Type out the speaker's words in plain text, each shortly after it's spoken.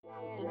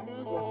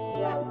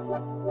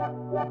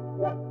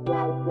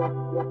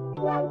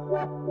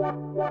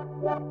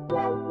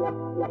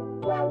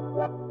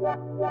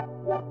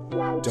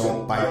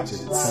Don't bite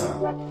your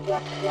tongue.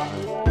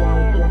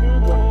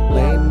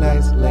 Late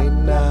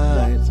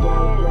nights.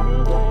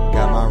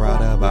 Got my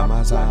rider by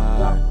my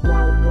side.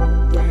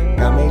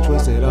 Got me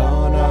twisted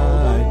all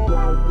night.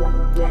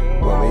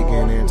 When we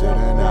get into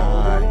the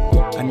night.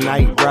 A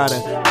night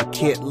rider, a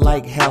kid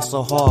like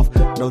Hasselhoff.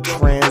 No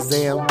Trans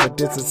Am, but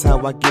this is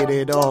how I get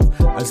it off.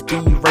 A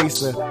speed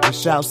racer, and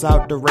shouts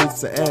out the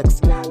Racer X.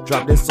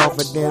 Drop this off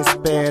and then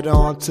sped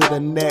on to the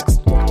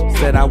next.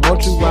 Said I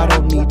want you, I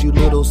don't need you,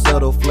 little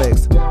subtle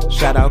flex.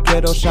 Shout out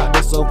Keto, shot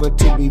this over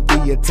to me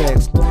via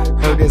text.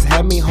 Heard this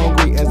had me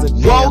hungry as a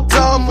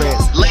welcome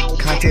late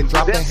content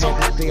dropping, had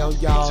to stay on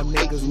y'all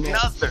niggas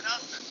next. Another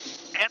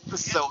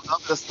episode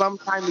of the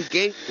Sometime We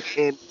Game.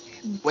 And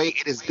wait,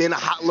 it has been a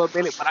hot little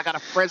minute, but I got a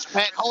fresh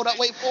pack. Hold up,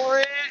 wait for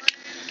it.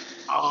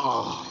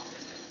 Oh,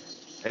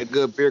 a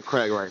good beer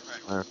crack right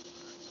there.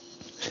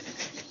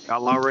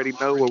 Y'all already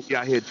know what we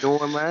out here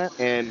doing, man.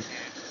 And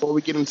before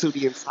we get into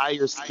the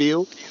entire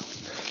spiel,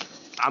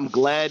 I'm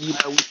glad,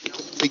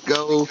 we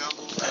go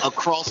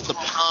across the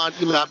pond.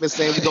 I've been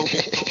saying we're going to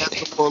get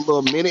together for a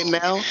little minute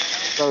now.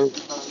 So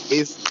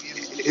it's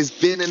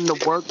been in the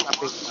works. I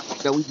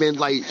think, we've been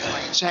like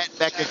chatting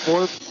back and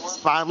forth. It's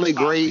finally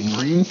great.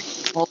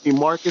 Homie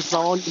Marcus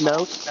on,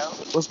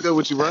 What's good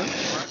with you, bro?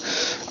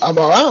 I'm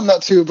alright, I'm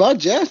not too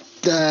bad, yeah.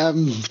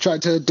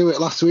 Tried to do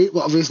it last week,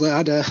 but obviously I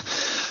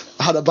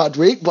had a bad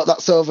week, but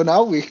that's over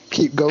now. We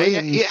keep going.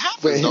 Hey, it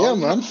happens, we're here,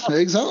 man.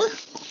 Exactly.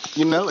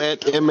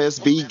 At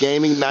MSB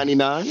Gaming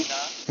 99.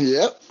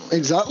 Yep,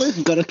 exactly.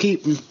 Gotta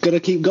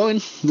keep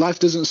going. Life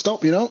doesn't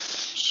stop, Hey,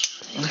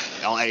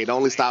 it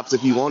only stops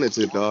if you want it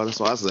to, dog. That's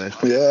what I say.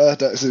 Yeah,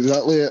 that's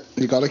exactly it.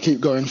 You gotta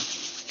keep going.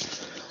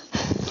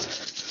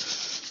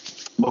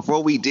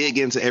 Before we dig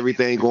into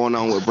everything going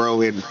on with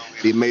bro and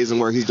the amazing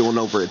work he's doing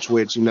over at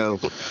Twitch,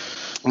 remember,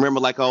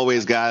 like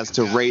always, guys,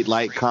 to rate,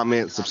 like,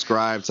 comment,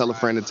 subscribe, tell a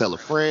friend and tell a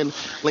friend.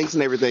 Links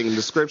and everything in the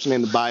description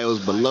and the bios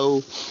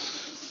below.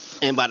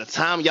 And by the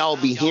time y'all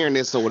be hearing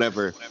this or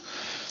whatever,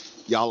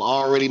 y'all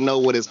already know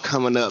what is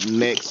coming up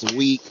next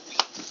week.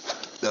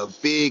 The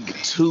big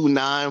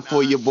 2-9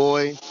 for your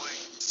boy.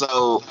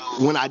 So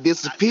when I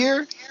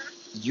disappear,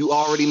 you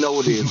already know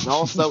what it is.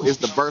 Also, it's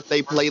the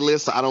birthday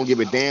playlist, so I don't give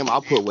a damn.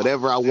 I'll put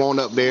whatever I want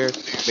up there.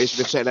 Make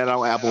sure to check that out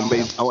on Apple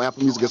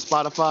Music and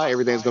Spotify.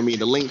 Everything's going to be in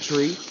the link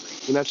tree.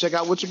 Check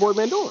out what your boy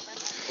been doing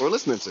or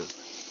listening to.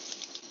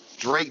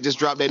 Drake just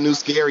dropped that new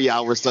Scary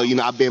Hour, so,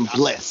 I've been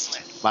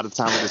blessed by the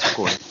time of this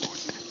recording.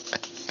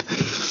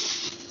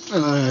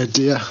 Oh,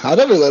 dear. I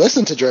don't really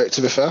listen to Drake,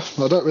 to be fair.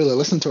 I don't really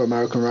listen to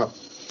American rap.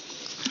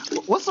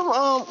 What's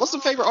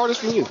some favorite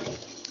artists from you?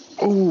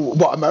 Oh,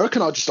 what,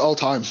 American or just all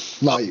time?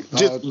 Like,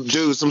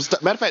 dude, some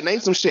stuff. Matter of fact, name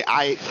some shit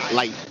I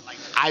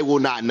will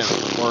not know,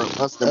 or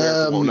us the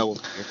American won't know.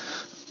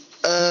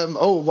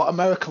 What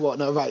America won't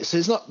know, right? So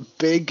it's not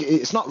big,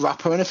 it's not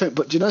rap or anything,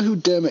 but do you know who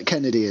Dermot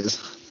Kennedy is?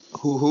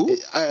 Who?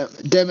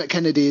 Dermot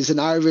Kennedy is an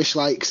Irish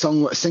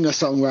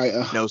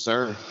singer-songwriter. No,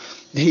 sir.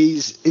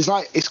 He's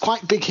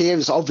quite big here.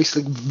 He's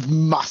obviously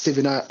massive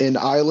in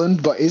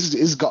Ireland, but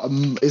he's got a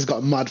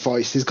mad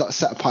voice. He's got a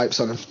set of pipes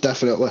on him,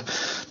 definitely.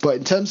 But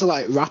in terms of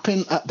like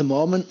rapping at the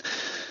moment,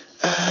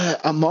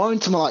 I'm more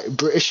into my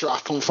British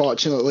rap,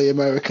 unfortunately.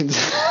 Americans.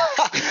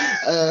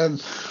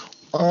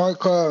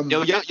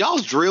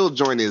 Y'all's drill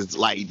joint is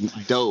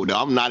dope. Though.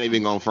 I'm not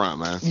even gonna front,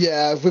 man.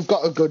 Yeah, we've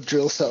got a good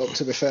drill set up,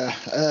 to be fair.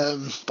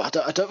 But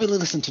I don't really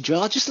listen to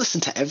drill. I just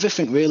listen to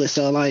everything, really.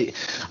 So I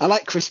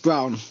like Chris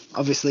Brown.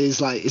 Obviously, is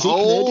he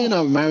Canadian or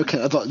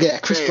American? But yeah,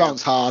 Chris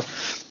Brown's hard.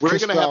 We're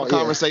gonna have a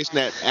conversation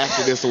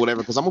after this or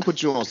whatever, because I'm gonna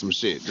put you on some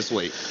shit. Just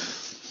wait.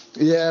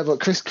 Yeah, but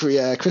Chris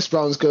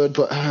Brown's good.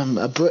 But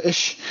a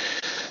British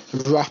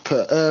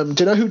rapper.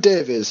 Do you know who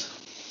Dave is?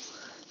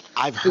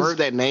 I've heard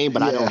that name,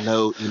 but I don't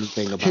know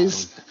anything about him.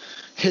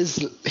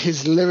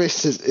 His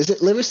lyricism, is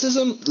it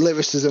lyricism?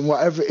 Lyricism,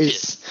 whatever it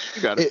is.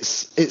 You got it.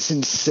 It's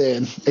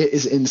insane. It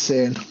is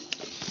insane.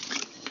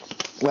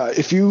 Like,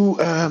 if you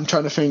I'm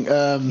trying to think,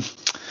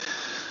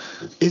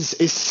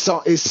 is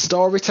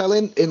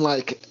storytelling in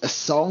like a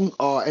song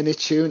or any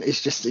tune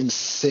is just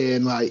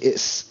insane. Like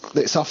it's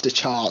off the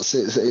charts.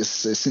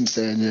 It's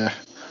insane, yeah.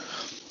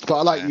 But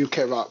I like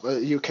UK rap.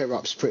 UK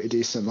rap's pretty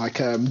decent. Like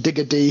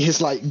Digga D, he's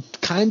like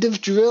kind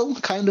of drill,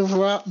 kind of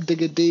rap.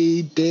 Digga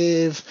D,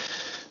 Dave.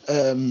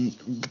 Do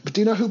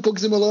you know who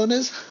Bugsy Malone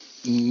is?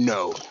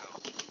 No,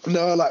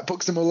 like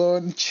Bugsy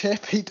Malone,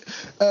 Chip.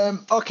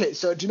 Okay,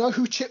 so do you know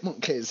who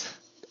Chipmunk is?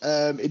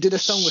 He did a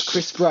song with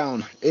Chris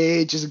Brown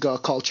ages ago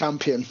called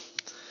Champion.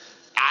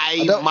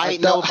 I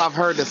might know if I've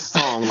heard the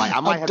song. Like I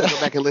might have to go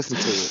back and listen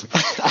to it.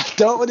 I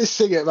don't want to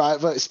sing it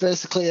right, but it's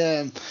basically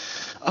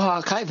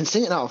I can't even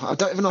sing it now. I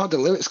don't even know how the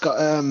lyrics got.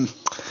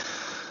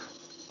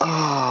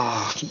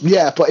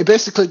 But he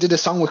basically did a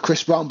song with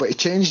Chris Brown, but he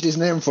changed his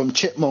name from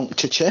Chipmunk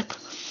to Chip,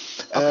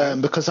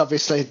 because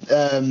obviously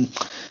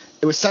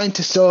It was signed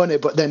to Sony,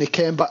 but then he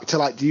came back to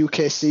like the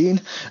UK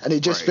scene, and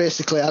he just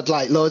basically had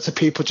like loads of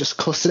people just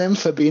cussing him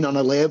for being on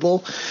a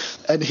label,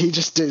 and he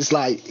just is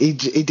like he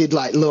did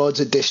like loads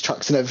of diss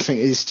tracks and everything.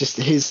 He's just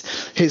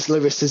his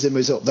lyricism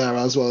is up there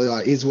as well.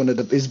 Like he's one of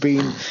the he's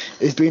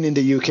been in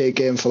the UK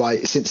game for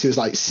like since he was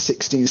like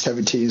 16,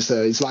 17,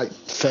 so he's like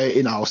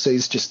 30 now. So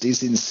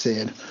he's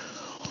insane.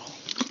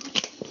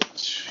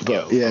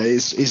 But yeah,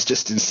 he's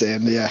just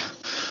insane. Yeah,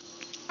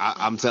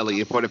 I'm telling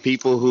you, for the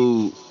people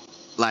who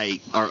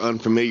like are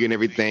unfamiliar and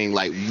everything,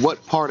 like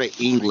what part of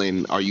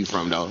England are you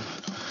from though?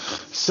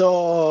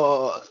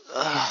 So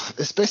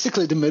it's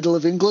basically the middle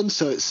of England,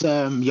 so it's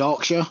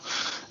Yorkshire.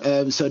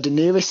 So the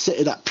nearest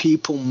city that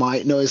people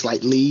might know is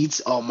like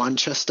Leeds or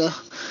Manchester.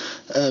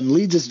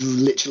 Leeds is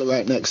literally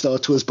right next door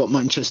to us, but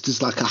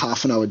Manchester's like a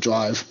half an hour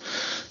drive.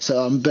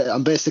 So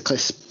I'm basically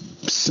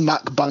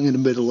smack bang in the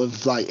middle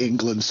of like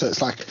England. So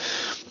it's like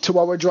 2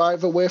 hour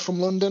drive away from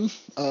London,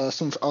 or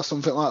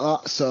something like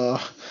that. So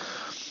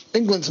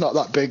England's not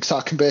that big, so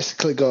I can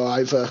basically go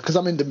either, because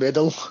I'm in the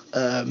middle.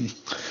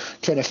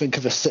 Trying to think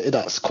of a city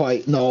that's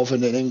quite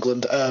northern in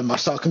England.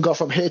 So I can go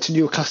from here to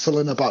Newcastle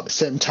in about the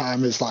same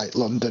time as like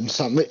London.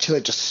 So I'm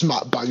literally just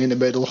smack bang in the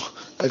middle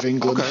of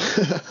England.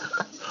 Okay.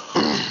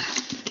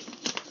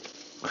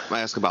 I'll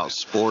ask about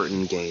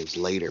sporting games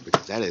later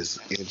because that is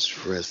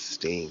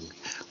interesting.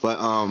 But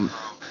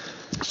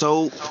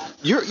so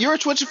you're a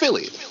Twitch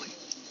affiliate.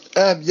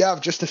 Yeah,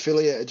 I've just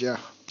affiliated. Yeah.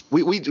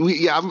 We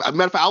yeah.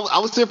 Matter of fact, I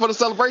was here for the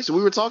celebration.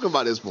 We were talking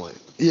about this point.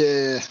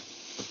 Yeah.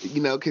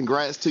 You know,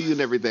 congrats to you and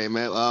everything,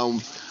 man.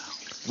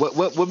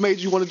 What made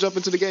you want to jump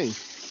into the game?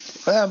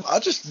 I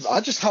just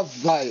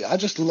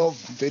love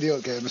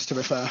video games, to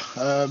be fair.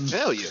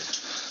 Hell yeah.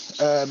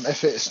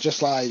 If it's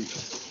just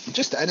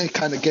any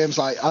kind of games,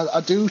 like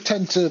I do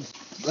tend to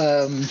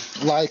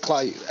like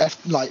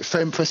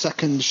frame per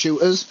second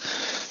shooters,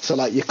 so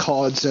like your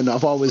CODs, and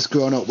I've always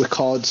grown up with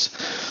CODs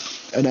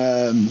and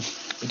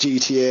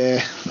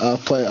GTA.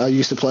 I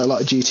used to play a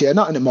lot of GTA,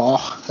 not anymore.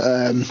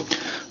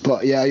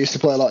 But yeah, I used to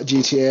play a lot of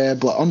GTA.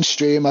 But on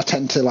stream, I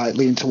tend to like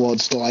lean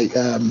towards like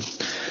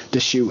the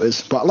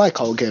shooters. But I like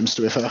all games,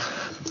 to be fair.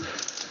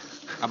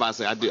 I'm about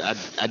to say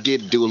I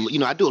did do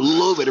I do a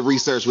little bit of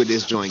research with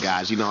this joint,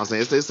 guys. You know what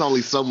I'm saying? It's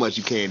only so much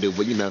you can do,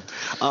 but you know.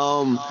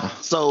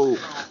 So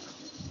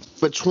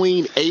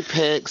between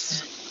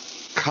Apex,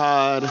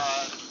 COD,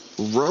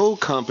 Rogue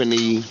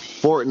Company,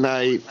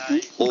 Fortnite,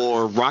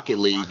 or Rocket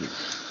League,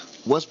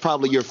 what's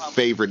probably your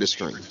favorite to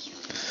stream?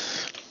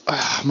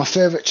 My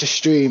favorite to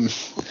stream,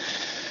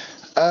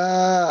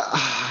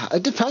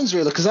 it depends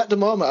really, because at the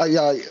moment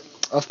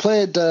I've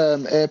played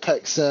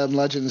Apex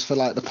Legends for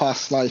like the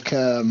past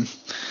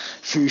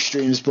few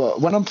streams, but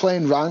when I'm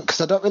playing rank,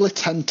 because I don't really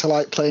tend to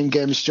like playing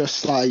games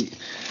just like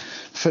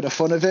for the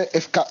fun of it,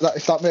 if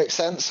that makes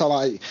sense. So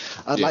like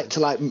I'd like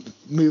to like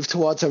move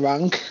towards a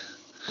rank,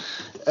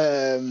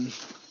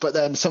 but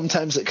then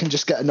sometimes it can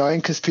just get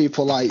annoying because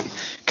people like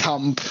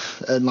camp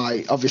and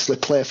like obviously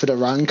play for the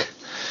rank.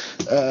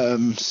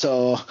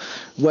 So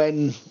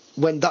when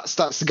that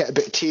starts to get a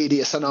bit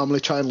tedious, I normally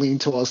try and lean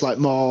towards like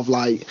more of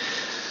like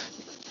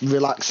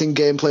relaxing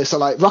gameplay. So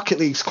like Rocket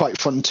League's quite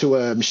fun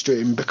to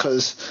stream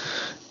because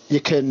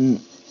you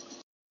can,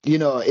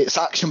 it's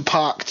action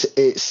packed.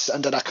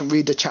 And then I can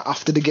read the chat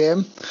after the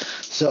game.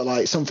 So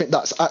like something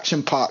that's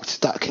action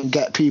packed that can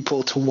get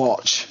people to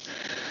watch,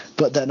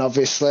 but then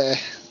obviously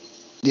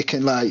you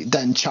can like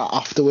then chat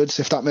afterwards,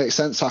 if that makes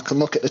sense. So I can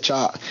look at the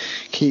chat,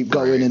 keep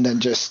going, and then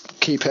just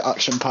keep it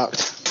action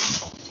packed.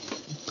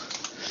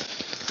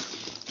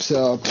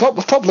 So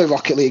probably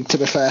Rocket League, to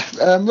be fair.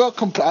 Rogue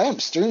Company, I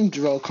haven't streamed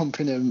Rogue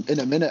Company in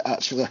a minute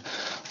actually. I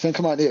think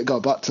I might need to go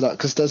back to that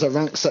because there's a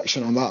rank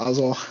section on that as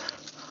well.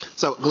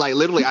 So like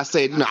literally, I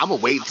said, I'm gonna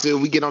wait till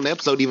we get on the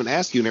episode to even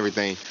ask you and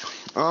everything.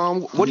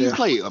 What do you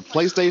play? A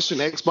PlayStation,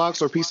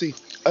 Xbox, or PC?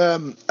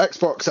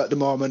 Xbox at the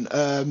moment.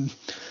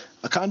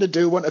 I kind of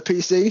do want a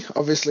PC,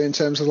 obviously, in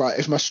terms of like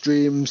if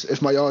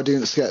my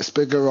audience gets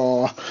bigger,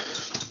 or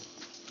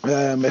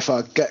if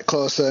I get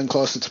closer and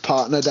closer to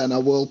partner, then I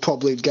will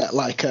probably get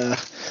like a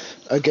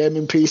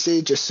gaming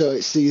PC, just so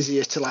it's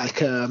easier to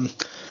like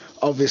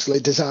obviously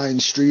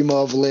design stream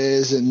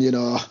overlays and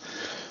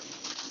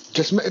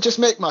just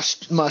make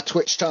my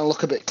Twitch channel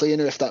look a bit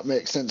cleaner, if that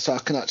makes sense. So I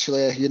can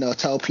actually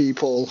tell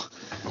people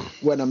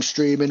when I'm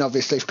streaming.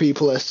 Obviously, if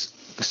people are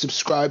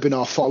subscribing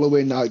or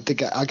following, I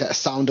get a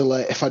sound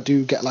alert if I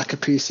do get like a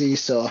PC.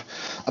 So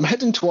I'm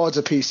heading towards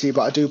a PC,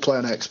 but I do play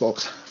on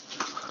Xbox.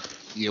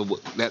 Yeah,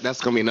 that's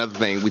gonna be another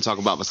thing we talk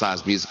about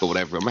besides music or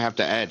whatever. I'm gonna have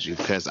to add you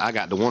because I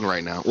got the one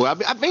right now. Well,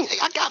 I think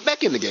I got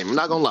back in the game. I'm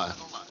not gonna lie.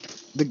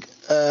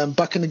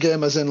 Back in the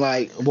game as in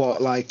like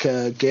what, like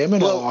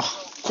gaming? Well,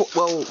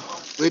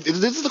 this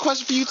is the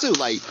question for you too.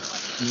 Like,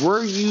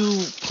 were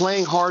you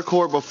playing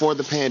hardcore before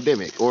the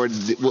pandemic, or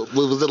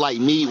was it like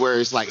me where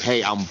it's like,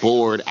 hey, I'm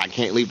bored, I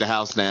can't leave the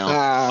house now.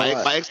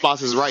 My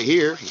Xbox is right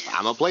here,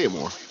 I'm gonna play it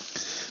more.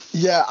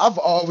 Yeah, I've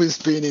always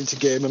been into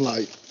gaming.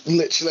 Like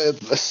literally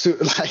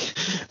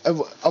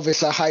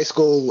obviously high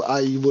school,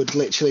 I would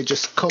literally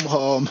just come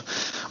home.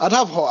 I'd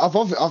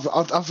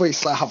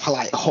obviously have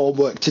like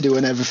homework to do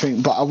and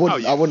everything, but I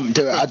wouldn't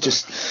do it. I'd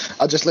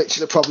just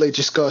literally probably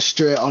just go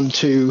straight on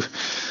to,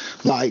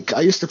 like,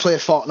 I used to play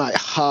Fortnite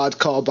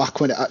hardcore back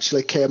when it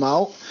actually came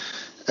out.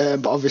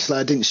 But obviously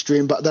I didn't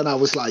stream. But then I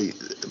was like,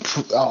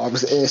 I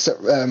was ace at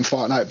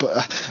Fortnite.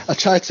 But I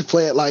tried to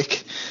play it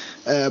like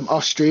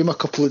off stream a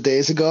couple of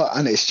days ago,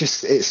 and it's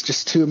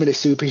just too many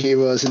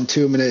superheroes and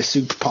too many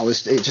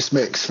superpowers. It just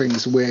makes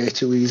things way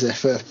too easy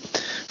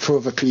for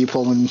other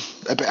people, and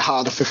a bit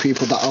harder for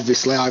people that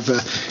obviously either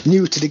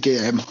new to the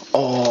game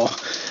or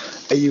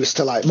are used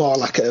to like more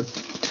like a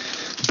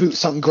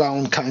boots on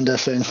ground kind of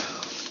thing.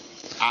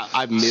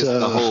 I missed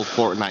the whole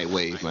Fortnite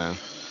wave, man.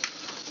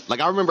 Like,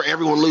 I remember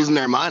everyone losing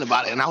their mind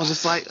about it, and I was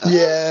just like,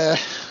 yeah,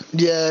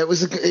 it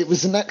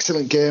was an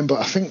excellent game, but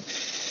I think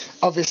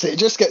obviously it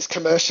just gets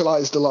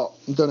commercialized a lot,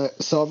 doesn't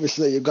it? So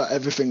obviously you've got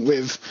everything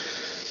with,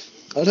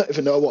 I don't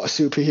even know what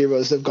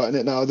superheroes they've got in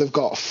it now. They've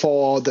got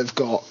Thor, they've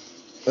got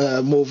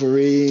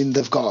Wolverine,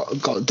 they've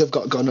got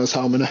God knows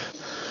how many.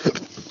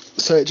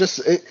 So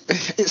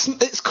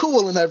it's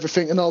cool and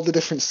everything, and all the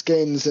different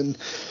skins, and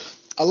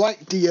I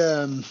like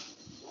the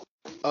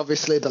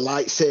obviously the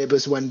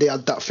lightsabers when they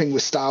had that thing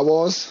with Star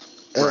Wars.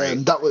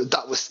 Right. That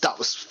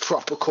was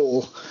proper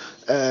cool.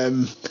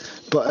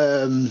 But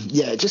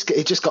it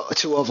just got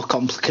too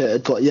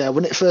overcomplicated. But yeah,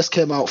 when it first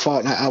came out,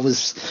 Fortnite, I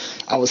was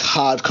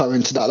hardcore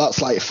into that.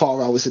 That's like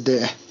 4 hours a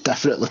day,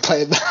 definitely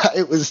playing that.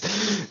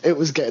 It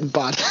was getting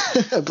bad,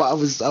 but I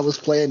was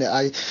playing it.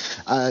 I'm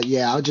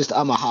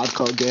a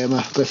hardcore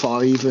gamer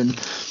before I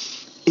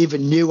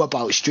even knew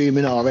about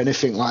streaming or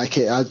anything like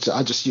it. I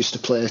just used to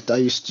play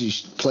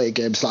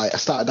games. Like, I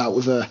started out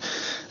with a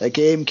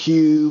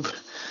GameCube,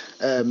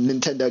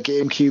 Nintendo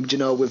GameCube, you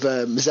know, with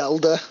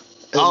Zelda.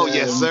 And,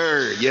 yes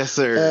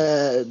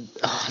sir.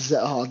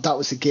 That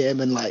was a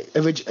game, and like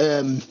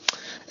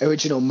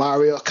original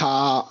Mario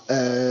Kart.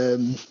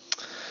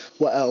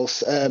 What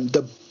else? And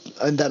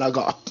then I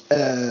got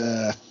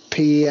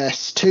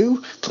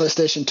PS2,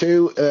 PlayStation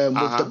 2,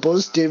 with the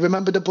Buzz. Do you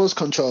remember the Buzz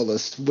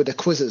controllers with the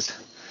quizzes?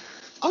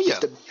 Oh yeah,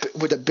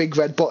 with a big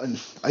red button.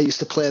 I used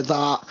to play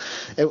that.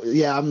 I'm a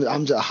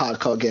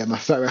hardcore gamer,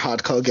 very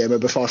hardcore gamer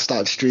before I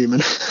started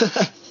streaming.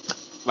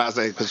 I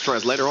say, because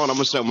Trust, later on I'm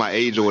gonna show my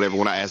age or whatever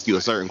when I ask you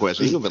a certain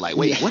question. You're gonna be like,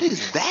 wait, what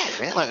is that,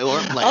 man?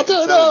 I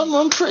don't know.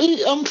 I'm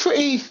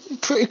pretty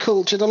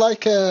cultured. I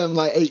like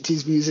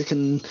 80s music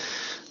and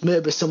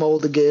maybe some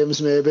older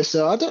games, maybe.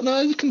 So I don't know.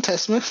 You can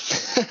test me.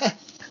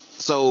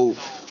 So,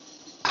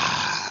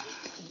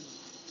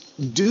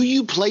 do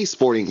you play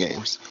sporting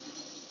games?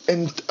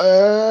 And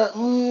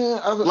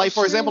like,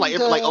 for example,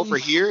 like over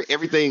here,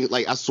 everything,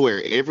 like, I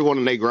swear, everyone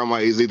and their grandma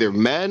is either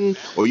Madden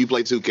or you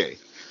play 2K.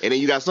 And then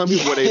you got some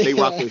people where they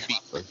rock with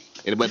FIFA.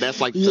 But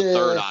that's like the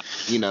third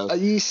option, you know. I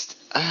used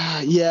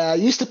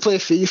to play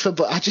FIFA,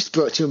 but I just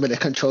broke too many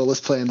controllers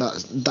playing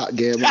that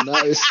game, and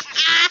that is.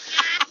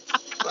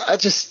 I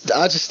just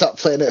stopped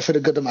playing it for the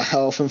good of my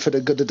health and for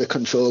the good of the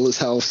controller's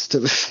health. To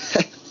be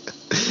fair.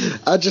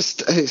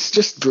 It's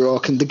just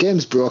broken. The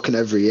game's broken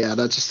every year, and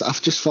I've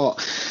just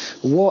thought,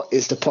 what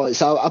is the point?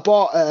 So I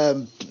bought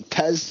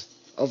PES,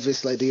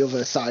 obviously the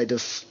other side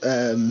of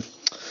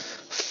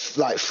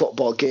like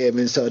football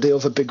gaming, so the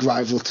other big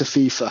rival to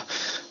FIFA.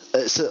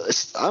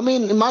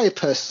 In my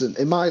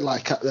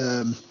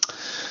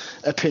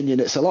opinion,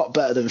 it's a lot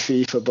better than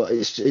FIFA, but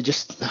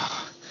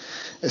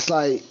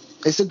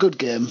it's a good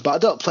game, but I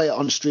don't play it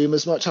on stream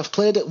as much. I've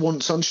played it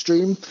once on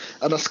stream,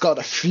 and I scored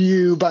a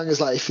few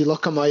bangers. Like, if you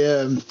look on my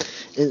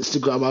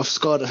Instagram, I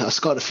scored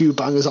a few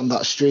bangers on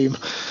that stream,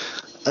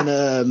 and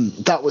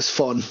that was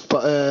fun.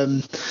 But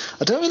I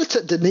don't really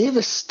the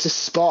nearest to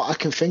sport I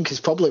can think is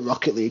probably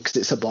Rocket League, because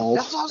it's a ball.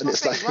 That's what I was and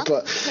it's like,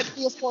 but it's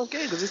technically a sports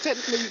game, because it's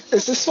technically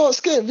it's a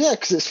sports game, yeah,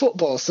 because it's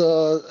football.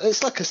 So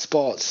it's like a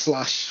sports /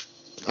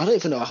 I don't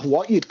even know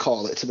what you'd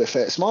call it, to be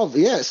fair. It's more,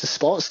 it's a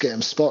sports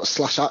game, sports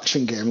 /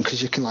 action game,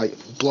 because you can like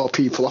blow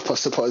people up, I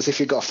suppose, if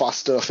you got fast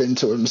stuff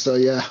into them. So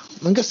yeah,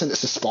 I'm guessing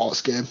it's a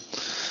sports game.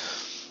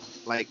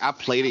 Like, I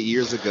played it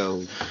years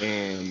ago,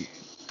 and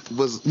I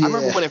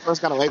remember when it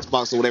first got on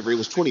Xbox or whatever, it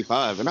was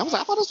 $25, and I was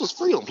like, I thought this was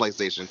free on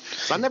PlayStation,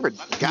 so I never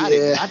got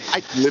it.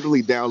 I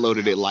literally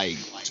downloaded it like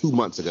 2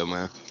 months ago,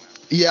 man.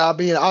 Yeah, I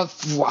mean, I've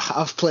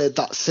played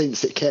that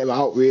since it came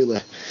out,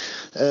 really,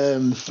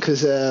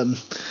 because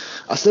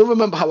I still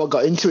remember how I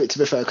got into it, to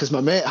be fair, because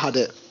my mate had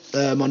it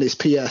on his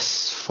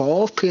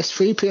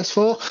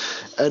PS4,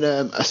 and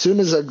as soon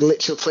as I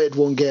literally played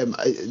one game,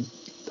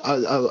 I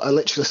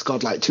literally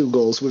scored like 2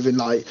 goals within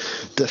like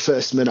the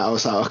first minute. I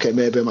was like, okay,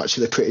 maybe I'm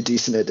actually pretty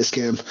decent at this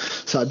game.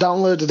 So I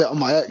downloaded it on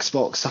my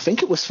Xbox. I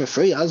think it was for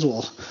free as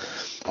well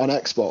on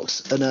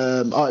Xbox, and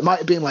it might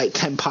have been like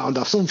 £10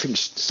 off,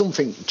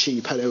 something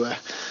cheap anyway.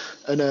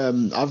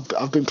 And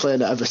I've been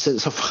playing it ever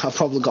since. I've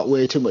probably got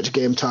way too much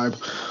game time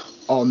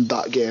on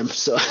that game,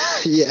 so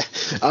yeah,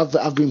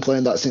 I've been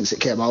playing that since it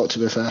came out, to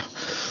be fair.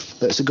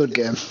 It's a good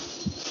game.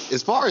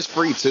 As far as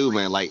free too,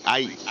 man. Like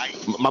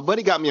my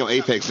buddy got me on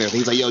Apex and everything.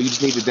 He's like, "Yo, you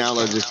just need to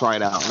download and just try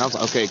it out." And I was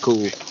like, "Okay,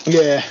 cool."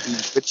 Yeah.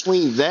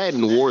 Between that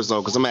and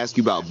Warzone, because I'm gonna ask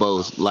you about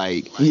both.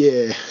 Like,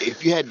 Yeah.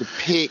 if you had to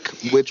pick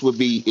which would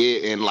be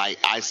it, and like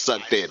I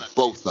sucked at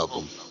both of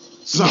them,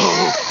 so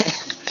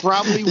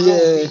probably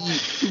won't be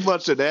too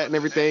much of that and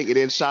everything. And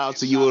then shout out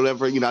to you, or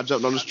whatever. I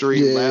jumped on the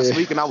stream last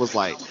week and I was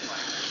like,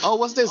 "Oh,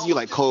 what's this?" You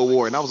like Cold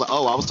War, and I was like,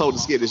 "Oh, I was told to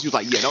skip this." You was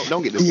like, "Yeah,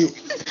 don't get this." Yeah.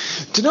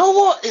 Do you know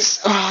what?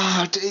 It's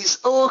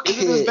okay.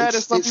 Is it as bad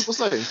as some people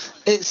say?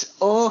 It's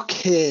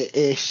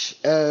okay-ish.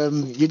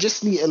 You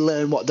just need to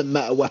learn what the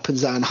meta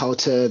weapons are and how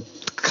to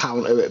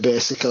counter it.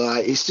 Basically,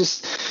 like it's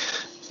just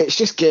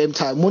game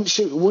time. Once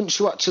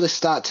you actually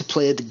start to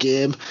play the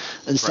game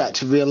and start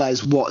to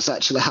realize what's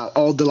actually how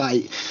all the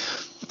like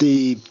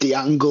the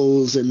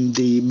angles and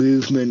the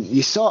movement,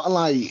 you sort of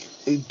like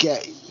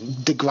get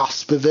the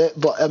grasp of it.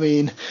 But I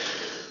mean,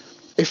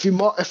 if you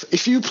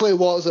play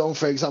Warzone,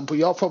 for example,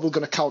 you're probably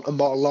going to counter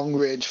more long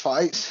range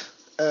fights.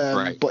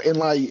 But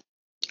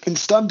in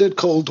standard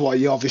Cold War,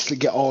 you obviously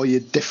get all your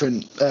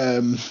different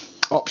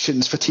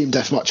options for team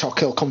deathmatch or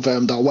kill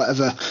confirmed or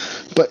whatever.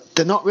 But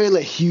they're not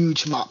really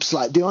huge maps.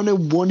 Like the only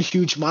one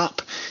huge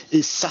map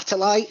is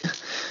Satellite,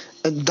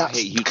 and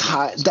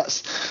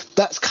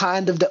that's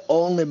kind of the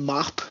only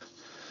map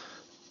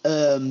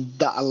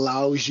that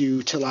allows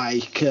you to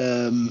like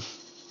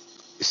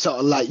sort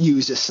of like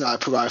use a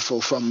sniper rifle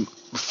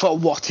for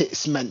what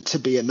it's meant to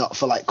be, and not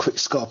for like quick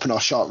scoping or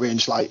short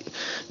range like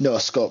no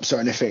scopes or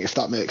anything, if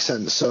that makes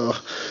sense. So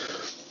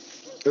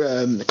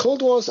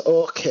Cold War's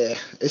okay.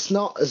 It's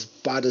not as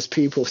bad as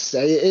people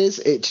say it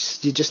is.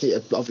 You just need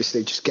to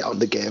obviously just get on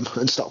the game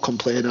and stop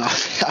complaining. I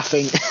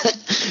think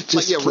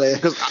just play.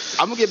 Because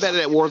I'm gonna get better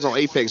at Warzone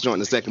Apex joint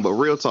in a second, but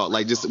real talk,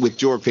 like just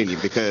with your opinion,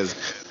 because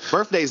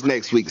birthday's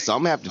next week, so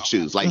I'm gonna have to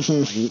choose like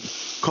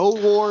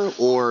Cold War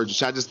or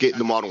should I just get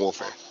into Modern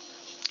Warfare?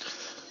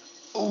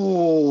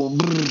 Oh,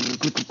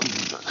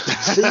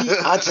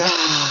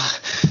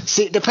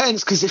 see, it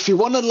depends, because if you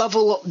want to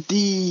level up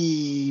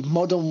the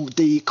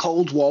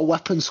Cold War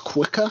weapons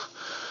quicker,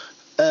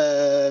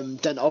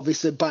 then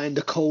obviously buying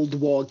the Cold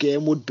War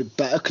game would be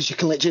better, because you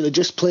can literally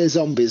just play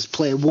zombies,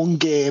 play one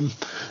game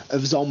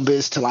of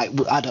zombies to like,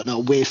 I don't know,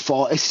 wave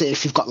 40. Say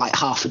if you've got like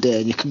half a day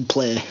and you can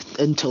play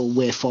until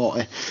wave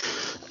 40.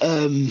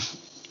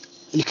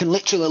 You can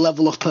literally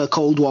level up a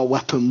Cold War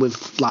weapon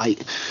with like,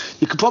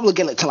 you could probably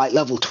get it to like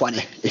level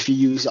 20 if you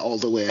use it all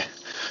the way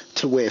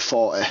to wave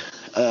 40.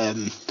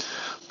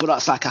 But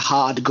that's like a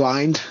hard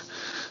grind.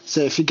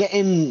 So if you're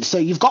getting, so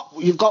you've got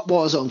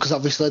Warzone, because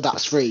obviously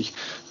that's free,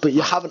 but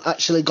you haven't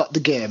actually got the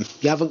game.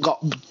 You haven't got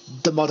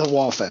the Modern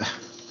Warfare.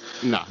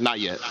 No,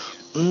 not yet.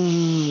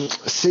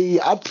 See,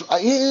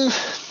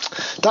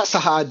 that's a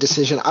hard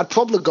decision. I'd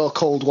probably go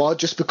Cold War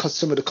just because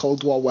some of the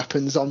Cold War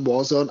weapons on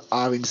Warzone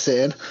are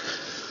insane.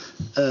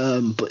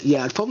 But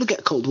yeah, I'd probably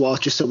get Cold War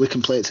just so we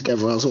can play it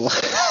together as well.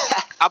 Look,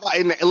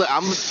 I'm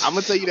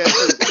gonna tell you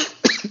that,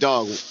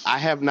 dog. I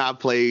have not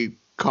played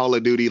Call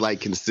of Duty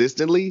like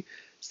consistently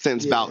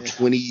since about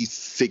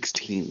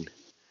 2016.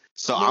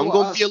 So I'm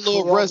gonna be a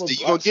little rusty.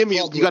 You gotta give me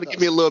a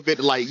little bit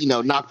to like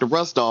knock the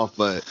rust off.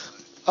 But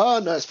oh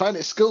no, it's fine.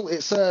 It's skill.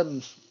 It's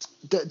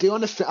the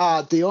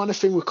only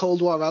thing with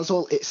Cold War as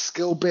well, it's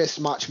skill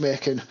based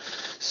matchmaking.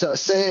 So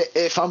say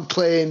if I'm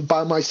playing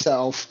by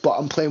myself, but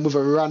I'm playing with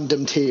a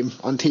random team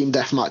on team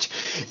deathmatch,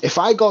 if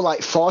I go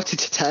like 40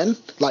 to 10,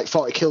 like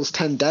 40 kills,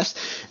 10 deaths,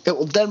 it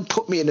will then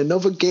put me in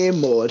another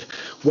game mode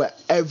where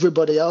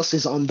everybody else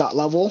is on that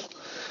level.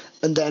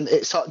 And then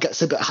it sort of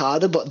gets a bit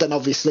harder, but then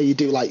obviously you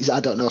do like,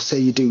 I don't know, say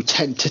you do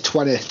 10 to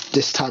 20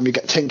 this time, you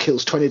get 10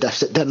 kills, 20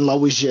 deaths, it then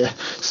lowers your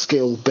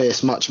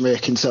skill-based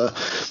matchmaking. So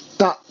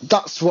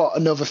that's what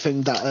another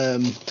thing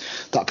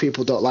that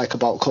people don't like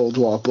about Cold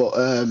War. But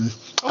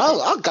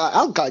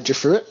I'll guide you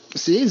through it.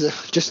 It's easy.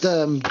 Just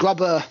grab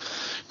a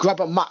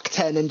Mac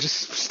 10 and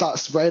just start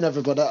spraying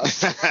everybody, or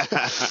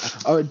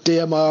a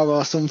DMR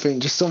or something,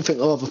 just something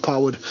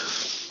overpowered.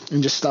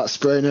 And just start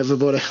spraying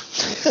everybody.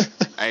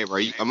 Hey, bro,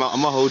 I'm gonna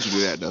hold you to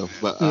that though.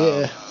 But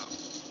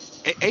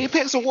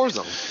Apex or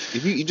Warzone?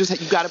 If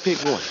you gotta pick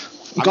one.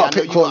 You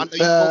gotta pick one. I know you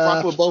go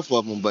rock with both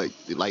of them, but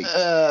like,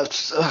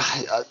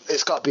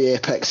 it's got to be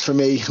Apex for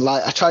me.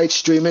 Like I tried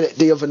streaming it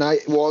the other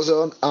night,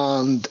 Warzone,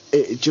 and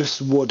it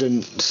just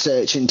wouldn't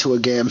search into a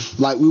game.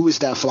 Like we was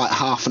there for like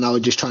half an hour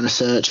just trying to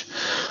search,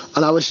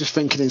 and I was just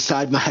thinking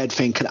inside my head,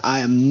 I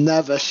am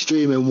never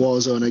streaming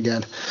Warzone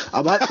again.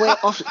 I might play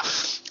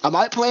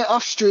it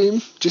off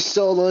stream, just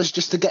solos,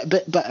 just to get a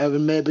bit better,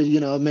 and maybe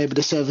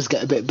the servers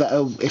get a bit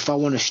better if I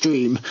want to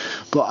stream.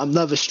 But I'm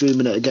never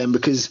streaming it again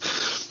because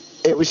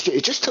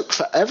it just took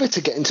forever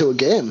to get into a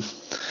game.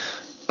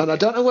 And I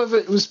don't know whether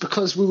it was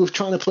because we were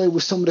trying to play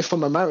with somebody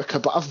from America,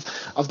 but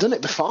I've done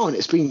it before and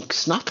it's been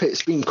snappy,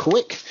 it's been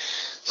quick. Right.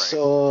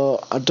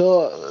 So I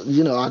don't,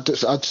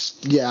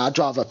 I'd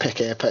rather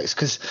pick Apex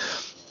because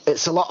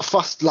it's a lot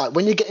fast. Like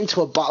when you get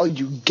into a battle,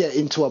 you get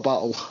into a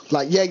battle.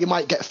 Like, yeah, you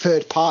might get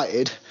third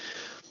partied,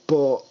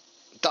 but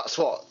that's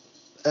what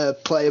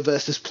player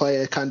versus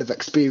player kind of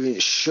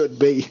experience should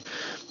be.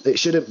 It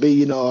shouldn't be,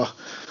 you know,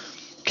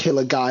 kill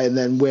a guy and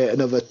then wait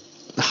another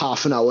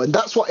half an hour. And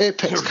that's what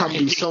Apex can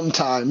be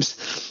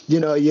sometimes. You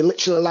know, you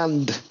literally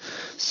land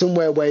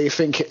somewhere where you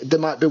think there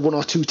might be one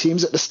or two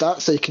teams at the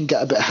start, so you can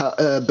get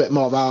a bit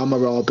more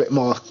armor or a bit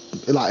more,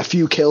 like a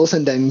few kills,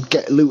 and then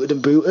get looted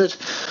and booted.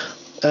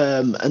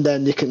 And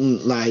then you can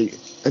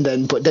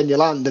but then you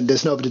land and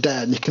there's nobody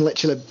there, and you can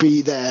literally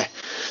be there.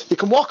 You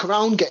can walk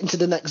around, get into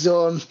the next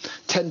zone,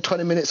 10,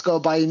 20 minutes go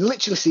by and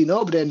literally see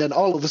nobody, and then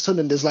all of a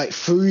sudden there's like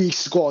 3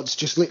 squads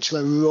just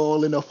literally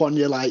rolling up on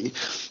you. Like,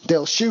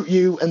 they'll shoot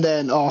you, and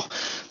then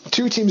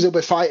 2 teams will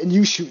be fighting,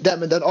 you shoot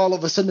them, and then all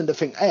of a sudden they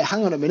think, hey,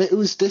 hang on a minute,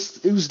 who's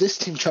this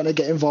team trying to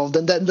get involved?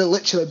 And then they'll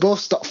literally both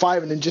stop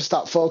firing and just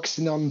start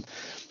focusing on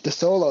the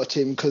solo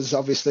team, because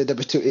obviously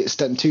it's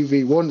then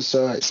 2v1,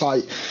 so it's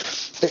like,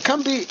 it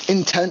can be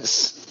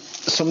intense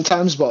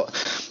sometimes, but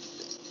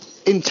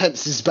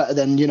intense is better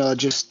than, you know,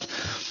 just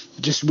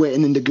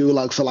waiting in the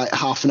gulag for like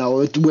half an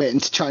hour, waiting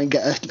to try and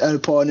get an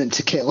opponent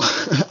to kill,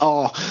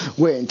 or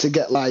waiting to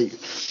get like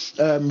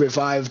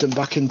revived and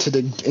back into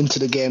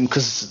the game,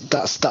 because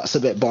that's a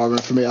bit boring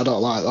for me. I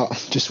don't like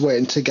that, just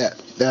waiting to get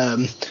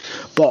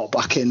brought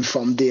back in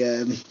from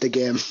the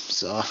game.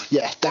 So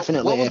yeah,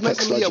 definitely. What was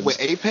messing me up with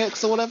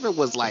Apex or whatever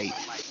was like,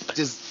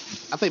 just,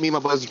 I think me and my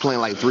boys were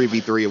playing like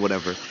 3v3 or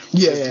whatever.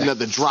 Yeah. You know,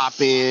 the drop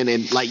in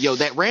and like, yo,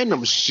 that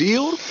random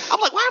shield. I'm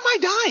like, why am I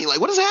dying?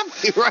 Like, what is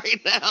happening right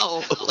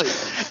now? Like,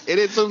 and then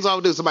as soon as I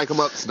would do, somebody come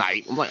up,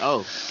 snipe. I'm like,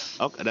 oh,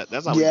 okay,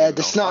 that's how. Yeah,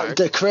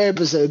 the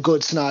Kraber's a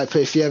good sniper.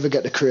 If you ever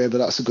get the Kraber,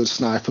 that's a good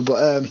sniper.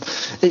 But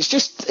it's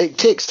just, it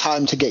takes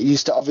time to get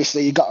used to.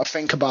 Obviously, you got to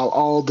think about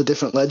all the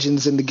different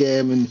legends in the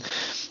game, and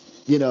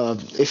you know,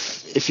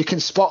 if you can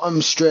spot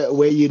them straight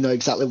away, you know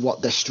exactly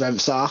what their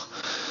strengths are.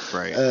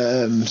 Right.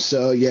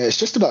 So yeah, it's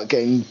just about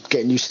getting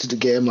used to the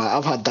game. Like,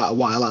 I've had that a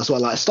while as well.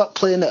 Like, I stopped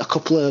playing it a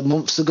couple of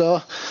months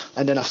ago,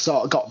 and then I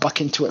sort of got back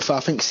into it for,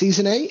 I think,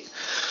 season 8.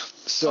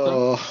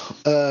 So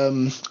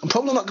I'm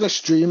probably not going to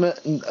stream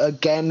it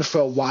again for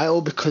a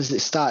while, because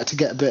it started to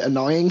get a bit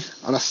annoying,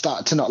 and I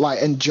started to not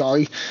like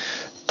enjoy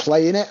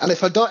playing it. And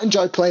if I don't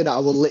enjoy playing it, I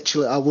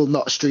will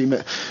not stream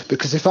it,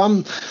 because if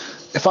I'm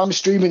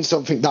streaming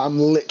something that I'm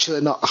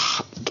literally not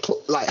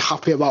like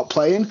happy about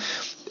playing,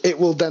 it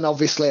will then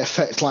obviously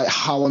affect like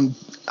how I'm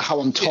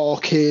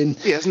talking.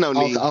 Yeah, there's no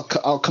need.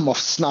 I'll come off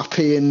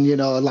snappy, and you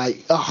know,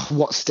 like, oh,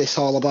 what's this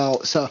all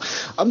about? So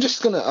I'll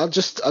just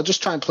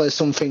try and play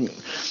something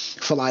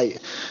for like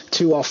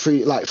 2 or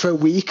 3, like for a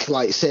week,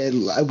 like say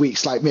a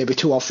week's like maybe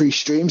 2 or 3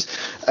 streams,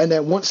 and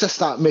then once I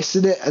start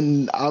missing it,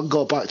 and I'll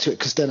go back to it,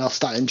 because then I'll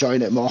start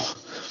enjoying it more.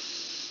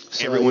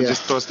 So, everyone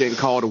just starts getting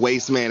called a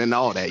waste man and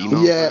all that, you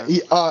know. Yeah,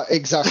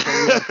 exactly.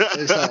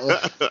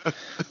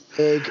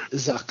 Yeah,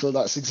 exactly.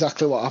 That's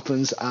exactly what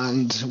happens.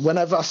 And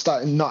whenever I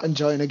start not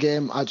enjoying a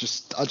game, I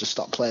just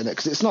stop playing it,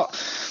 because it's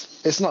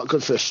not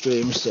good for a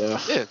stream. So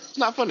yeah, it's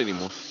not fun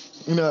anymore.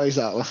 No,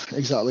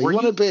 exactly. You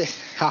want to be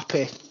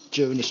happy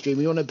during the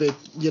stream. You want to be,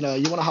 you know,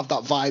 you want to have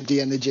that vibe,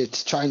 the energy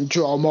to try and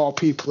draw more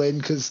people in,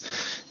 because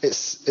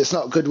it's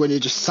not good when you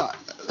just sat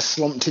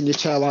slumped in your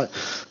chair like,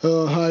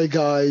 oh, hi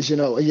guys, you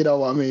know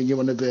what I mean. You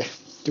want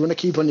to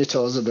keep on your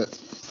toes a bit.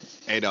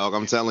 Hey dog,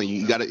 I'm telling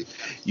you,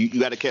 you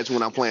gotta catch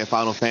when I'm playing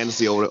Final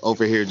Fantasy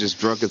over here, just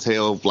drunk as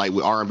hell, like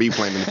with R&B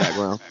playing in the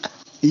background.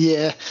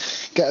 Yeah,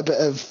 get a bit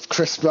of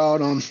Chris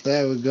Brown on.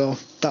 There we go.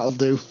 That'll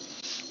do.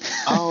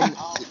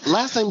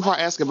 Last thing before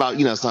I ask about,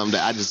 you know, something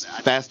that I just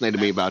fascinated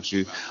me about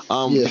you.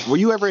 Were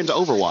you ever into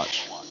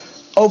Overwatch?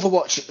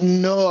 Overwatch,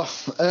 no.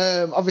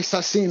 Obviously,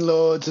 I've seen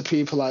loads of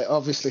people, like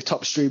obviously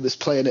top streamers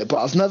playing it,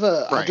 but I've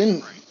never.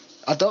 Right.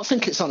 I don't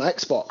think it's on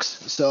Xbox.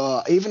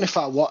 So even if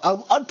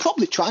I'd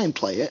probably try and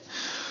play it.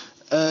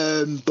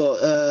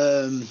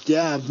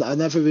 Yeah,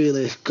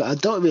 I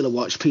don't really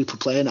watch people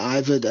playing it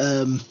either.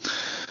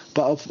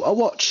 But I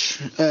watch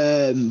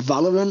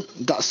Valorant.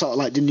 That's sort of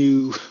like the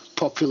new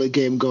popular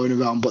game going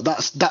around, but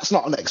that's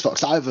not on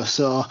Xbox either.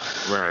 So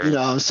right. You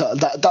know, so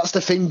that's the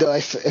thing though.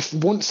 If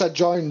once I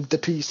join the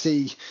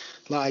PC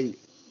like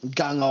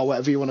gang or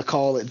whatever you want to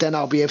call it, then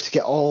I'll be able to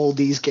get all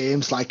these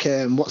games. Like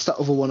what's that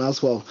other one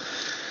as well?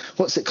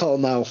 What's it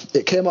called now?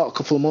 It came out a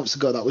couple of months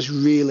ago. That was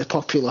really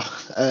popular.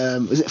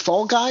 Is it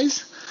Fall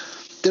Guys?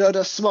 You know,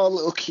 those small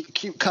little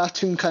cute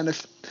cartoon kind of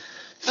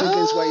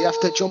figures where you have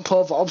to jump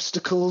over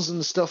obstacles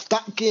and stuff.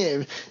 That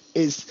game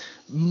is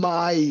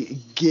my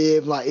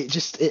game. Like,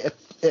 it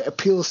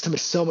appeals to me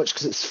so much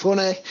because it's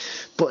funny,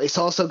 but it's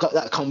also got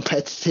that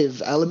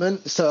competitive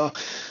element. So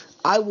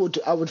I would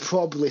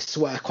probably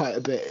swear quite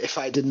a bit if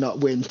I did not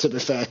win, to be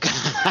fair.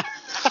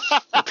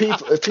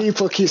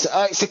 People keep saying,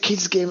 oh, it's a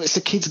kids game.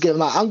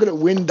 Like, I'm gonna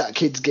win that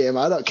kids game.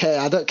 I don't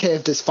care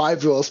if there's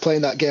 5-year-olds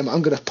playing that game.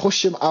 I'm gonna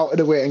push them out of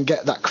the way and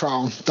get that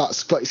crown.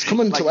 But it's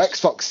coming to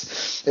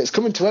Xbox. It's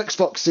coming to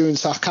Xbox soon,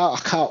 so I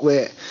can't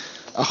wait.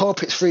 I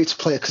hope it's free to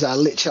play, because I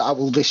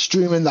will be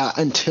streaming that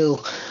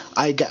until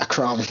I get a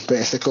crown,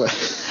 basically.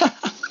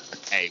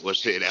 Hey, well,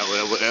 shit,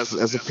 that's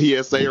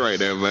a PSA right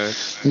there, man.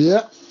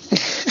 Yeah.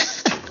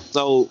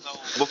 So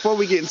before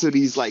we get into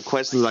these like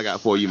questions I got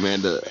for you,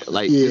 man,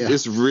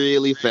 it's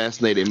really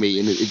fascinating me,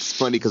 and it's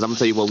funny because I'm gonna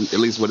tell you at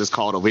least what it's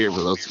called over here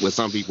with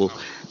some people.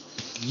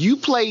 You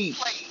play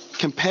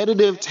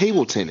competitive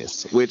table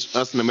tennis, which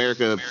us in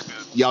America,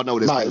 y'all know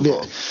what it's ping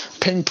pong.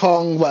 Ping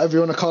pong, whatever you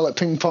want to call it,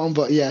 ping pong,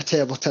 but yeah,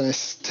 table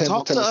tennis.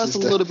 Talk to us a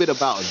little bit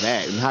about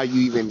that and how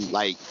you even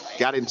like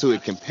got into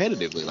it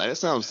competitively. Like that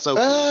sounds so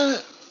cool.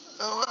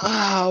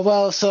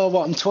 Well, so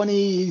what? I'm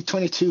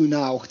 22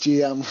 now.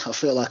 GM, I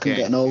feel like I'm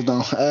getting old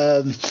now.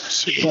 I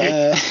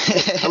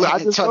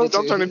just told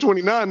I'm turning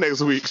 29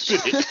 next week.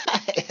 Shit.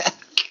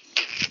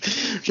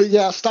 But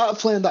yeah, I started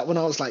playing that when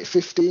I was like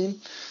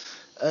 15.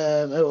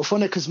 It was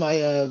funny because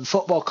my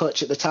football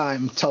coach at the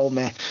time told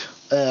me,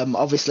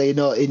 obviously,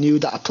 he knew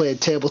that I played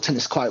table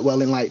tennis quite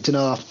well in like,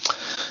 I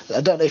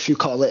don't know if you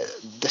call it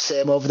the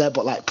same over there,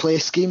 but like play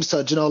schemes.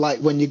 So, like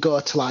when you go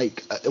to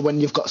like, when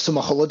you've got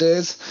summer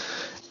holidays,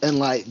 and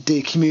like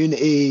the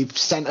community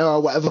centre or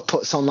whatever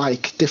puts on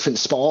like different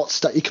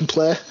sports that you can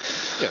play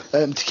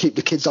to keep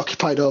the kids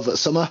occupied over the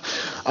summer.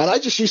 And I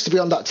just used to be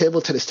on that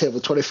table tennis table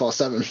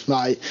 24/7.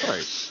 Like,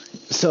 right.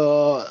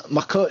 So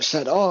my coach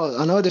said,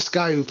 I know this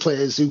guy who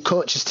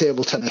coaches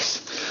table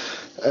tennis.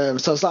 So I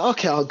was like,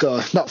 okay, I'll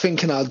go. Not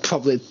thinking I'd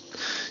probably,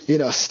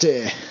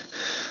 stay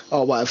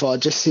or whatever, or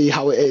just see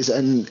how it is.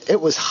 And it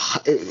was,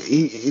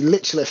 he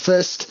literally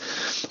first,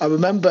 I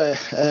remember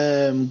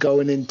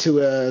going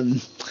into,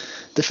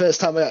 the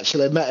first time I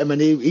actually met him, and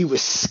he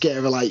was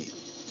scary. Like,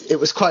 it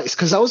was quite,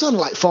 because I was on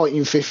like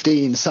 14,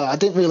 15, so I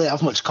didn't really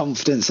have much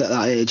confidence at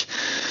that age.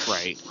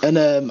 Right. And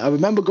I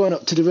remember going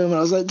up to the room and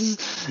I was like,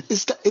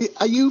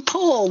 are you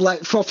Paul?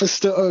 Like, proper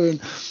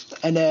stuttering.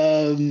 And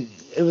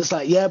it was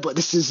like, yeah, but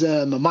this is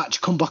a match,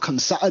 come back on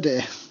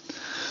Saturday.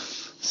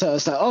 So I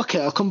was like,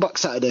 okay, I'll come back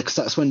Saturday, because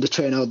that's when they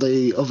train all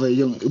the other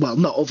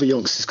not other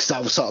youngsters, because I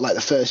was sort of like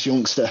the first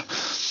youngster,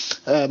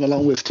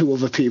 along with two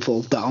other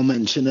people that I'll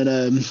mention.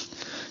 And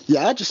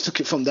I just took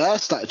it from there.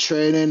 Started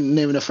training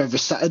near enough every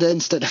Saturday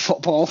instead of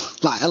football.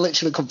 Like, I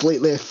literally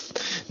completely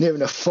near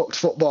enough fucked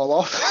football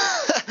off.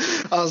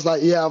 I was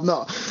like, I'm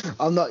not,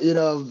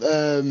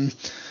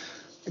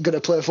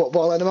 gonna play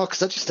football anymore,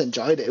 because I just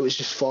enjoyed it. It was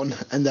just fun.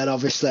 And then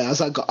obviously as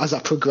I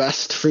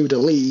progressed through the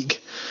league,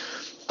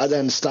 I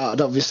then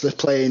started obviously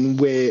playing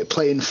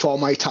for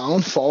my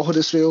town, for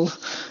Huddersfield.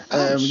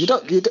 You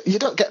don't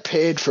get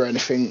paid for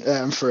anything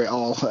for it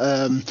all.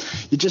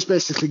 You just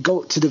basically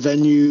go to the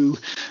venue,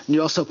 and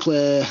you also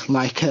play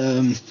like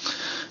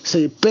so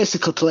you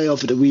basically play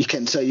over the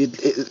weekend. So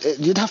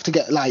you'd have to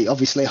get like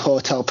obviously a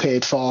hotel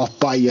paid for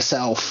by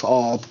yourself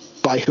or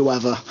by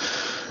whoever,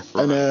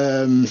 right.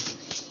 And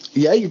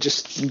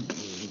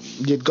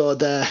you'd go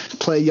there,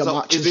 play your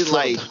matches. Is it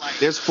like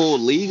there's full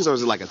leagues, or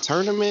is it like a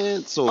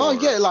tournament? Or? Oh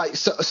yeah, like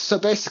so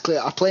basically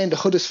I play in the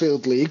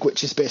Huddersfield League,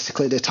 which is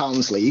basically the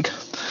town's league.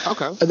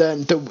 Okay. And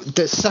then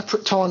there's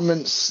separate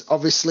tournaments,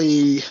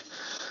 obviously,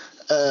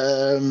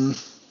 are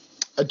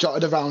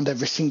jotted around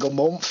every single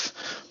month.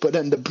 But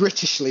then the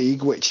British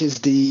League, which is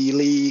the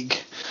league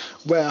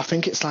where I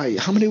think it's like,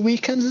 how many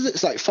weekends is it?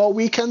 It's like 4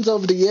 weekends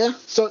over the year.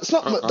 So it's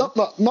not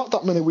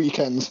that many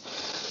weekends.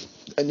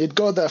 And you'd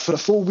go there for the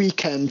full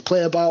weekend,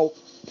 play about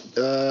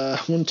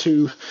 1,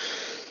 2.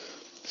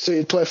 So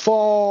you'd play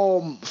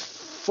four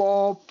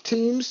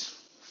teams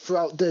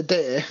throughout the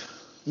day.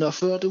 No,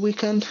 throughout the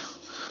weekend.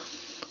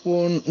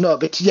 2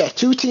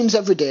 teams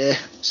every day.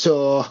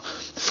 So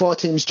 4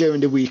 teams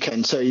during the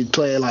weekend. So you'd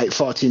play like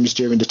 4 teams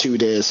during the 2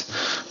 days.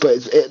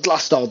 But it'd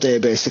last all day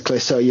basically.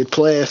 So you'd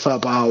play for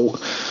about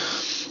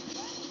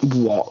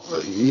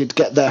you'd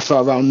get there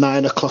for around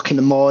 9 o'clock in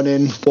the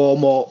morning,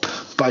 warm up.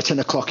 By 10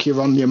 o'clock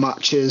you're on your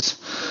matches,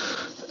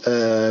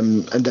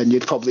 and then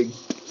you'd probably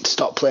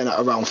stop playing at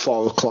around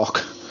 4 o'clock.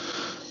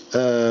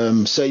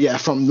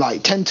 From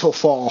like 10 till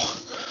 4,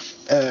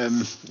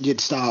 you'd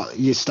start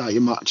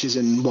your matches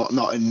and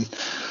whatnot, and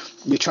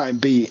you try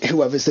and beat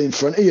whoever's in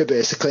front of you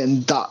basically.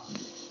 And that,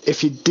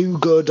 if you do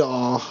good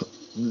or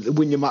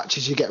win your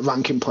matches, you get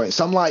ranking points.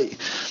 So I'm like,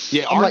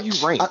 you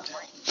ranked?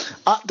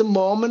 At the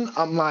moment,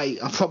 I'm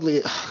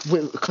probably,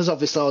 because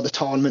obviously all the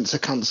tournaments are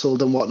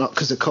cancelled and whatnot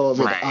because of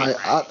COVID. Right.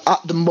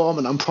 At the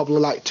moment, I'm probably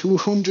like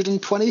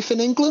 220th in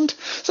England,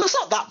 so it's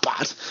not that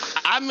bad.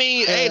 I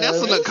mean, hey,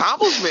 that's an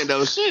accomplishment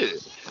though.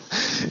 Shit,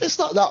 it's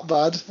not that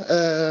bad.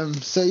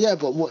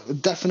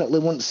 But definitely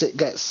once it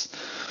gets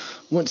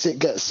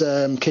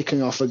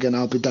kicking off again,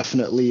 I'll be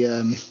definitely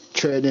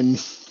training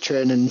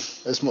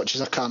as much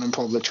as I can and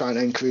probably trying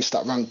to increase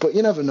that rank. But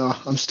you never know.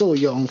 I'm still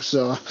young,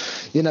 so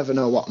you never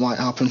know what might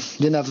happen.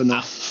 You never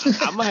know.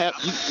 I'm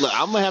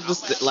gonna have to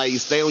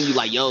stay on you.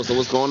 Like, yo, so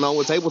what's going on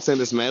with table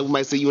tennis, man? We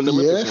might see you in the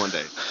Olympics one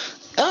day.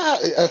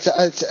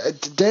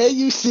 Dare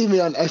you see me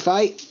on? If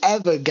I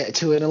ever get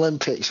to an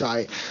Olympics,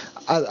 right?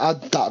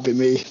 That'd be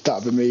me.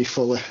 That'd be me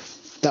fully.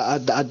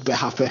 I'd be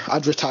happy.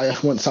 I'd retire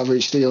once I've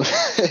reached the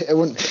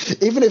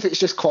Olympics. Even if it's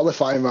just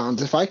qualifying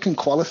rounds. If I can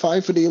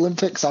qualify for the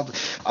Olympics,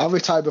 I'll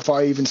retire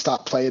before I even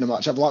start playing a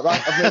match. I'm like, right,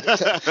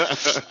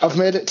 I've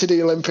made it to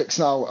the Olympics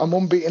now. I'm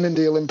unbeaten in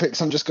the Olympics.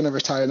 I'm just going to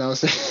retire now.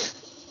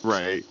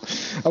 Right.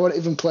 I won't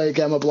even play a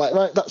game. I'll be like,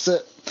 right, that's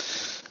it.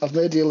 I've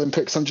made the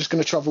Olympics. I'm just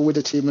going to travel with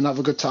the team and have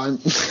a good time.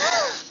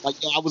 Like,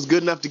 I was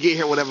good enough to get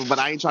here, whatever, but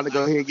I ain't trying to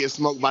go here and get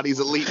smoked by these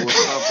elite ones.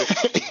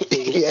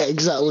 Yeah,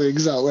 exactly.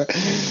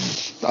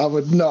 I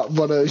would not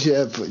want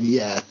to,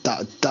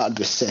 but that'd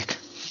be sick.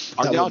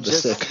 Are y'all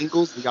just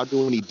singles? Are y'all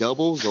doing any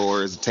doubles,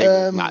 or is the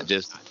table not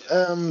just?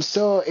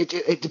 So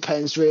it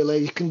depends, really.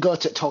 You can go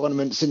to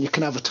tournaments and you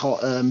can have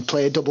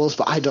play doubles,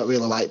 but I don't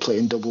really like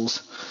playing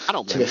doubles. I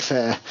don't. To be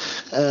fair,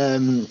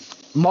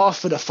 more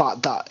for the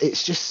fact that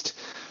it's just.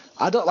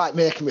 I don't like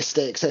making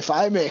mistakes. If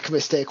I make a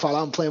mistake while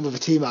I'm playing with a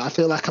teammate, I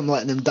feel like I'm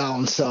letting them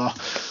down. So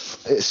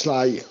it's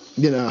like,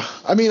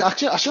 I mean, I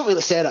shouldn't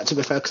really say that, to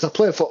be fair, because I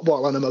play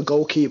football and I'm a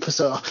goalkeeper.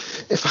 So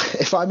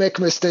if I make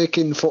a mistake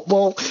in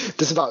football,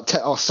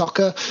 or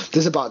soccer,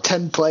 there's about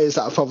 10 players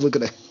that are probably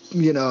going to,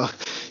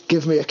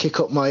 give me a kick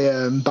up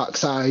my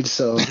backside.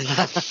 So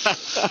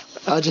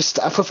I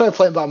prefer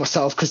playing by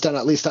myself, because then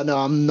at least I know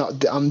I'm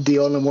the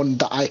only one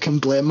that I can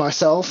blame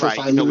myself if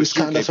I lose,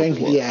 kind of thing.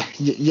 Yeah,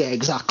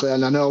 exactly.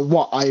 And I know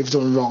what I've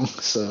done wrong.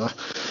 So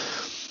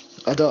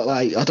I don't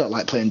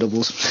like playing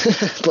doubles.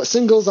 But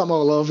singles, I'm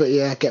all over it.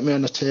 Yeah, get me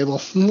on the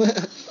table.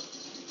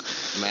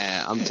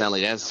 Man, I'm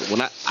telling you,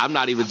 I'm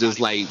not even just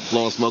like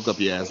blowing smoke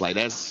up your ass. Like,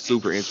 that's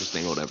super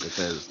interesting or whatever,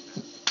 because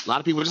a lot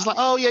of people are just like,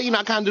 oh yeah,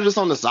 I kind of do this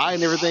on the side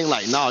and everything.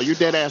 Like, no, you're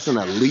dead ass in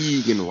a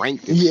league and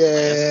ranked.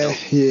 Yeah.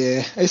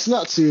 It's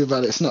not too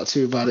bad.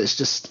 It's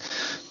just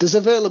there's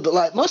available.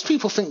 Like, most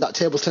people think that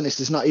table tennis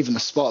is not even a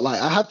sport. Like,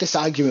 I have this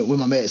argument with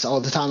my mates all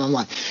the time. I'm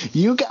like,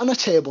 you get on a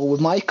table with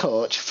my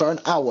coach for an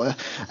hour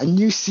and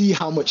you see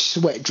how much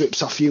sweat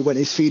drips off you when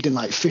he's feeding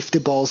like 50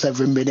 balls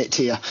every minute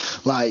to you.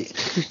 Like,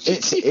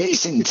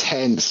 it's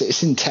intense.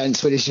 It's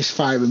intense when he's just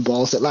firing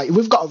balls. Like,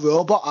 we've got a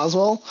robot as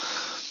well.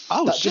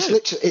 Oh, that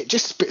shit. It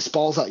just spits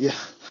balls at you.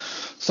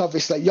 So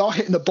obviously you're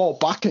hitting the ball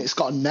back and it's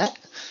got a net.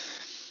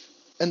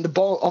 And the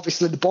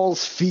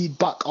balls feed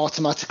back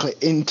automatically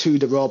into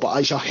the robot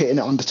as you're hitting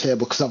it on the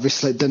table, because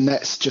obviously the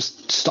nets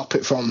just stop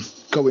it from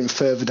going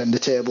further than the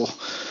table.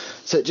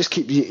 So it just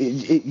keeps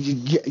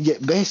you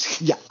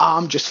basically your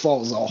arm just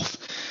falls off.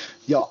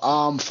 Your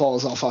arm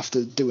falls off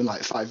after doing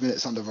like 5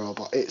 minutes on the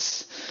robot.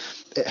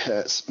 It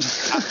hurts.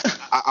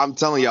 I'm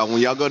telling y'all, when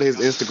y'all go to his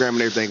Instagram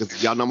and everything,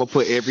 because y'all know I'm going to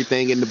put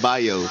everything in the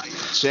bio,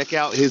 check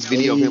out his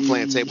video of him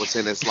playing table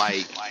tennis.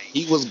 Like,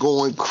 he was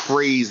going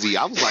crazy.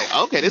 I was like,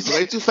 okay, this is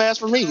way too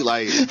fast for me.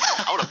 Like,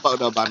 I would have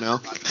fucked up by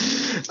now.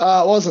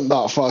 It wasn't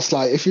that fast.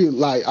 Like, if you,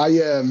 like,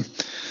 I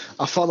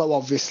follow,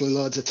 obviously,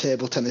 loads of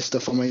table tennis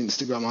stuff on my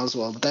Instagram as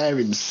well. They're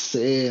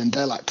insane.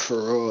 They're like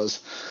pros.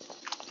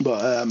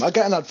 But I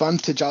get an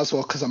advantage as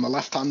well because I'm a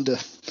left-hander.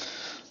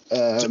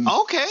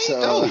 Okay,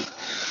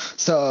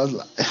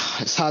 So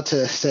it's hard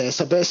to say.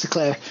 So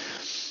basically,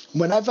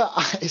 whenever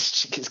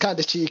it's kind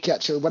of cheeky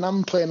actually. When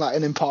I'm playing like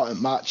an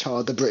important match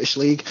or the British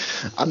League,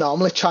 I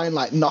normally try and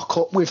like knock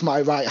up with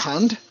my right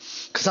hand,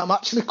 because I'm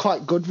actually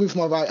quite good with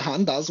my right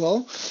hand as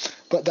well.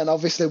 But then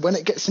obviously when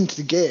it gets into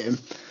the game,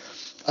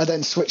 I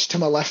then switch to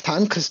my left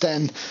hand, because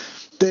then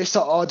they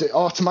sort of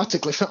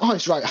automatically think, oh,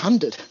 he's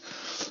right-handed.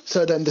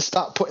 So then they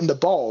start putting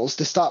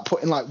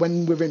like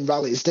when we're in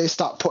rallies, they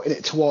start putting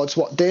it towards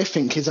what they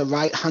think is a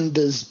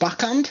right-hander's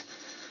backhand.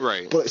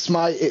 Right. But it's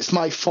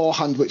my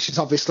forehand, which is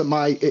obviously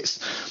it's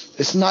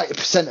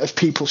 90% of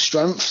people's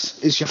strengths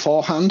is your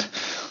forehand.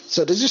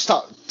 So they just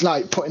start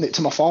like putting it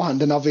to my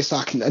forehand, and obviously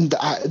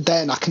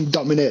then I can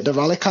dominate the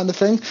rally kind of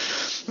thing.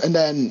 And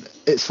then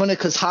it's funny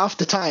because half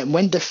the time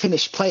when they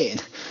finish playing,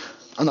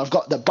 and I've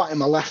got the bat in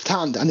my left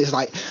hand, and it's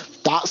like,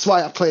 that's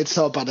why I played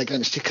so bad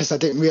against you, because I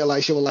didn't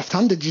realise you were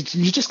left-handed.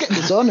 You just get in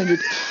the zone and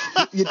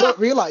you don't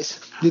realise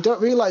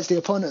the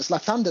opponent's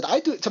left-handed. I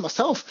do it to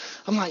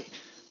myself. I'm like,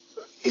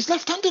 he's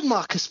left-handed,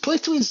 Marcus. Play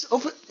to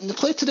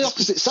the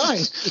opposite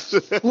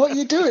side. What are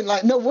you doing?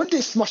 Like, no wonder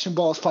he's smashing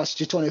balls past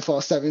you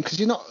 24/7, because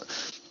you're not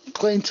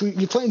playing to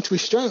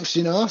his strengths,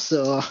 you know.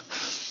 So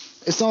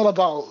it's all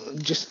about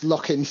just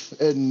looking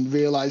and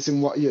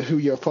realising who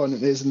your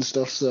opponent is and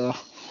stuff. So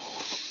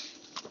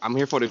I'm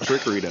here for the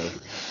trickery though.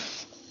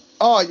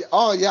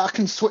 Oh yeah, I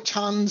can switch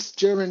hands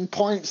during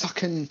points. I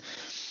can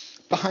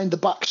behind the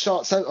back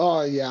shots.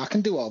 Oh yeah, I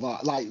can do all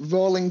that. Like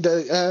rolling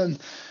the.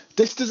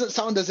 This doesn't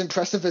sound as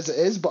impressive as it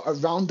is, but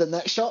around the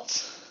net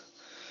shots.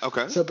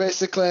 Okay. So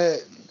basically,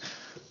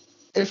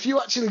 if you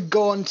actually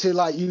go onto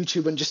like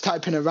YouTube and just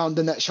type in around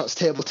the net shots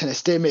table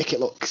tennis, they make it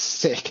look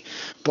sick.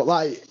 But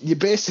like, you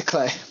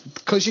basically,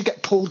 because you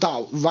get pulled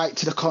out right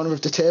to the corner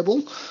of the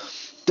table,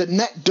 the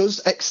net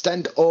does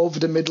extend over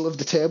the middle of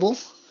the table.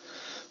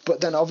 But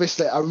then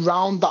obviously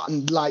around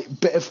that like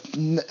bit of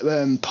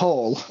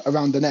pole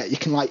around the net, you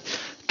can like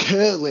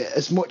curl it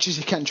as much as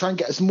you can, try and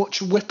get as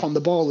much whip on the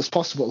ball as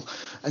possible,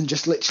 and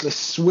just literally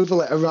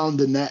swivel it around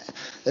the net.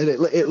 And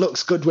it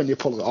looks good when you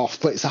pull it off,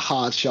 but it's a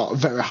hard shot, a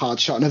very hard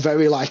shot, and a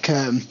very like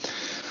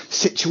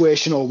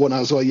situational one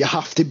as well. You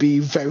have to be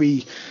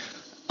very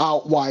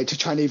out wide to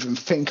try and even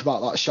think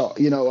about that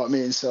shot, you know what I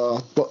mean?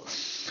 So, but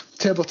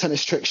table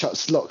tennis trick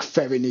shots look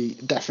very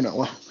neat,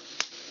 definitely.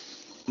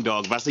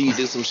 Dog, if I see you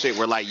do some shit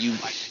where like you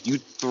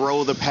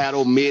throw the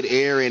paddle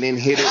mid-air and then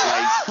hit it,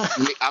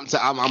 like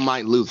I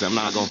might lose. I'm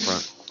not going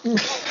front.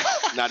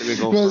 Not even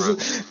going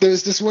front.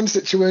 There's this one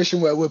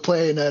situation where we're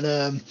playing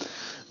and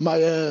my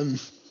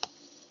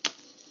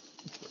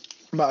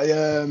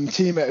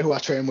teammate who I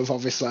train with,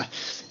 obviously,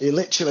 he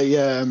literally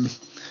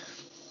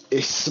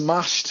he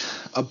smashed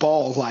a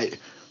ball like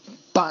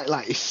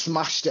he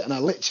smashed it, and I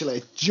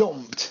literally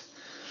jumped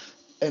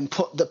and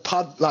put the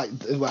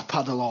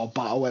paddle or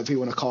bat or whatever you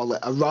want to call it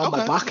around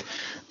my back,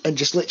 and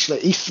just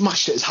literally he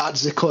smashed it as hard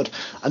as he could,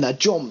 and I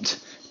jumped,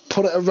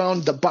 put it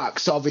around the back,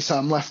 so obviously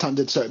I'm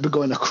left-handed, so it'd be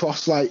going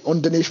across like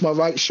underneath my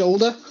right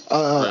shoulder,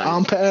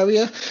 armpit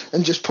area,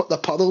 and just put the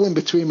paddle in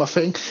between my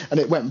thing, and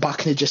it went back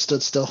and he just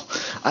stood still,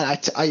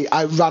 and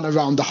I ran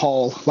around the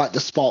hall, like the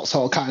sports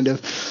hall, kind of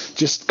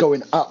just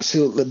going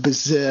absolutely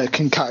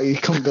berserk, and he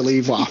couldn't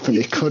believe what happened.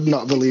 He could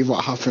not believe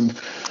what happened.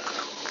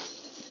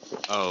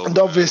 Oh, and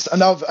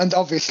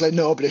obviously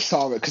nobody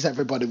saw it because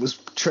everybody was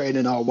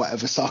training or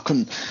whatever, so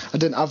I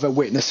didn't have a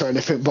witness or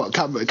anything, but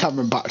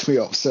Cameron backed me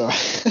up, so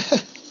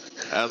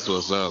that's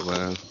what's up,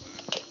 man.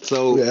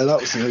 So yeah,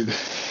 that was good.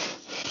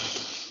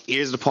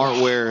 Here's the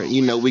part where,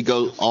 we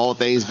go all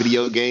things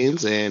video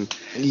games, and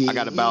I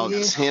got about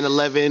 10,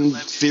 11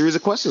 series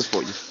of questions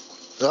for you.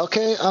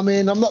 Okay, I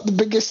mean, I'm not the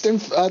biggest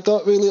I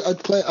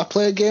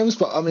play games,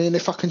 but I mean,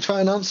 if I can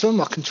try and answer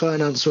them, I can try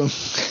and answer them.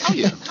 Oh,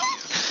 yeah.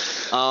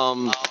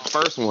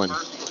 First one.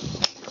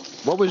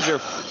 What was your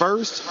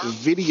first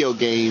video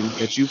game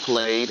that you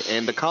played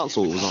and the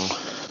console was on?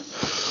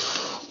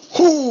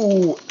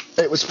 Ooh,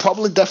 it was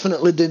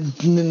definitely the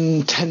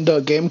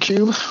Nintendo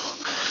GameCube.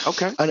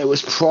 Okay. And it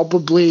was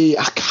probably,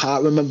 I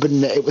can't remember,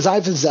 it was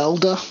either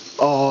Zelda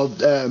or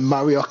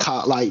Mario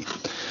Kart, like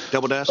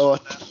Double Dash? Or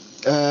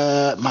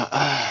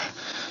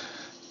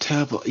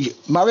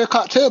Mario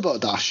Kart Turbo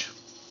Dash.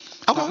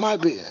 Okay. That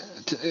might be.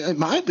 It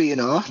might be,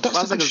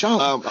 That's a good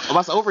shout.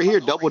 Over here,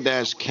 Double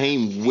Dash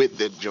came with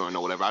the joint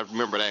or whatever. I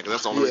remember that because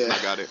that's the only reason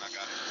I got it.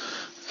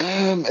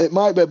 It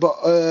might be, but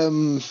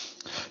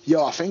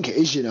I think it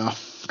is,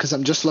 because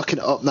I'm just looking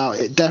it up now.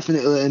 It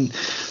definitely,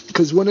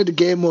 because one of the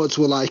game modes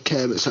were like,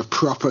 it's a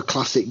proper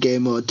classic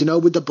game mode. Do you know,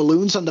 with the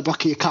balloons on the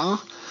back of your car?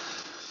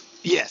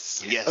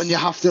 Yes. And you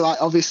have to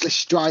obviously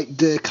strike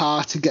the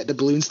car to get the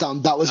balloons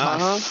down. That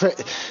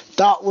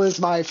was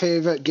my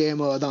favorite game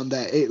mode on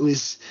there. It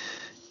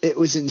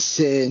was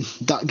insane.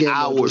 That game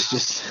mode was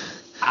just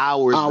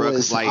hours, bro.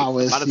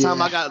 By the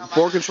time I got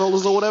 4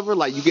 controllers or whatever,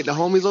 like you get the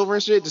homies over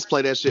and shit, just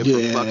play that shit for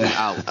fucking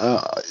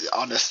hours.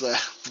 Honestly,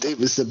 it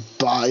was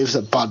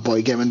a bad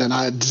boy game. And then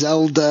I had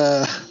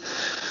Zelda.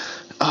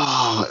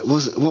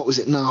 What was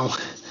it now?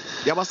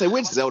 Yeah, I'm about to say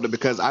which Zelda,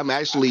 because I'm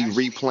actually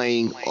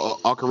replaying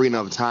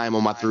Ocarina of Time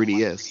on my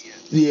 3DS.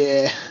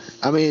 Yeah,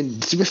 I mean,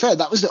 to be fair,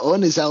 that was the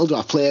only Zelda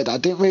I played. I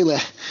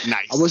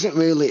wasn't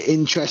really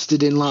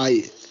interested in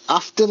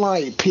after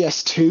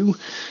PS2,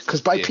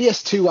 because by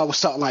PS2 I was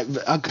sort of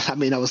I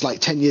was like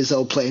 10 years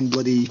old playing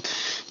bloody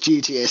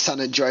GTA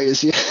San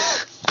Andreas. Yeah.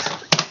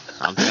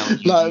 I'm telling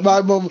you.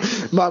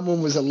 My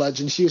mum was a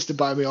legend. She used to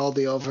buy me all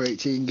the over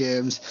 18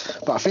 games,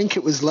 but I think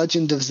it was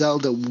Legend of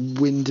Zelda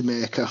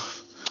Windmaker.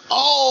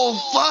 Oh,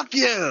 fuck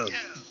yeah!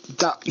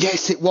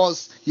 Yes, it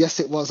was.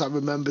 I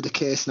remember the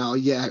case now.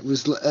 Yeah, it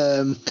was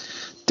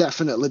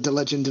definitely the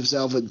Legend of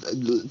Zelda.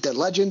 The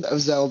Legend of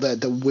Zelda,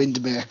 the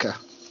Windmaker.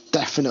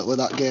 Definitely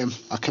that game.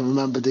 I can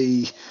remember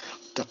the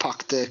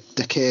pack,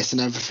 the case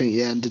and everything.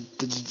 Yeah, and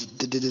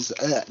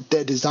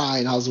the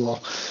design as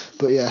well.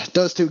 But yeah,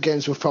 those 2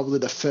 games were probably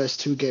the first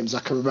 2 games I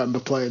can remember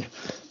playing.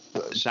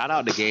 Shout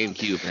out to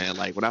GameCube, man.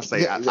 Like when I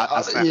say I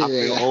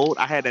feel old,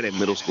 I had that in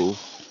middle school.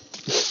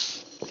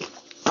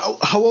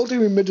 How old are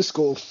you in middle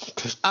school?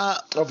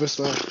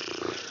 Obviously.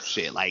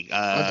 Shit, like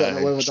I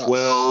don't know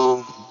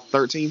 12,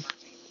 13.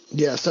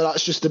 Yeah, so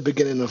that's just the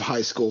beginning of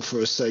high school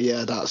for us. So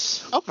yeah,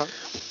 that's okay.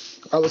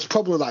 I was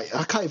probably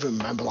I can't even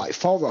remember,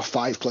 4 or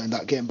 5 playing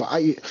that game. But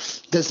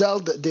the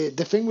Zelda,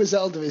 the thing with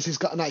Zelda is he's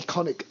got an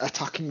iconic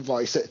attacking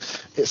voice.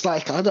 It's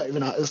like, I don't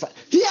even know. It's like,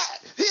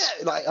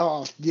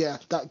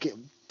 that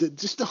game.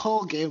 Just the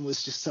whole game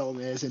was just so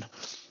amazing.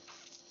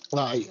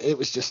 It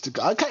was just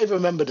I can't even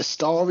remember the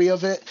story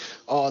of it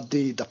or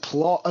the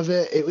plot of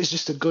it. It was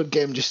just a good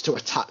game just to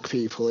attack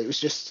people. It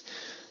was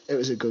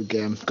a good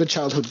game. Good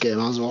childhood game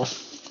as well.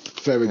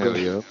 Very good.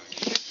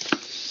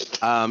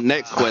 Yeah.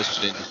 Next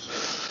question.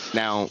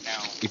 Now,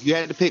 if you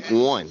had to pick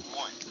one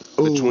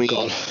between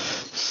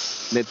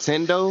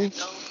Nintendo,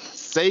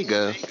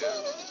 Sega,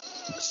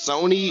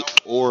 Sony,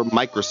 or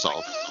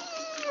Microsoft.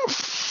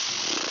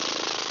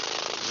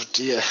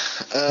 Yeah.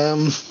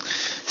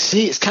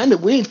 See, it's kind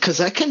of weird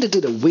because I kind of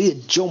did a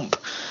weird jump.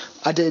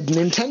 I did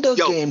Nintendo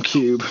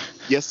GameCube.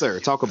 Yes, sir.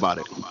 Talk about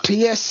it.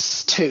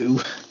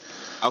 PS2.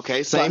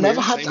 Okay, same. I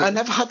never had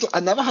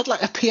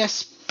like a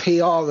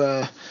PSP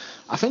or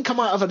I think I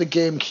might have had a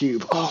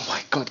GameCube. Oh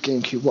my god,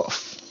 GameCube!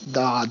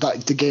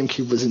 The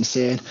GameCube was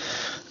insane.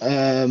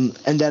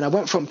 And then I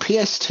went from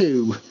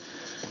PS2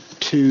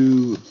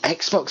 to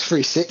Xbox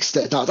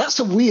 360. Now, that's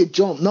a weird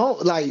jump. No,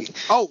 like.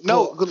 Oh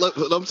no,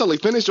 I'm telling you,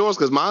 finish yours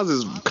because mine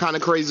is kind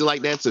of crazy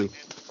like that too.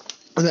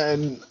 And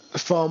then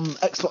from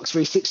Xbox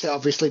 360, I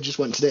obviously just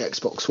went to the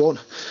Xbox One.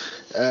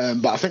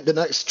 But I think the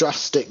next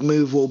drastic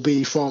move will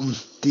be from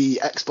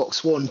the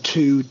Xbox One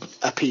to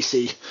a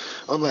PC,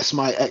 unless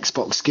my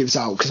Xbox gives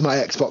out, because my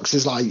Xbox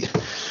is like,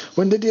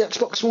 when did the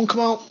Xbox One come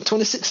out?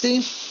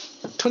 2016?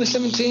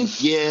 2017?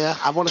 Yeah,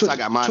 I want to say I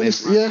got mine in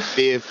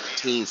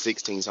 15,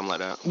 16, something like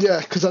that. Yeah,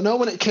 because I know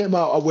when it came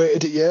out, I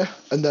waited a year,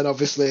 and then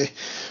obviously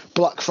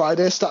Black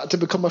Friday started to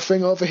become a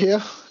thing over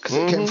here, because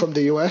it came from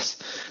the US,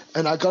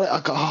 and I got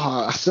it.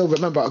 I still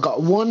remember, I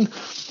got one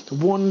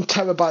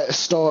terabyte of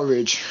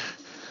storage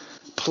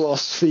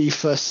plus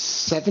FIFA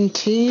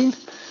 17,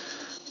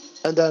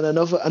 and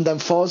then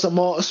Forza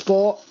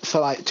Motorsport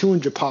for like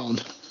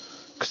 £200,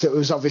 because it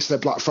was obviously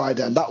Black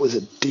Friday, and that was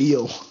a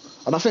deal.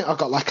 And I think I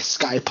got like a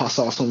Sky Pass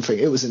or something.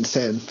 It was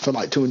insane for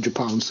like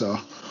 £200. So,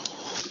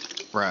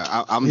 right,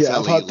 I'm telling you,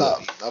 I've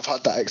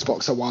had that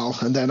Xbox a while,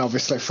 and then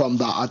obviously from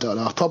that, I don't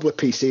know, probably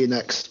PC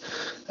next.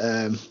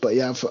 But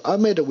yeah, I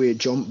made a weird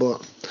jump,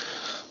 but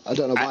I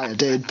don't know why I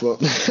did.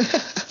 But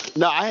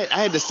no, I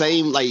had the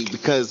same, like,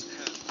 because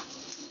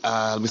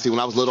let me see. When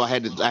I was little, I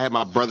had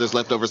my brother's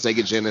leftover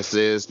Sega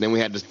Genesis. Then we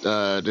had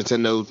the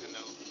Nintendo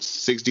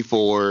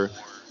 64.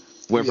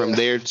 Went from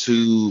there to,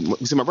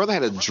 you see, my brother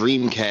had a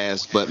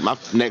Dreamcast, but my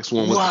next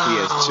one was the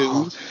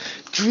PS2.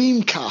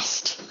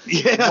 Dreamcast.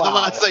 Yeah, wow. I'm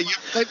about to say, you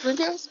played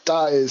Dreamcast?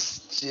 That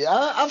is, yeah,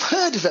 I've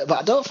heard of it, but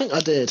I don't think I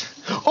did.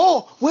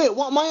 Oh, wait,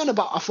 what am I on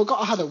about? I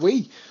forgot I had a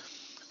Wii.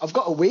 I've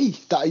got a Wii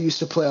that I used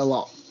to play a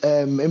lot,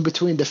 in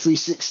between the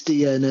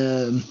 360 and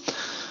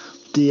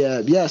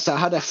so I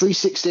had a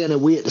 360 and a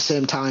Wii at the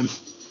same time.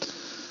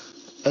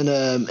 And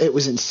it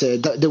was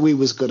insane. The Wii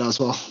was good as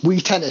well.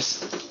 Wii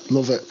Tennis.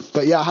 Love it.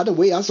 But yeah, I had a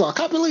Wii as well. I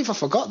can't believe I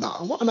forgot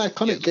that. What an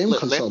iconic game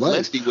console.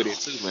 Let's be with it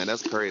too, man.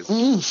 That's crazy.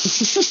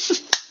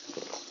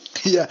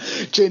 Yeah,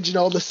 changing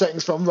all the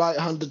settings from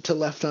right-handed to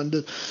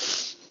left-handed.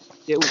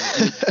 Yeah,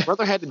 my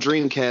brother had the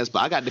Dreamcast, but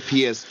I got the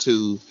PS2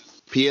 to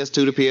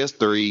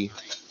PS3,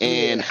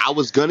 and I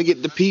was going to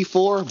get the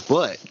P4,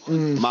 but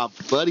my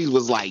buddy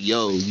was like,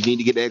 yo, you need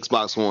to get the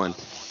Xbox One.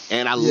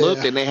 And I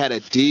looked, and they had a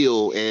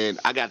deal, and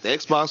I got the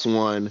Xbox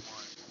One,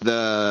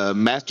 the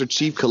Master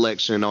Chief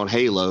Collection on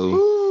Halo,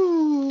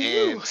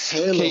 and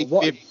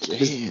Halo,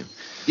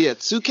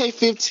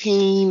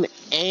 2K15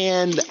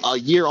 and a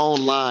year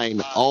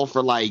online, all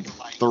for like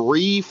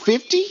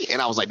 $350,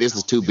 and I was like, this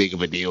is too big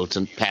of a deal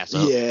to pass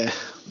up.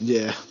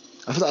 Yeah.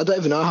 I don't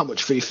even know how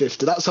much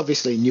 $350. That's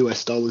obviously in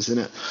US dollars,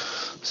 isn't it?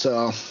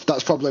 So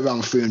that's probably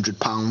around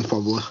 £300,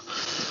 probably.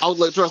 Oh,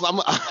 look, trust.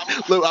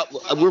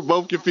 We're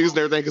both confused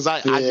and everything because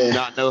I do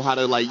not know how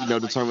to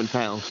determine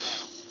pounds.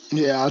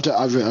 Yeah, I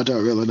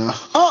don't really know.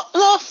 Oh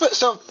no!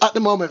 So at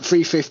the moment,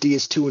 $350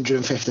 is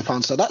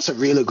 £250. So that's a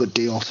really good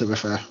deal, to be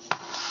fair.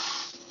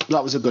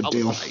 That was a good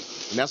deal.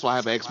 And that's why I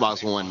have an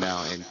Xbox One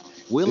now. And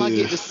will I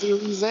get the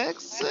Series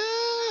X?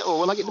 Or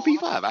will I get the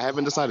P5? I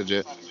haven't decided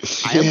yet.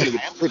 I am going to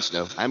get the Switch,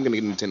 though. I am going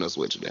to get a Nintendo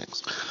Switch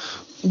next.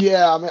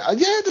 Yeah, I mean,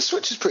 the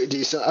Switch is pretty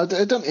decent.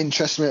 It don't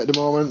interest me at the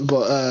moment,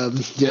 but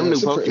that new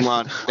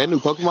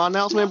Pokemon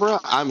announcement, bro.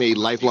 I'm a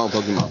lifelong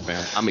Pokemon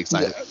fan. I'm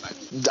excited.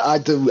 Yeah, I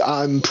do.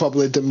 I'm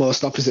probably the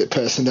most opposite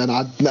person. Then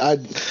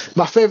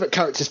my favorite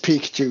character is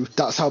Pikachu.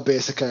 That's how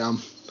basic I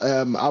am.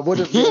 I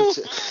wouldn't be able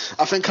to,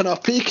 I think I know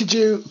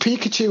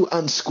Pikachu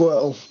and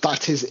Squirtle.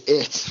 That is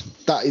it.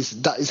 That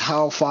is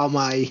how far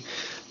my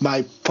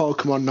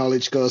Pokemon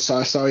knowledge goes.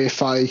 So sorry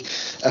if I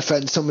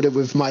offend somebody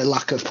with my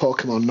lack of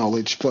Pokemon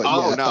knowledge. But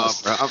bro.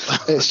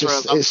 It's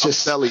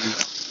just telling you.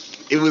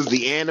 It was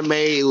the anime.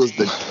 It was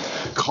the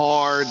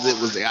cards. It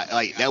was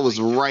like that was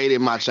right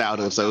in my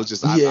childhood. So it was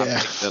just I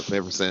picked up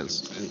ever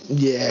since.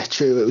 Yeah,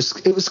 true.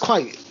 It was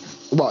quite.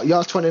 What,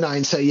 you're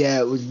 29, so yeah,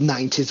 it was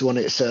 90s when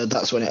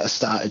that's when it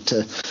started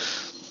to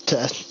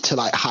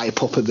like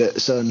hype up a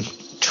bit, so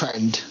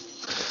trend.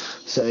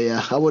 So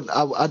yeah,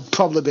 I'd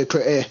probably be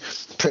pretty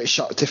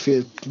shocked if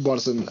you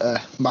wasn't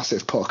a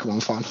massive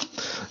Pokemon fan.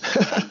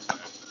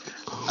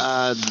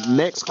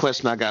 Next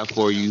question I got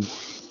for you: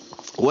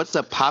 what's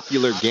a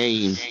popular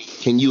game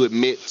can you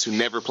admit to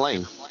never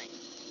playing?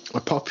 A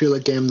popular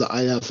game that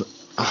I have,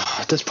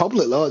 there's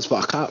probably loads,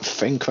 but I can't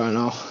think right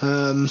now.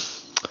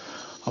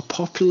 A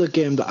popular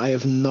game that I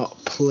have not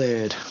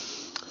played.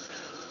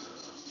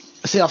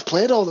 See, I've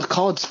played all the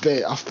CODs,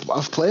 bit.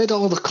 I've played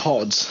all the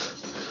CODs.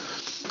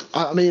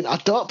 I mean, I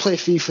don't play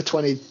FIFA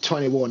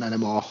 2021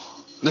 anymore.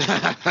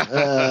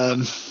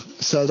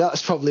 So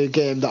that's probably a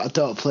game that I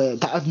don't play,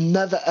 that I've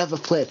never ever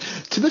played.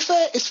 To be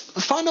fair,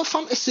 Final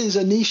Fantasy is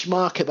a niche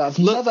market, but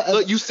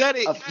Look, you said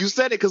it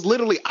because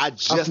literally I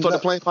just started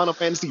playing Final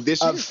Fantasy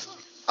this year.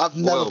 I've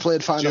never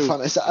played Final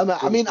Fantasy.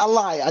 I mean, I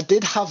lie. I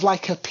did have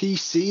like a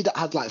PC that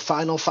had like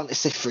Final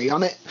Fantasy 3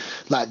 on it.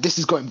 Like, this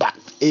is going back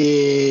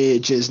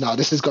ages now.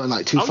 This is going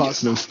like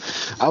 2000.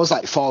 I was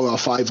like 4 or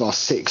 5 or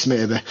 6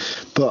 maybe.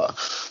 But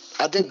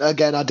I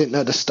didn't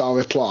know the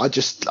story plot. I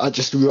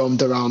just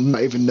roamed around,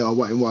 not even know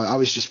what it was. I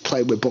was just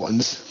playing with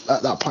buttons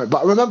at that point.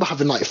 But I remember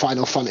having like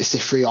Final Fantasy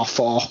 3 or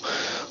 4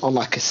 on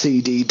like a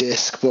CD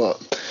disc, but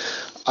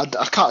I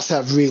can't say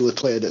I've really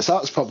played it. So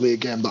that's probably a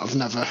game that I've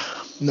never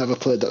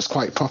played that's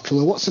quite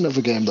popular. What's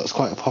another game that's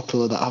quite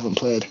popular that I haven't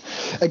played?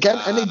 Again,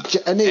 any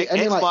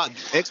Xbox, like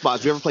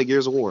Xbox. You ever play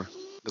Gears of War?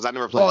 Because I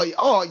never played.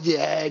 Oh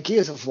yeah,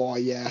 Gears of War.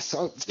 Yeah,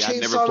 so Yeah, I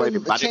never played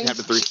it. I didn't have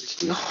the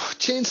 360.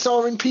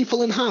 Chainsawing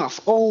people in half.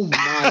 Oh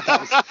my!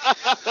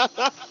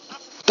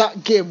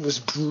 That game was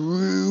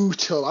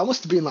brutal. I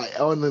must have been like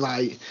only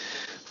like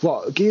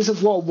what? Gears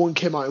of War 1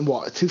 came out in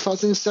what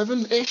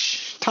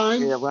 2007-ish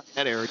time. Yeah, right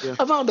that area. Yeah.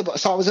 Around about,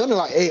 so I was only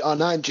like 8 or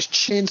 9, just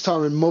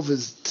chainsawing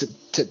mothers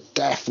to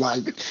death.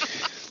 Like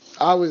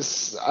I'm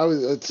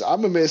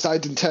amazed I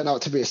didn't turn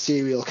out to be a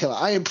serial killer.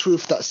 I am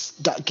proof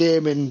that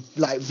gaming,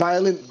 like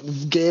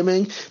violent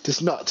gaming,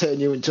 does not turn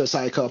you into a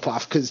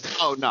psychopath. Because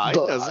it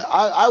doesn't.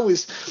 I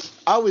was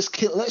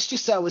let's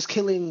just say I was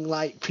killing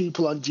like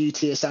people on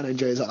GTA San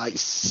Andreas at like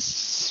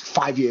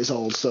 5 years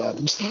old. So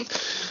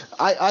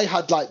I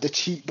had like the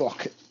cheat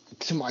book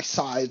to my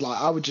side.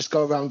 Like I would just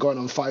go around going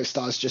on 5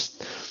 stars,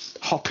 just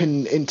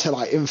hopping into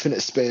like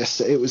infinite space.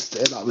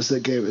 That was a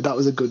game. That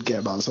was a good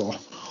game as well.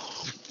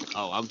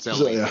 Oh, I'm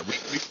telling you, yeah.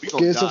 we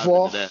gonna Gears of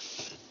War.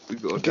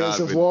 Gears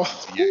of War.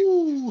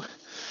 Ooh,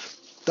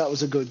 that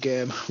was a good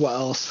game. What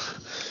else?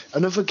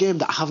 Another game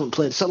that I haven't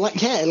played. So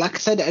like I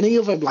said, any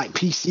other like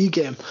PC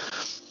game,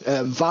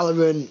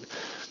 Valorant.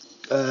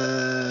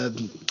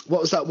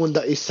 What was that one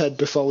that he said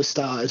before we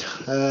started?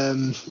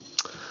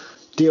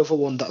 The other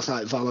one that's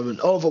like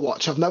Valorant.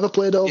 Overwatch. I've never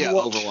played Overwatch. Yeah,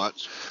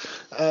 Overwatch.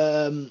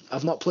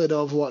 I've not played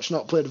Overwatch,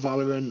 not played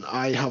Valorant.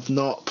 I have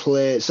not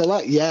played. So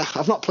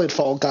I've not played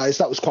Fall Guys.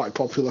 That was quite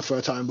popular for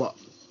a time, but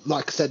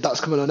like I said,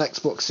 that's coming on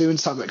Xbox soon,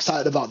 so I'm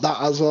excited about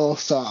that as well.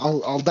 So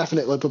I'll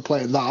definitely be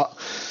playing that.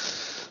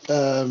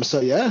 So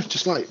yeah,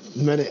 just like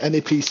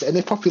any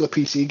popular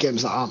PC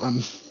games that aren't on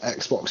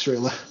Xbox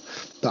really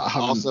that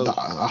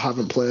I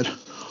haven't played.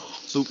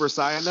 Super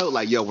side note,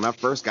 like when I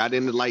first got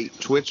into like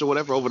Twitch or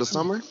whatever over the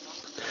summer,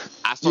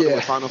 I started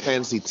with Final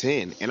Fantasy X,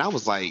 and I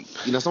was like,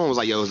 someone was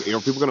like, are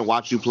people gonna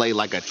watch you play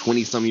like a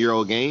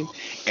 20-some-year-old game?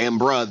 And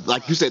bruh,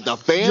 like you said, the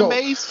fan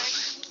base.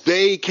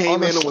 They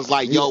came in and was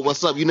like,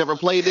 what's up? You never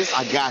played this?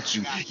 I got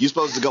you. You're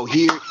supposed to go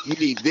here. You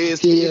need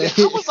this. You need that.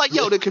 I was like,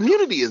 the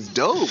community is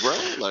dope, bro.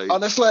 Like,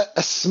 honestly,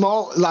 a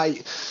small,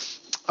 like,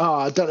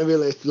 I don't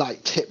really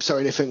like tips or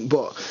anything,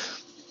 but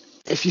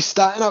if you're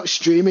starting out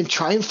streaming,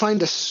 try and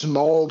find a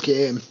small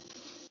game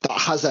that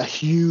has a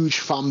huge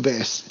fan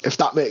base, if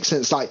that makes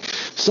sense. Like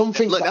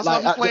something. Look, that's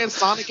why I'm playing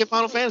Sonic and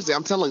Final Fantasy.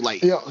 I'm telling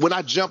you, when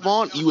I jump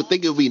on, you would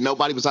think it would be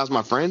nobody besides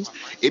my friends.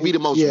 It'd be the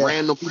most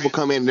random people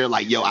come in and they're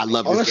like, I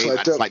love this game.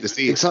 I just like to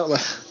see it. Exactly.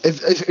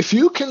 If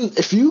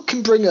you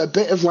can bring a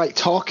bit of like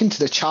talking to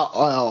the chat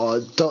or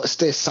don't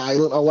stay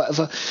silent or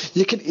whatever,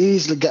 you can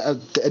easily get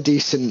a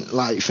decent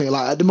like thing.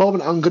 Like at the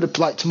moment,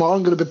 tomorrow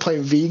I'm gonna be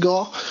playing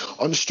Vigor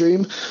on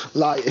stream.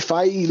 Like if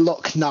I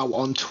look now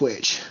on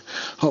Twitch,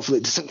 hopefully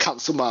it doesn't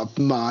cancel my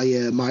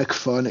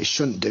microphone. It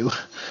shouldn't do.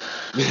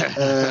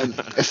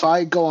 If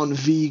I go on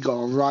Vigor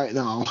right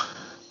now,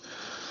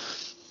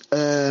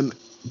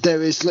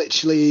 there is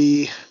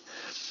literally,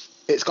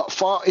 it's got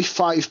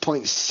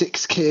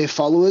 45.6k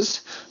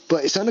followers,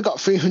 but it's only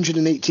got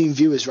 318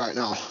 viewers right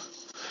now.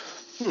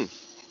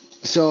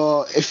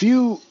 So if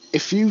you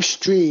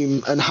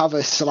stream and have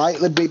a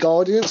slightly big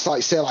audience,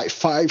 like say like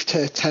 5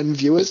 to 10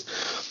 viewers,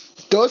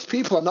 those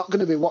people are not going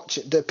to be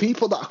watching. The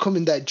people that are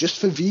coming there just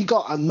for Vigor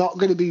are not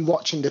going to be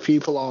watching the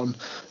people on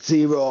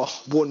 0,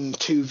 1,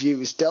 2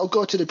 views. They'll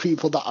go to the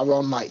people that are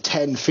on like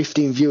 10,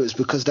 15 viewers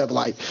because they're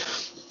like,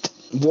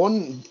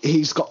 one,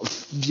 he's got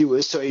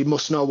viewers, so he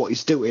must know what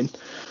he's doing.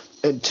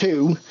 And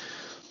 2,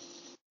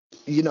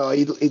 he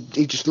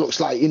just looks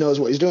like he knows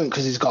what he's doing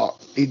because he's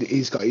got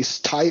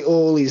his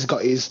title, he's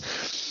got his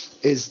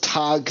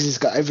tags, he's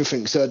got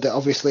everything. So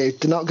obviously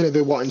they're not going to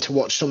be wanting to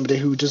watch somebody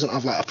who doesn't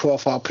have like a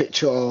profile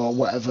picture or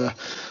whatever.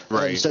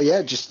 Right. So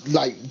yeah, just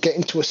like get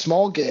into a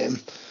small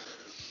game.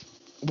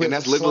 And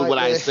that's literally what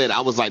I said.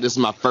 I was like, this is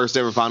my first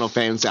ever Final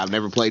Fantasy. I've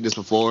never played this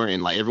before.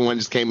 And like everyone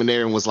just came in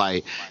there and was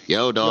like,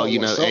 yo, dog,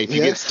 hey, if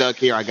you get stuck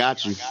here, I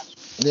got you.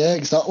 Yeah,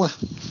 exactly.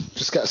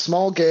 Just get a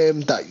small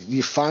game that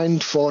you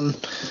find fun.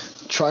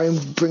 Try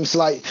and bring to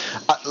like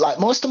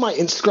most of my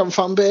Instagram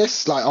fan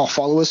base, or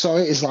followers,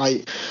 is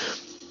like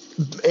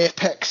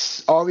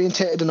Apex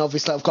orientated, and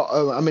obviously I've got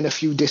I'm in a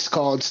few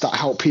Discords that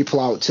help people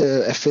out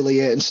to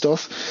affiliate and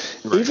stuff.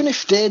 Right. Even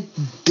if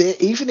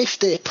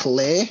they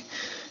play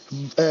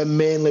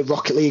mainly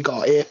Rocket League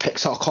or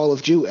Apex or Call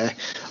of Duty,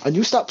 and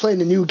you start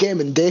playing a new game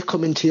and they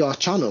come into your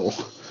channel,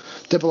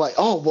 they'll be like,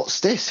 oh,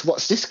 what's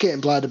this game,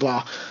 blah blah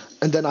blah,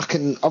 and then I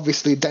can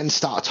obviously then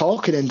start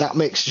talking, and that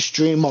makes the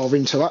stream more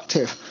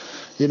interactive.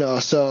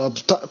 So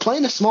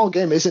playing a small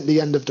game isn't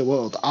the end of the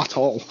world at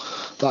all.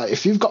 Like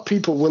if you've got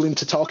people willing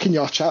to talk in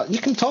your chat, you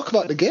can talk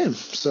about the game.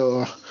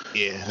 So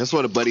Yeah, that's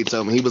what a buddy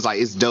told me. He was like,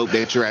 it's dope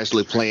that you're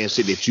actually playing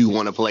shit that you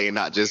want to play and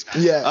not just,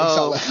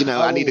 exactly.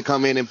 I need to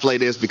come in and play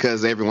this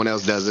because everyone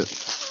else does it.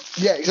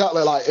 Yeah,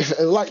 exactly. Like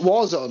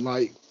Warzone,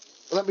 like,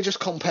 let me just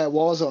compare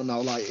Warzone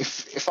now. Like,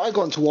 if I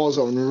go into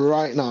Warzone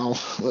right now,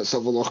 let's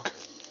have a look.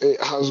 It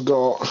has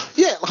got,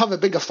 it'll have a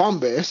bigger fan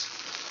base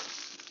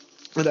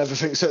and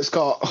everything. So it's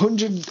got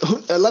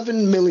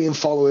 11 million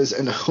followers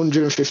and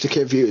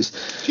 150k views.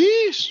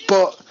 Jeez.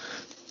 But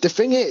the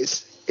thing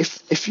is,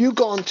 if you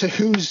go on to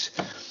who's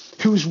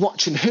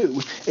watching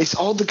who, it's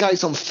all the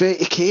guys on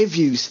 30k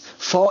views,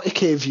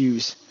 40k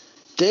views.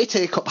 They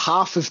take up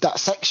half of that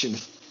section.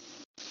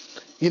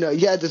 You know,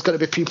 there's going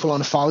to be people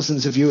on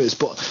thousands of viewers,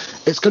 but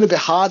it's going to be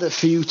harder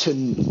for you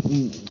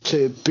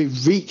to be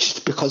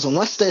reached, because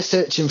unless they're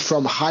searching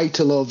from high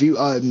to low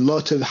low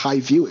to high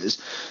viewers,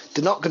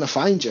 they're not going to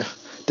find you.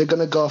 They're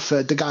going to go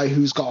for the guy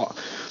who's got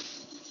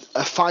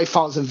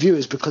 5,000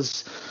 viewers,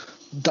 because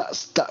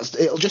that's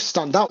it'll just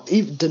stand out.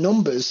 Even the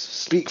numbers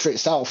speak for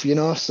itself, you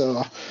know.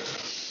 So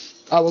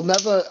I will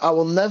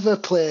never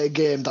play a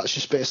game that's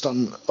just based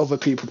on other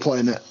people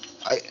playing it.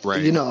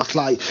 Right. You know,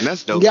 like, and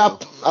that's dope. Yeah,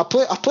 I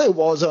play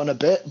Warzone a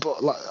bit,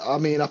 but like, I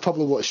mean, I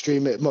probably won't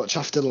stream it much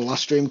after the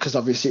last stream, because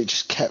obviously it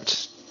just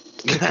kept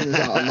kicking us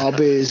out of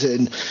lobbies,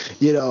 and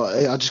you know,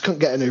 I just couldn't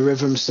get any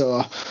rhythm.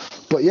 So,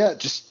 but yeah,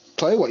 just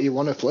play what you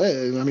want to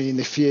play. I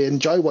mean, if you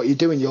enjoy what you're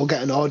doing, you'll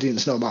get an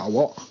audience no matter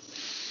what.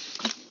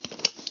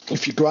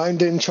 If you're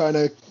grinding, trying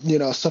to, you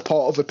know,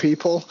 support other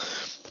people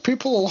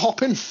will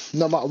hop in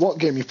no matter what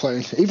game you're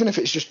playing, even if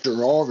it's just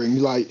drawing.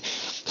 Like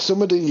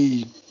some of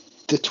the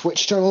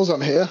Twitch channels on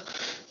here,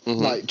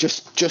 like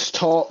just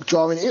talk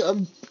drawing.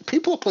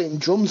 People are playing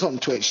drums on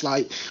Twitch.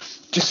 Like,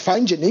 just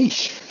find your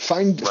niche,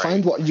 find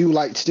what you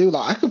like to do.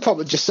 Like, I could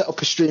probably just set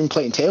up a stream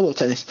playing table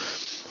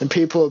tennis, and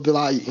people would be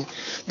like, you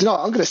know,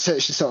 I'm gonna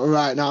search this out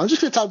right now. I'm just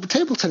gonna type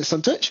table tennis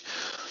on Twitch.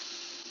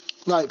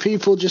 Like,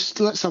 people just,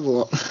 let's have a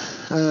look.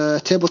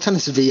 Table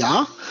tennis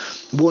VR,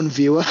 1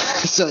 viewer.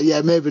 So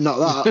yeah, maybe not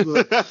that.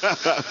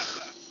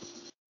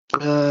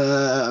 But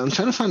I'm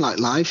trying to find like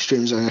live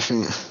streams or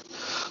anything.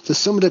 There's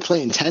somebody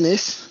playing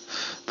tennis,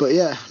 but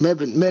yeah,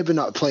 maybe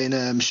not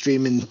playing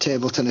streaming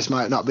table tennis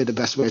might not be the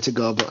best way to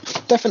go,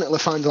 but definitely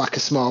find like a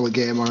smaller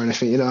game or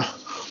anything, you know.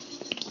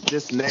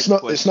 This next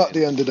it's not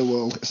the end of the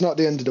world. It's not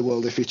the end of the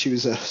world if you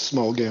choose a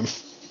small game.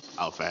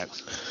 Oh,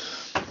 facts.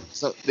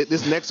 So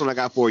this next one I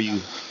got for you,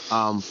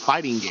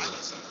 fighting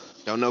games.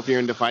 Don't know if you're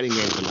into fighting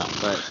games or not,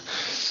 but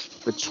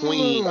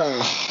between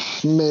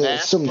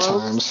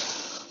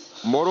sometimes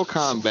Mortal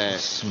Kombat,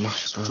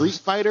 Street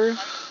Fighter,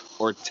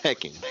 or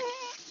Tekken.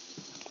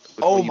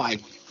 Oh my!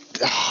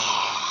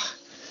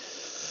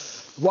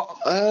 What?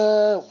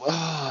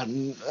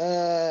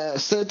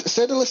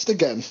 Say the list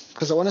again,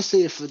 because I want to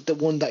see if the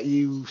one that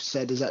you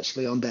said is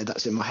actually on there.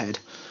 That's in my head.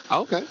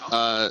 Okay.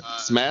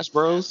 Smash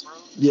Bros.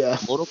 Yeah.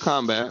 Mortal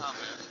Kombat.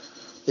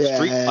 Yeah.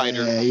 Street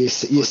Fighter. Yeah, you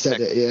said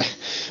Tekken. It.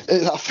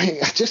 Yeah. I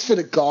think just for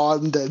the gore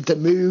and the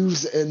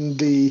moves and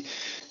the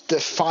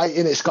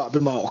fighting, it's got to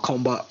be Mortal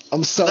Kombat.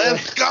 I'm sorry.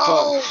 Let's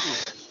go.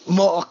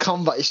 Mortal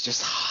Kombat is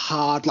just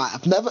hard. Like,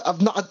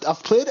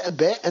 I've played it a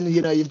bit, and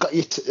you know, you've got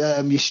your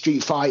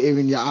Street Fighter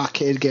and your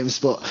arcade games,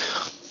 but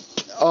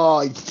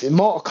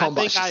Mortal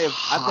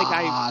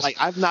Kombat.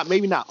 I've not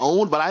maybe not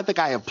owned, but I think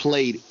I have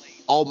played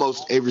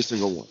almost every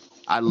single one.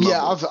 I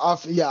love it.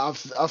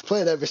 I've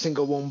played every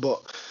single one,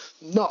 but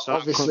not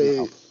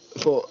obviously.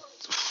 But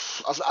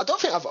I don't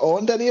think I've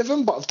owned any of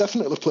them, but I've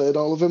definitely played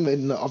all of them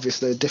in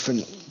obviously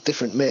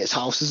different mates'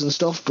 houses and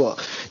stuff.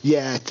 But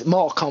yeah,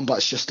 Mortal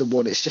Kombat's just the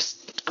one. It's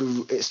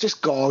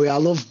just gory. I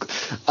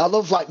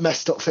love like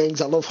messed up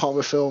things. I love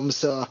horror films.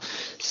 So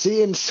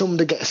seeing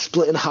somebody get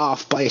split in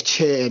half by a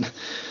chain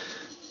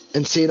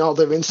and seeing all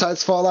their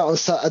insides fall out,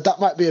 that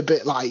might be a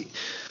bit like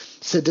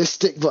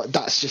sadistic, but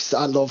that's just,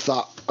 I love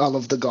that. I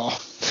love the gore.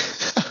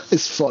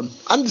 It's fun,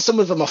 and some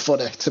of them are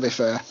funny, to be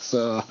fair.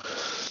 So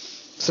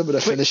some of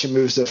the finishing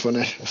moves are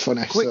funny.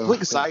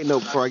 Quick side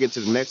note before I get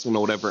to the next one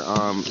or whatever.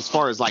 As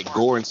far as like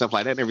gore and stuff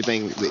like that and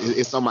everything,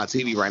 it's on my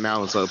TV right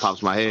now, and so it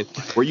pops in my head.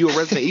 Were you a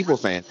Resident Evil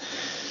fan?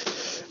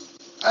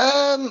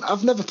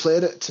 I've never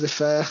played it, to be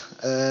fair.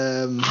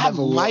 I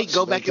might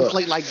go back and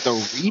play like the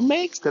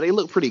remakes, because they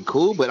look pretty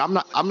cool. But I'm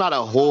not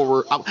a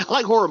horror. I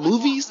like horror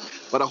movies,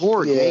 but a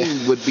horror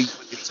game would be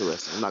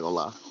interesting. I'm not gonna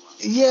lie.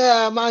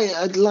 Yeah,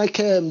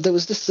 there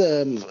was this.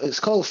 It's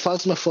called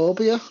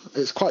Phasmophobia.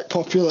 It's quite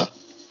popular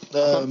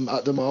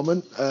at the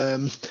moment.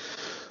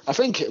 I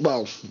think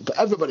but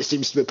everybody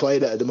seems to be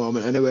playing it at the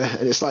moment anyway.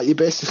 And it's like you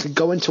basically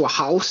go into a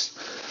house.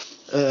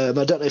 I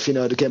don't know if you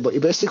know the game, but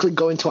you basically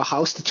go into a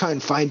house to try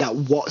and find out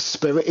what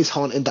spirit is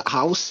haunting that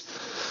house.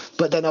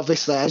 But then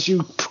obviously as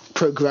you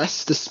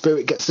progress, the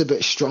spirit gets a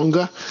bit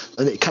stronger,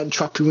 and it can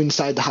trap you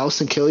inside the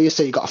house and kill you.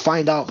 So you got to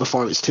find out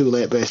before it's too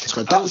late,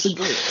 basically.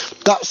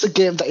 That's a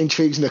game that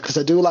intrigues me, because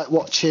I do like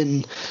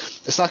watching.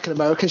 It's like an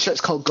American show.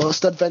 It's called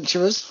Ghost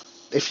Adventurers.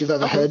 If you've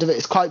ever heard of it,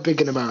 it's quite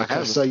big in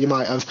America, so you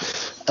might have.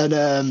 And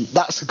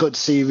that's a good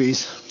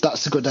series.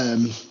 That's a good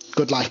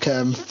like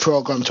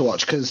program to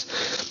watch, because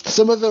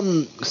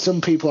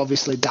some people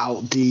obviously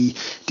doubt the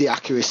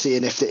accuracy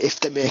and if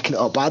they're making it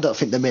up. But I don't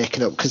think they're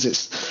making it up, because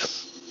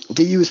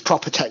they use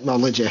proper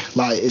technology.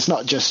 Like, it's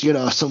not just, you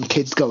know, some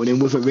kids going in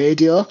with a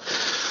radio.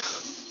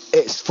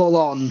 It's full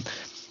on,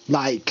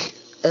 like,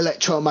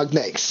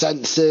 electromagnetic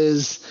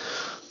sensors,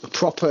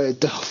 proper,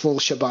 the full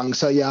shebang.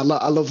 So yeah,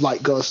 I love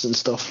like Ghosts and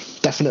stuff.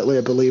 Definitely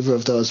a believer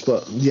of those.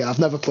 But yeah, I've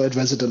never played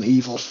Resident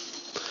Evil.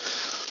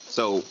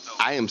 So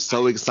I am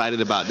so excited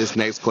about this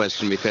next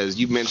question, because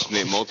you mentioned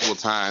it multiple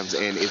times,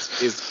 and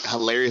it's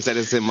hilarious that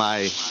it's in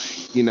my,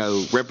 you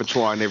know,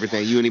 repertoire and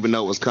everything. You didn't even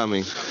know it was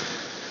coming.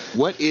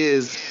 What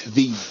is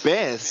the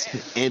best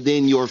and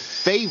then your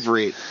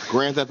favorite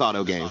Grand Theft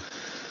Auto game?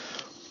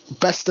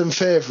 Best and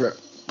favorite.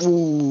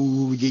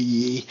 Ooh,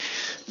 yeah.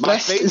 My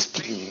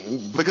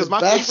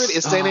favorite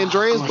is San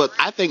Andreas, but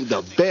I think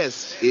the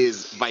best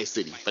is Vice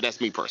City. But that's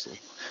me personally.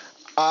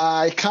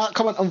 I can't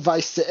comment on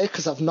Vice City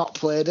because I've not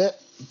played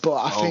it, but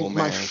I think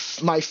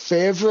my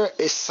favorite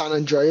is San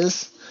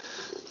Andreas.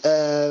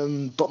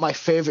 But my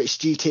favorite is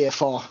GTA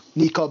 4,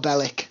 Nico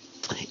Bellic.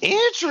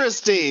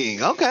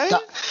 Interesting. Okay.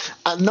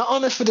 And not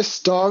only for the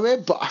story,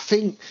 but I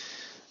think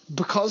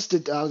because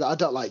I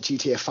don't like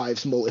GTA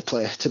 5's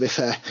multiplayer, to be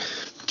fair.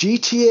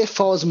 GTA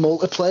 4's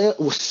multiplayer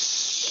was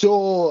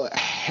so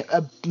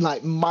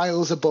like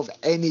miles above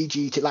any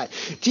GTA. Like,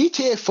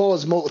 GTA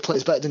 4's multiplayer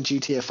is better than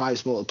GTA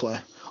 5's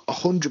multiplayer,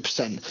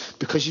 100%,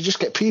 because you just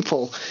get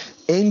people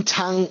in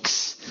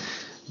tanks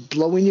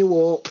blowing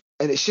you up,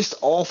 and it's just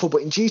awful.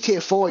 But in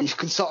GTA 4, you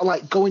can sort of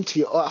like go into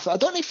your. I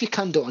don't know if you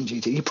can do it on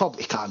GTA. You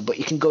probably can, but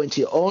you can go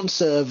into your own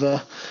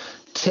server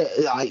to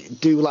like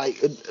do like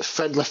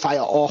friendly fire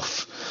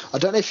off. I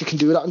don't know if you can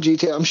do that on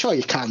GTA. I'm sure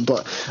you can,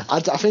 but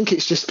I think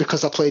it's just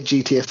because I played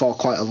GTA 4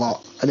 quite a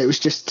lot, and it was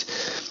just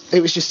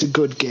a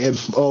good game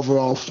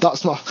overall.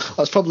 That's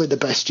probably the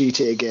best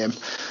GTA game.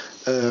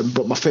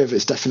 But my favourite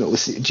is definitely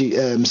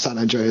San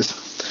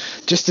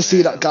Andreas. Just to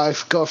see that guy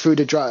go through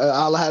the drive.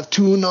 I'll have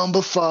 2 number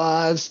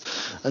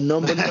 5s, a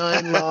number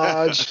 9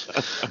 large,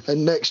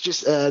 and next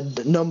just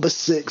number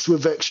 6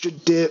 with extra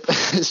dip.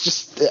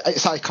 It's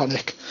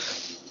iconic.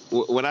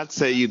 When I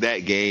tell you that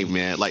game,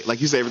 man, like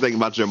you said everything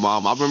about your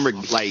mom, I remember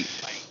like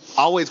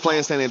always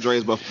playing San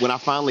Andreas, but when I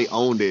finally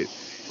owned it,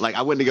 like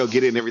I went to go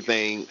get it and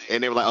everything,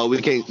 and they were like, "Oh,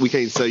 we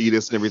can't sell you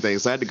this and everything."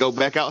 So I had to go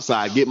back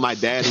outside, get my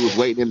dad who was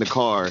waiting in the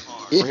car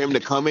for him to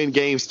come in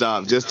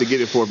GameStop just to get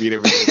it for me and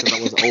everything, because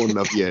I wasn't old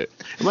enough yet.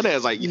 And my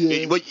dad's like,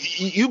 "But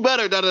you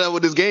better da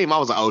with this game." I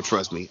was like, "Oh,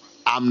 trust me,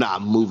 I'm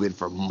not moving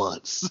for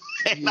months."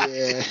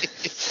 Yeah.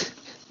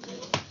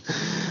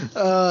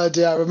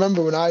 Dear, I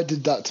remember when I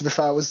did that. To be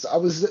fair, I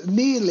was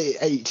nearly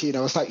 18. I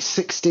was like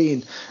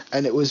 16,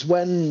 and it was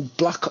when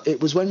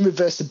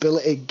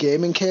reversibility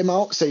gaming came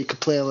out, so you could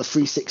play all the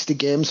 360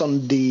 games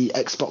on the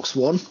Xbox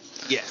One.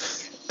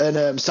 Yes.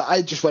 And so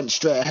I just went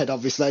straight ahead,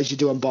 obviously, as you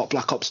do, and bought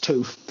Black Ops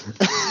 2.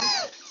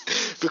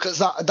 Because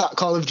that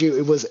Call of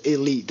Duty was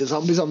elite. The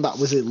zombies on that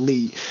was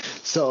elite.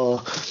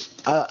 So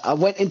I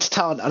went into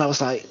town and I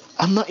was like,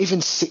 I'm not even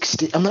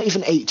 60, I'm not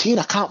even 18,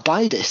 I can't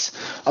buy this.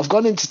 I've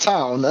gone into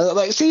town, I'm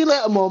like, see you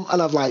later, Mum.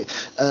 And I've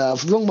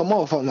rung my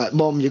mum up, I'm like,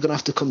 Mum, you're going to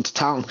have to come to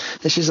town.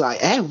 And she's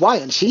like, why?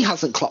 And she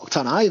hasn't clocked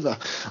on either.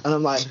 And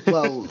I'm like,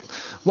 well,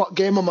 what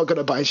game am I going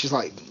to buy? And she's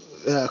like,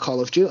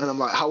 Call of Duty. And I'm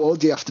like, how old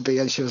do you have to be?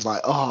 And she was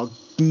like, oh,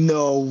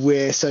 no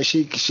way. So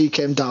she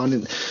came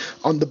down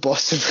on the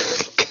bus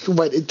and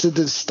went into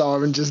the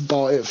store and just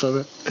bought it for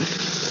me.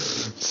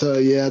 So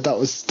yeah,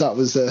 that's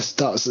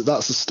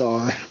a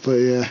story. But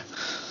yeah.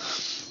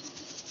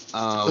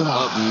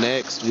 Up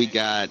next, we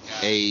got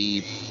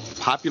a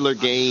popular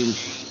game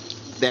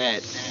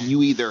that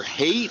you either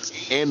hate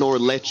and or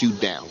let you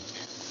down.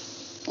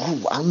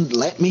 Oh, and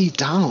let me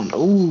down.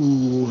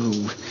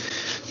 Ooh.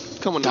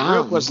 Come on, the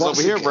real questions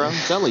over here, bro. I'm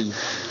telling you.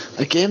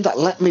 A game that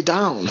let me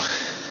down.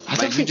 I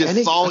don't think you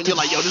just saw it, you're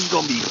like, yo, this is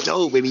gonna be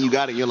dope, and then you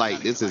got it, you're like,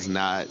 this is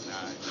not.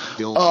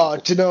 Oh,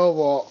 do you know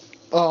what?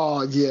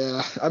 Oh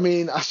yeah, I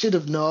mean, I should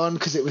have known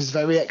because it was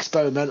very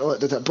experimental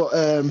at the time. But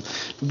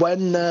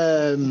when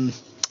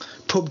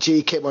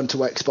PUBG came onto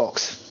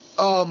Xbox,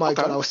 oh my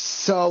god, I was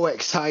so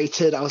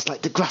excited. I was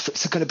like, the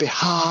graphics are going to be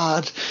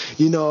hard.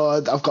 You know,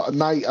 I've got a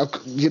night.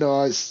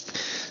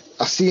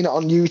 I've seen it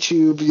on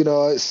YouTube. You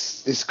know,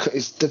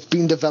 it's they've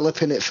been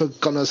developing it for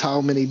God knows how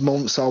many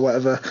months or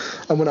whatever.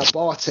 And when I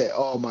bought it,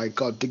 oh my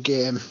god, the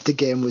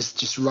game was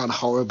just ran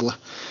horribly.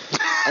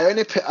 I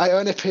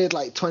only paid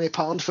like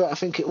 £20 for it, I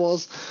think it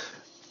was,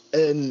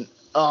 and it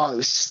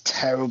was just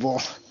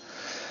terrible.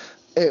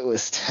 It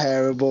was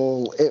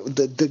terrible. It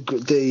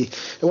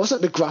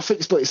wasn't the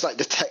graphics, but it's like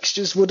the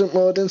textures wouldn't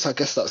load in. So I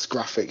guess that's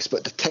graphics,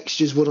 but the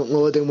textures wouldn't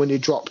load in when you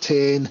dropped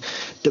in.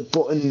 The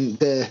button,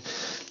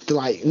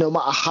 like, no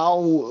matter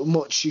how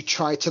much you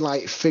try to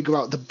like figure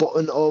out the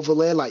button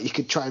overlay, like you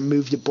could try and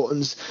move your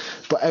buttons,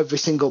 but every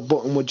single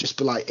button would just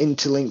be like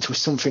interlinked with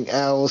something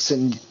else,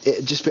 and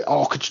it'd just be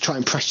awkward to try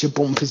and press your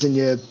bumpers in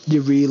your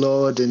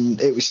reload, and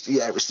it was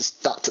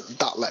just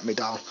that let me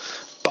down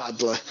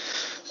badly.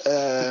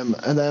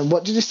 And then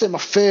what did you say? My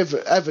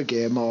favourite ever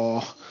game,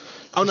 or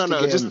Oh no, a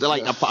no, just game,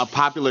 like a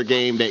popular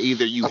game that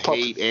either you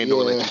hate and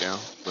or let yeah. you down.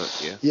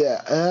 But yeah.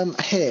 Yeah,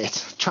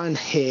 hate. Try and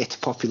hate a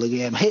popular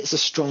game. Hate's a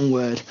strong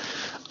word.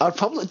 I'd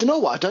probably. Do you know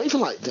what? I don't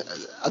even like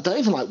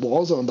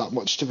Warzone that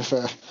much. To be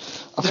fair,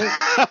 I think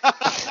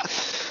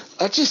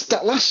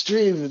that last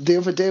stream the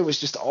other day was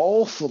just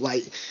awful.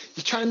 Like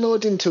you try and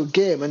load into a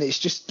game and it's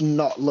just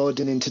not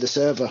loading into the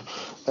server.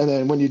 And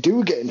then when you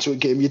do get into a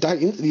game, you die.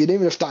 You don't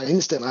even have to die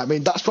instantly. I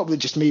mean, that's probably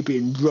just me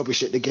being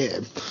rubbish at the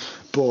game.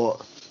 But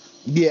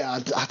yeah,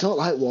 I don't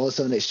like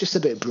Warzone. It's just a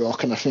bit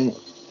broken, I think.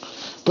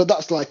 But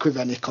that's like with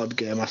any COD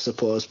game, I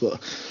suppose. But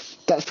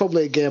that's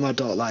probably a game I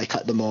don't like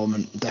at the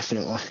moment,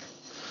 definitely.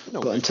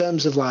 No but way. in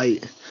terms of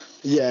like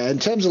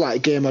a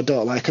game I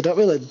don't like, I don't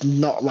really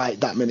not like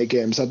that many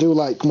games. I do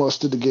like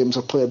most of the games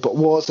I played, but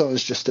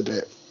Warzone's just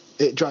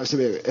it drives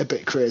me a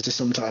bit crazy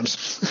sometimes.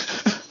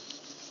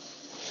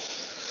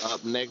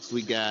 Up next,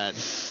 we got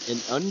an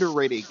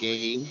underrated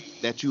game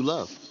that you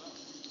love.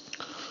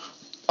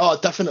 Oh,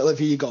 definitely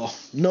Vigor.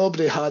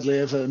 Nobody hardly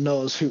ever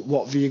knows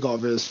what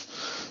Vigor is.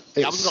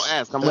 I was going to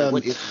ask. I'm like,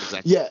 what is it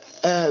exactly?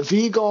 Yeah,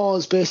 Vigor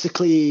is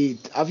basically...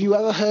 Have you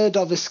ever heard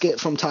of Escape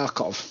from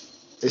Tarkov?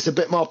 It's a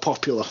bit more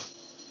popular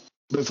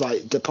with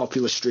like the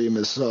popular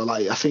streamers. So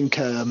like I think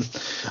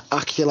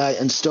Aculite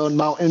and Stone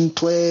Mountain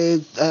play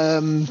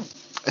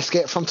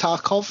Escape from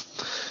Tarkov.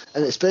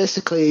 And it's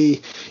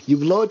basically you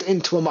load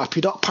into a map,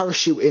 you don't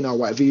parachute in or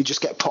whatever, you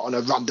just get put on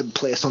a random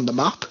place on the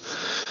map.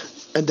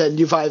 And then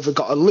you've either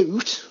got to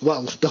loot,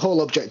 well, the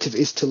whole objective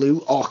is to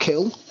loot or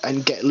kill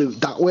and get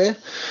loot that way.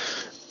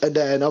 And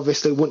then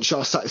obviously once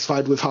you're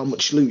satisfied with how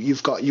much loot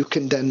you've got, you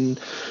can then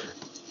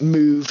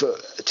move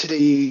to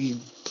the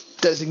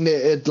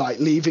designated like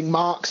leaving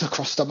marks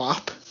across the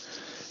map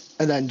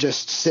and then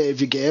just save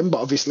your game.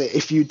 But obviously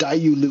if you die,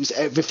 you lose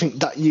everything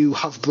that you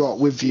have brought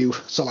with you,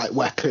 so like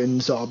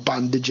weapons or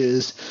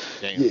bandages.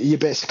 You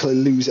basically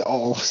lose it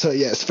all. So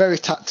yeah, it's very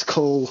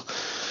tactical,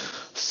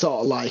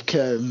 sort of like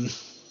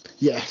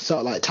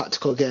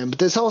tactical game. But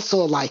there's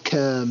also like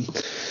game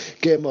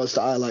modes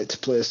that I like to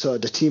play, so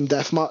the team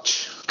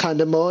deathmatch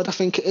kind of mode I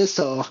think it is,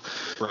 so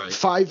right.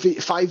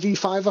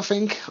 5v5 I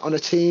think on a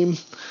team,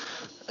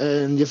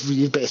 and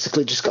you've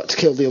basically just got to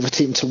kill the other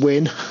team to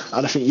win,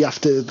 and I think you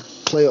have to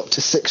play up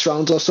to 6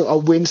 rounds or so,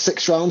 or win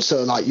 6 rounds,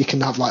 so like you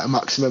can have like a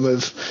maximum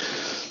of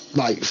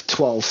like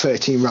 12,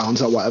 13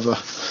 rounds or whatever.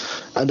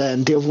 And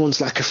then the other one's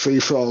like a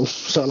free-for-all.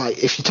 So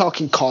like if you're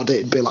talking COD,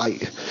 it'd be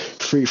like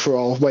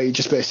free-for-all, where you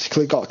just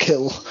basically got to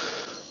kill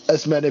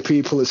as many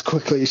people as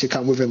quickly as you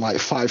can within like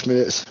 5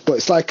 minutes. But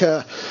it's like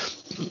a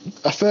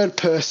third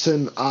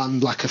person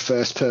and like a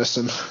first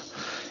person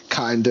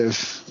kind of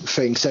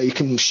thing. So you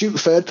can shoot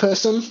third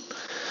person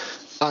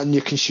and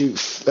you can shoot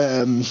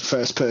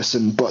first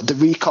person, but the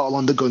recoil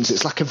on the guns,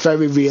 it's like a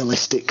very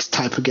realistic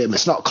type of game.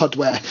 It's not COD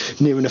where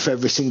near enough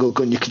every single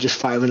gun you can just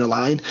fire in a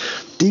line.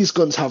 These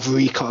guns have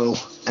recoil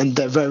and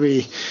they're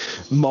very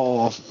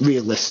more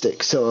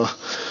realistic. So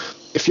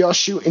if you're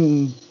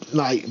shooting,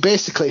 like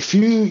basically if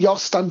you're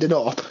standing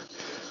up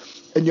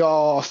and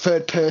you're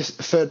third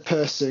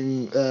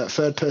person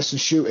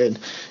shooting,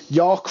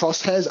 your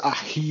crosshairs are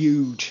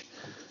huge.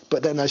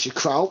 But then as you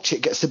crouch,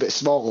 it gets a bit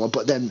smaller.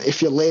 But then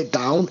if you're laid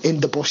down in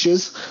the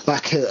bushes,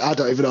 like I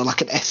don't even know,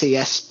 like an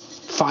SAS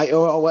fighter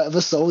or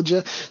whatever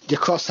soldier, your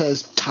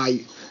crosshair's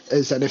tight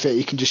as anything.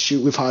 You can just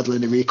shoot with hardly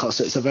any recoil.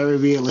 So it's a very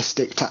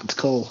realistic,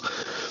 tactical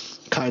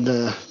kind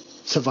of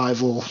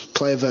survival,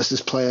 player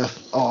versus player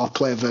or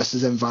player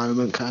versus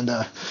environment kind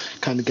of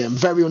game.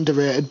 Very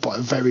underrated, but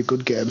a very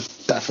good game,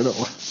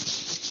 definitely.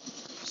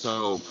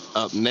 So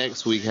up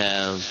next we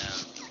have,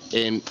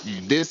 and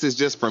this is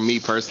just for me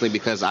personally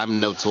because I'm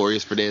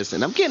notorious for this,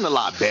 and I'm getting a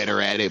lot better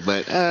at it,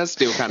 but it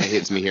still kind of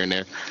hits me here and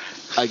there.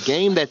 A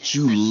game that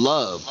you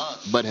love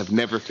but have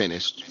never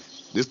finished.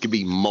 This could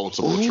be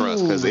multiple,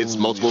 trust, because it's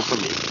multiple for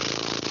me.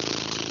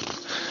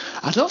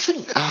 I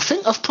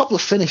think I've probably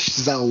finished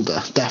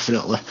Zelda,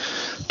 definitely.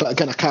 But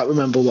again, I can't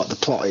remember what the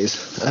plot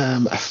is.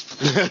 A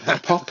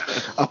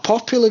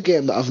popular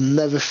game that I've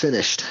never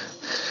finished.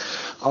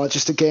 Or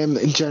just a game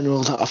in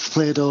general that I've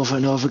played over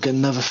and over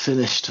again, never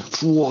finished.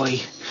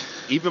 Boy.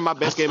 Even my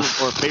best game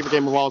or favorite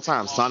game of all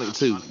time, Sonic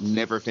 2,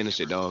 never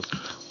finished it, dog.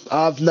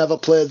 I've never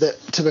played it,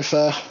 to be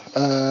fair.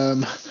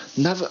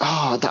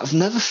 I've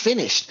never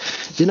finished.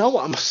 You know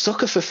what? I'm a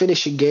sucker for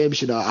finishing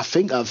games, you know. I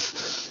think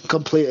I've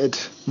completed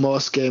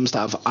most games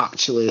that I've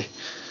actually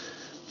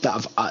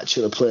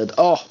played.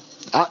 Oh,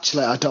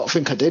 actually, I don't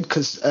think I did,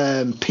 because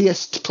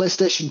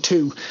PlayStation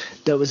 2,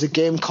 there was a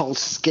game called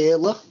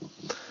Scalar.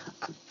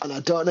 And I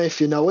don't know if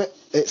you know it.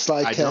 It's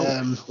like I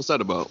don't. What's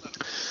that about?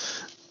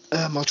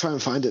 I'll try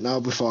and find it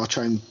now before I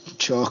try and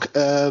choke.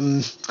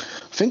 I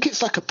think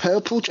it's like a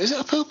purple. Is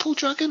it a purple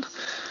dragon?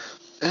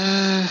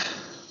 Yeah,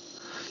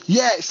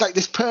 it's like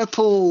this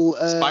purple.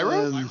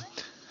 Spyro?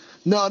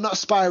 No, not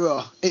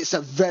Spyro. It's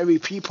a very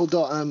people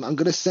don't. I'm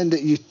gonna send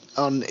it you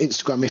on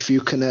Instagram if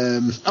you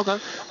can. Okay.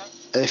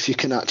 if you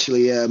can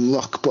actually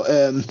look. But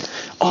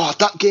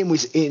that game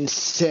was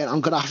insane.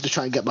 I'm gonna have to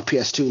try and get my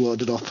PS2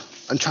 loaded up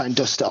and try and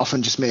dust it off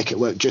and just make it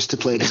work just to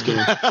play this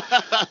game.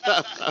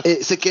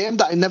 It's a game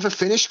that I never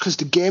finished because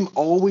the game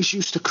always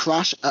used to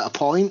crash at a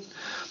point.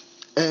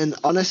 And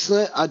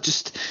honestly,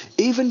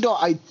 even though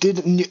I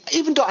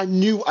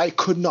knew I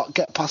could not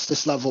get past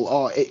this level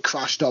or it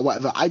crashed or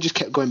whatever, I just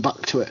kept going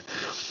back to it.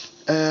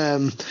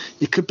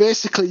 You could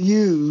basically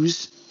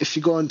use, if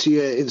you go onto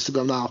your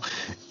Instagram now,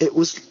 it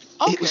was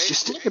I've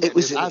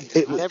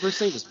never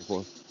seen this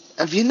before.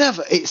 Have you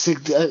never?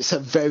 It's a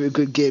very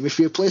good game. If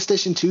you're a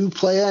PlayStation 2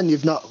 player and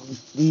you've not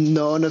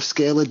known of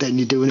Scalar, then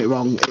you're doing it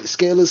wrong.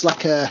 Scalar's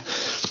like I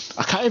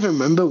can't even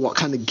remember what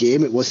kind of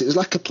game it was. It was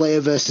like a player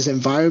versus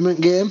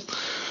environment game.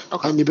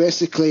 Okay. And you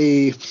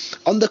basically,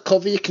 on the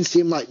cover, you can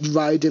see him like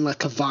riding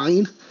like a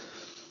vine.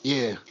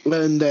 Yeah.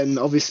 And then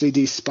obviously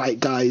these spike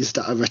guys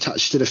that are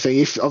attached to the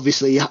thing,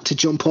 obviously you had to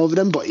jump over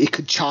them, but he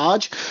could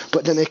charge,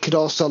 but then it could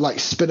also like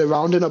spin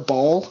around in a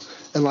ball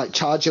and like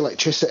charge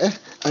electricity,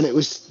 and it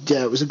was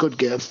a good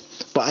game.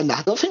 But I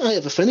don't think I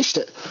ever finished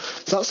it.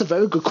 So that's a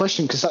very good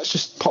question, because that's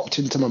just popped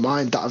into my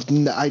mind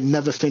that I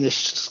never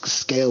finished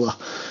Scalar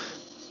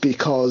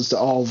because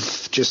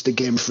of just the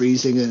game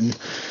freezing and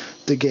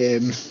the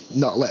game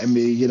not letting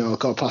me,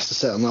 go past a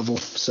certain level.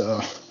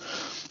 So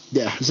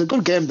yeah, it's a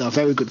good game though,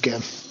 very good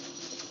game.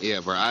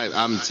 Yeah, bro,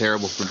 I'm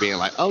terrible for being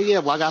like, oh yeah,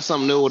 well I got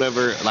something new,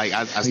 whatever. Like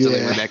I still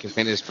ain't went back and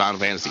finished Final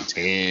Fantasy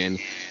 10.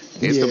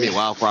 It's gonna be a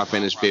while before I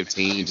finish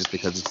 15, just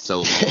because it's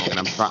so long. And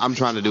I'm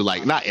trying to do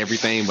like not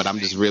everything, but I'm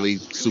just really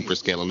super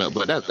scaling up.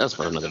 But that's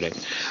for another day.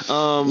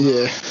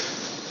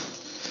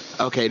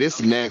 Okay, this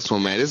next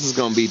one, man, this is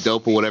gonna be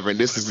dope or whatever. And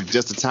this is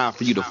just a time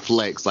for you to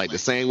flex, like the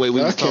same way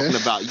we were talking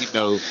about,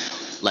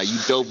 like you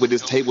dope with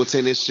this table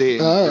tennis shit,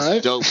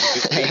 and dope with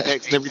this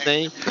Apex and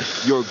everything.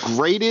 Your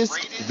greatest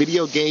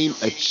video game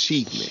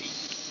achievement.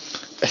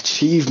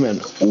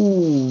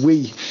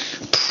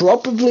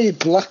 Probably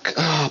Black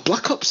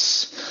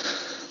Ops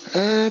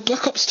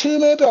 2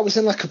 maybe. I was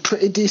in like a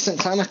pretty decent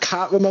clan. I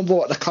can't remember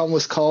what the clan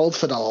was called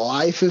for the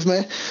life of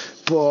me,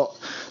 but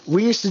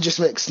we used to just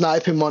make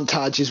sniping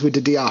montages with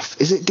the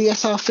Is it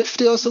DSR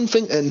 50 or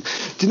something? And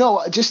do you know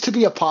what, just to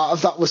be a part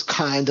of that was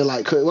kind of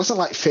like, it wasn't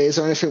like phase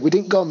or anything, we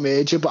didn't go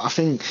major, but I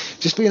think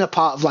just being a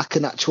part of like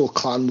an actual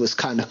clan was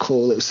kind of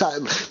cool. It was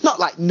not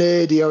like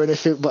nerdy or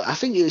anything, but I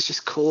think it was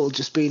just cool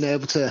just being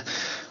able to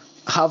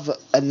have,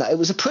 and it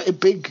was a pretty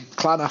big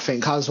clan I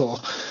think as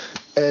well.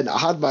 And I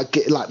had my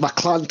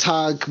clan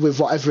tag with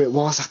whatever it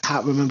was. I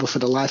can't remember for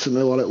the life of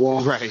me what it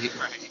was. Right.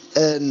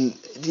 And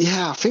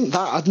yeah, I think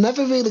that I'd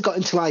never really got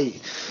into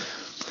like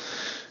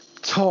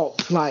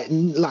top like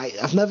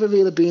I've never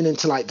really been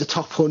into like the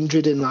top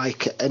 100 in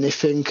like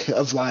anything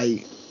of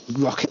like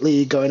Rocket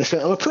League or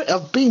anything.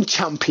 I've been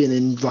champion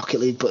in Rocket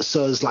League, but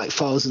so has like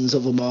thousands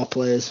of more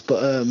players.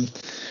 But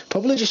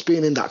probably just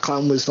being in that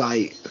clan was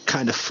like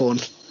kind of fun.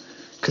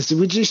 Because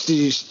we used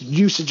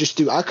to just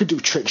do, I could do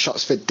trick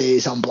shots for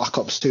days on Black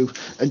Ops 2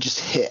 and just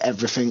hit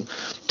everything.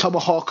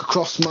 Tomahawk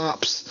across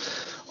maps,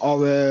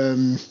 or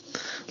I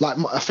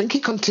think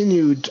it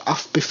continued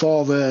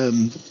before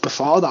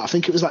that. I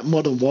think it was like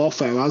Modern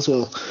Warfare as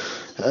well.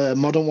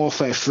 Modern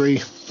Warfare 3,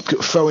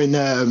 throwing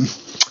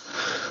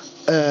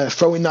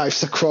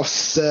knives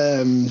across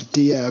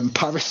the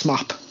Paris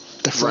map.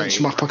 The French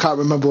map, I can't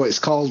remember what it's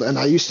called, and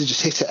I used to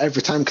just hit it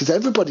every time because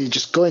everybody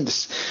just going to,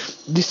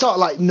 you sort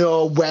of like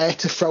know where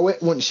to throw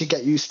it once you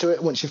get used to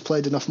it, once you've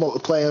played enough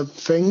multiplayer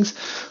things.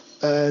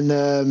 And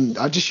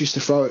I just used to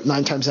throw it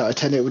 9 times out of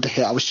 10 it would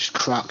hit. I was just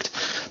cracked.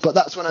 But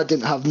that's when I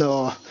didn't have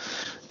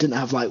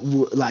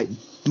like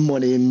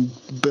money and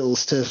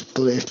bills to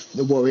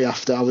worry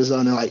after. I was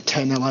only like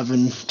 10,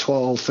 11,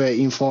 12,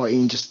 13,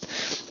 14,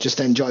 just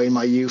enjoying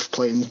my youth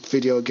playing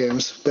video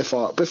games after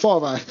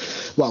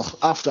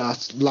I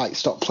like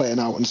stopped playing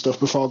out and stuff,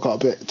 before I got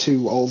a bit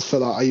too old for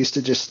that. I used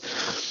to just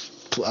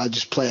play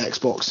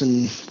Xbox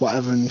and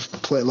whatever and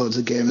play loads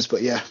of games.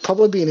 But yeah,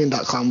 probably being in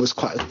that clan was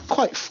quite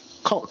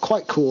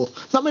cool.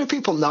 Not many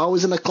people know I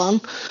was in a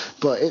clan,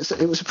 but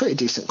it was a pretty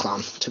decent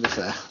clan, to be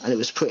fair, and it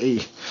was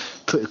pretty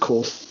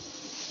cool.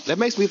 That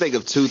makes me think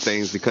of two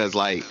things, because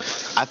like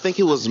I think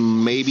it was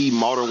maybe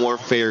Modern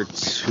Warfare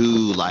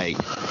 2. Like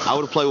I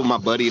would have played with my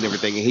buddy and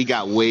everything, and he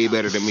got way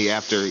better than me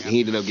after he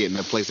ended up getting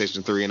the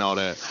PlayStation 3 and all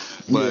that.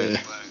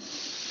 But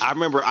I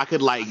remember I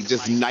could like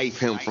just knife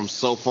him from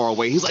so far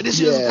away. He's like, "This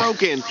shit is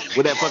broken,"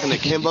 with that fucking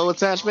akimbo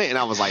attachment, and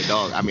I was like,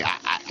 "Dog, I mean,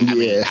 I can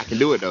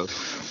do it though."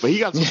 But he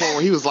got to the point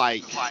where he was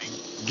like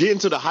getting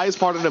to the highest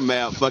part of the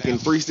map, fucking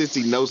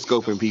 360 no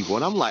scoping people,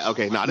 and I'm like,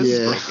 "Okay, this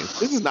is broken.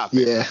 This is not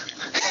fair."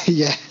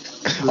 Yeah.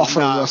 Off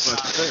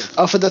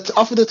of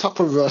the top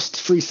of Rust,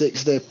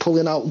 360,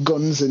 pulling out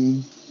guns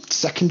and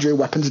secondary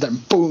weapons, then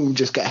boom,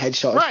 just get a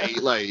headshot.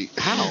 Right, like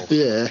how?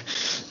 Yeah,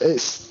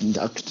 it's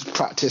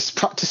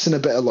practicing a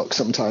bit of luck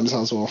sometimes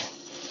as well.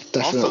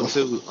 Definitely.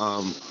 Also too,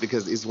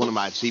 because it's one of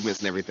my achievements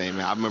and everything,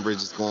 man. I remember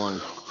just going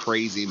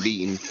crazy and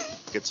beating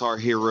Guitar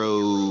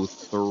Hero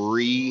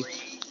 3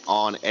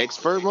 on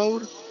expert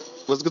mode.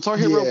 Was Guitar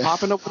Hero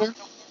popping over there?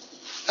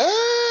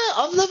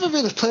 I've never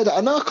really played it. I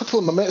know a couple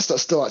of my mates that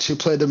still actually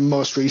play the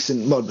most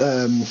recent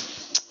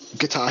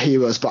Guitar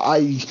Heroes, but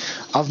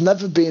I've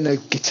never been a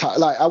guitar.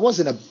 Like, I was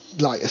in a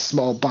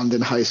small band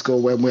in high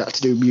school when we had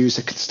to do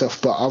music and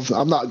stuff, but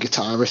I'm not a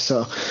guitarist,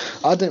 so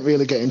I didn't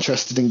really get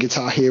interested in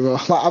Guitar Hero.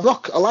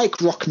 Like, I like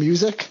rock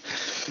music,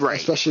 Right.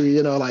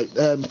 especially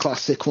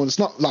classic ones,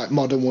 not like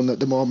modern one at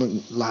the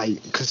moment,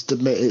 like, because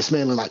it's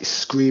mainly like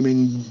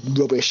screaming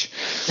rubbish.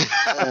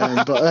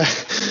 But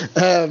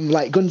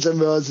like Guns N'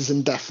 Roses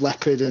and Def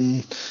Leppard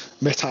and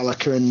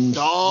Metallica and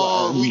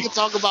We can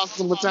talk about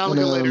some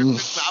Metallica later. I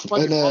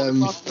fucking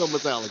love some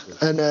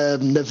Metallica. and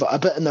a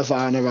bit of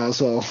Nirvana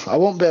as well. I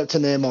won't be able to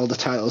name all the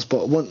titles,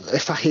 but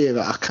if I hear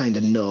it, I kind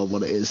of know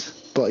what it is.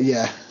 But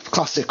yeah,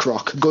 classic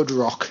rock, good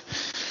rock,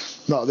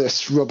 not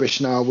this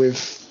rubbish now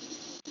with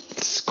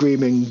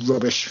screaming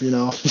rubbish,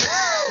 Yeah.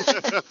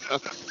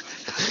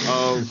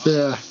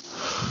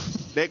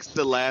 Next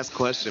to last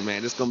question,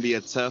 man. It's gonna be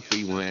a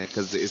toughie, man,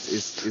 because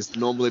it's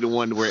normally the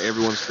one where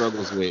everyone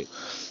struggles with.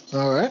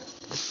 All right.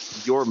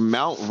 Your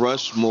Mount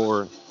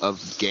Rushmore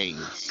of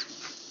games.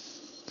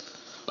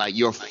 Like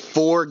your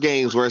 4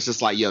 games where it's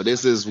just like, yo,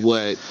 this is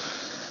what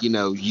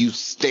you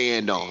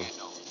stand on.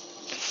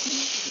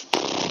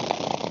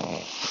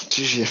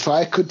 Geez, if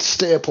I could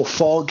staple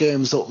 4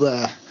 games up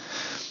there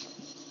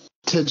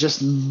to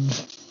just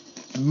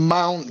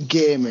mount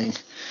gaming,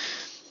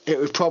 it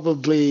would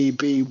probably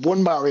be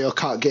one Mario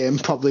Kart game,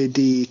 probably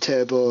the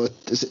Turbo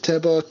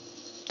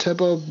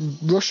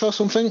Rush or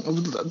something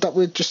that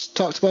we just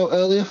talked about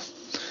earlier.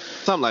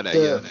 Something like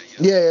that,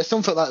 yeah,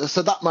 something like that.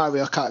 So that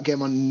Mario Kart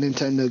game on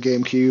Nintendo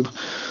GameCube,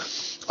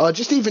 or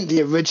just even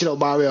the original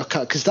Mario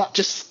Kart, because that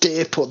just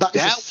staple. That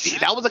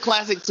was a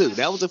classic too.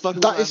 That was a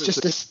fucking. That is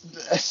just a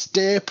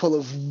staple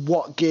of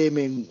what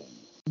gaming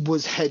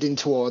was heading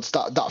towards.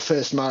 That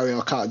first Mario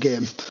Kart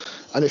game,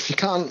 and if you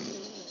can't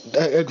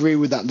agree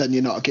with that, then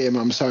you're not a gamer.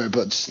 I'm sorry,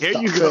 but here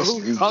you go.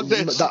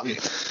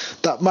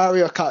 That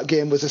Mario Kart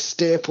game was a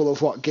staple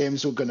of what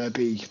games were gonna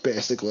be,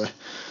 basically.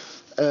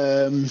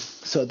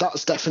 So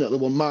that's definitely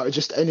one.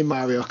 Just any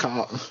Mario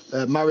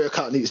Kart. Mario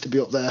Kart needs to be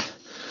up there.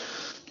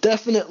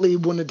 Definitely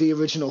one of the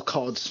original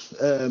CODs.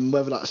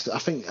 Whether that's, I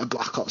think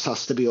Black Ops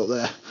has to be up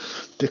there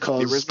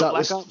because that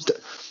was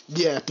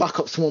Black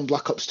Ops 1,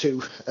 Black Ops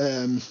 2.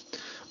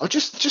 Or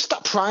just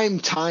that prime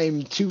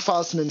time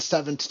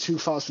 2007 to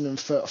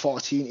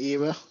 2014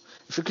 era.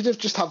 If we could have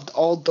just had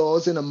all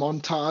those in a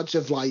montage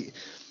of like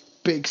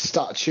big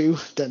statue,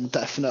 then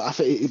definitely. I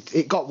think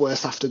it got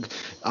worse after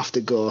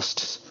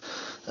Ghosts.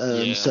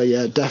 So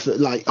yeah,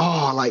 definitely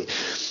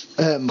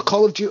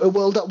Call of Duty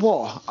World at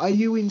War. Are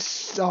you in?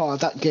 Oh,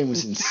 that game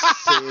was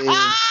insane.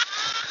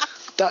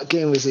 That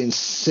game was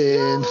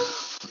insane.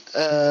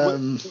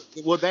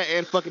 Well, that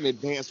and fucking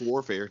Advanced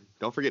Warfare.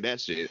 Don't forget that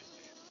shit.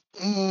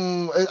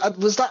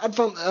 Was that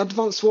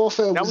Advanced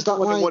Warfare? That was the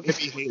one that wanted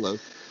to be Halo.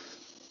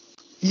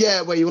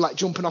 Yeah, where you were like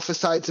jumping off the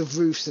sides of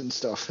roofs and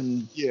stuff,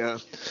 and yeah,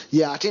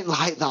 I didn't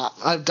like that.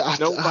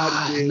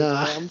 Nobody did. No,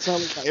 I'm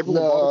telling you,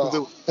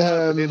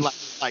 everyone did.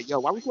 Like, yo,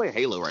 why are we playing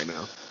Halo right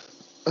now?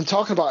 I'm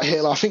talking about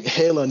Halo. I think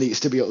Halo needs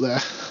to be up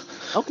there.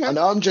 Okay. I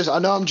know I'm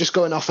just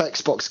going off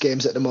Xbox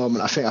games at the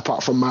moment. I think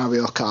apart from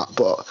Mario Kart,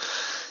 but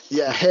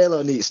yeah,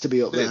 Halo needs to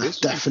be up there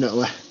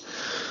definitely.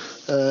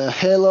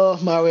 Halo,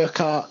 Mario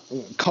Kart,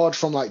 COD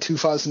from like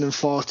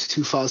 2004 to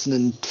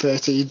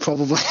 2013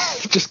 probably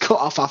just cut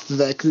off after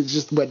there because it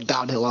just went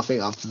downhill I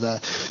think after there.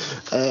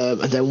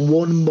 And then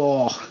one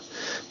more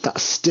that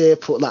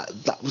staple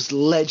that was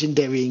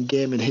legendary in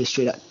gaming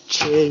history, that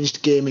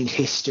changed gaming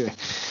history.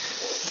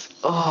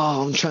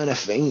 Oh, I'm trying to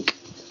think.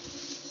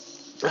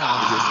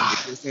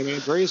 It's San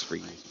Andreas for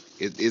you.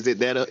 Is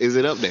it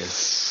up there?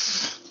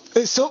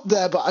 It's up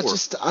there, but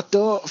I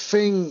don't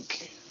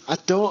think. I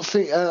know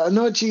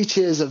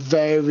GTA is a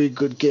very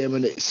good game,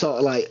 and it's sort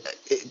of like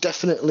it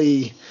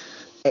definitely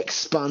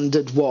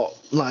expanded what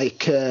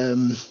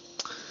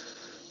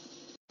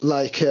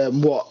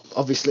what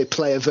obviously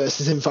player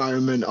versus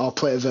environment or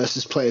player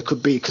versus player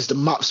could be, because the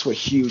maps were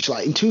huge.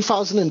 Like in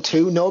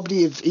 2002,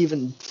 nobody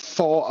even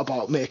thought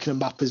about making a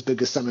map as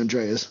big as San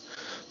Andreas.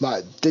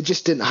 Like they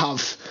just didn't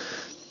have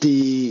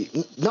the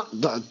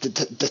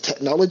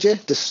technology,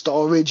 the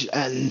storage,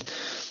 and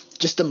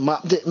just the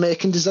map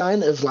making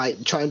design of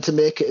like trying to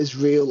make it as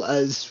real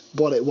as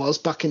what it was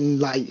back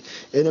in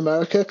in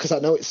America, because I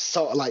know it's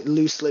sort of like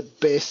loosely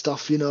based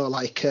off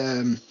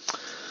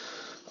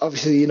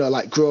obviously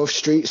like Grove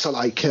Street, so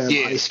like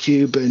Ice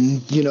Cube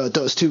and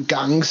those two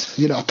gangs,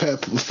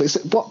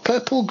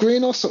 Purple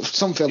Green or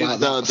something like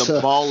that. The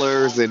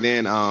Ballers, and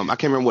then I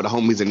can't remember what the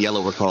homies in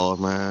yellow were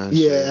called, man.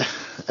 Yeah.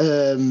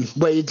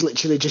 Where you'd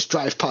literally just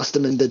drive past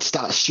them and they'd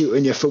start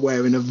shooting you for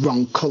wearing a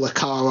wrong colour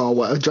car or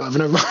whatever,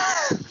 driving around.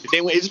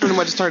 It's pretty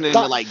much turned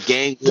into like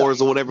gang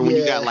wars or whatever when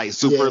you got like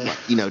super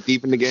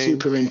deep in the game.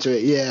 Super into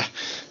it, yeah.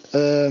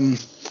 And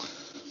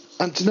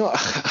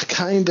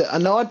I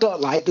know I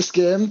don't like this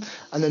game,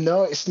 and I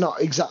know it's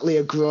not exactly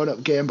a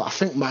grown-up game, but I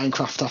think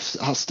Minecraft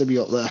has to be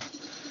up there.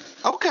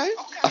 Okay.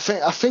 I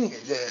think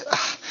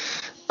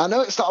I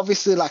know it's not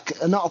obviously like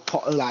not a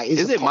pot like.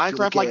 Is a it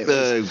popular Minecraft like game.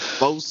 the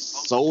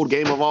most sold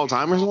game of all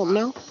time or something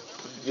now?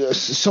 It's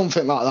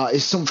something like that.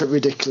 It's something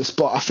ridiculous,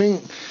 but I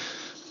think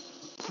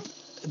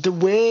the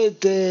way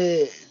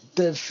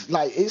they've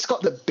like it's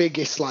got the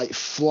biggest like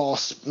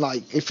flaws.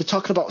 Like if you're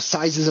talking about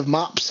sizes of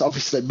maps,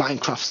 obviously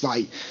Minecraft's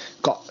like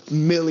got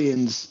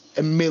millions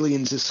and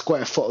millions of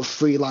square foot of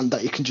free land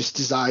that you can just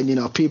design. You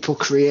know, people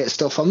create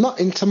stuff. I'm not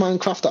into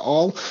Minecraft at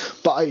all,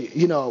 but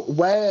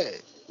where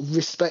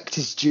respect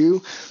is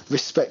due,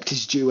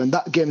 and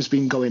that game's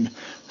been going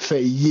for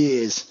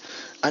years,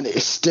 and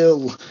it's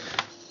still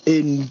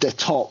in the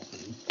top,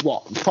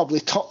 probably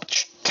top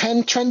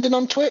 10 trending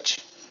on Twitch.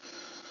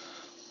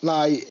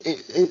 Like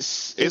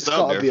it's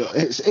up there.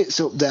 It's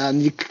up there,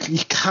 and you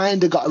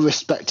kind of got to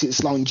respect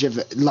its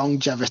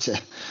longevity.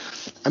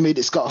 I mean,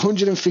 it's got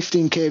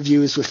 115k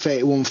viewers with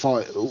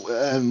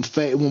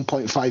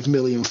 31.5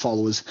 million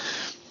followers.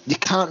 You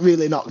can't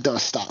really knock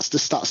those stats. The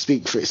stats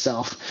speak for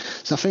itself.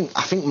 So I think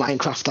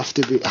Minecraft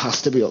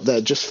has to be up there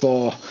just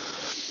for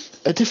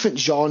a different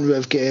genre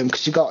of game,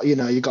 because you got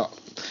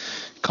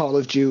Call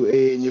of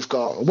Duty, and you've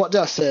got, what did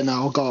I say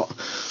now? I got,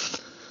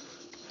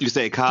 you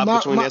say cop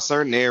between that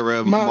certain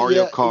era,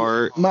 Mario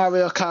Kart,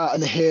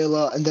 and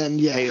Halo, and then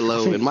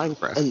Halo and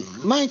Minecraft. And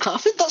Minecraft, I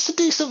think that's a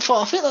decent four.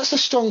 I think that's a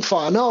strong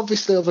four. I know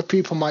obviously other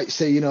people might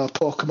say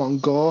Pokemon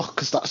Go,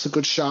 because that's a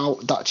good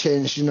shout. That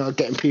changed,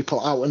 getting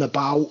people out and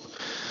about.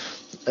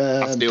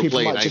 I still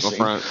play it,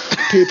 front.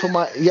 People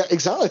might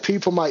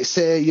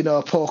say,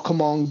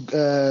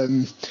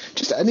 Pokemon,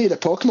 just any of the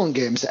Pokemon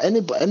games.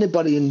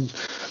 Anybody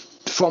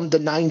from the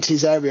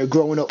 90s area,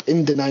 growing up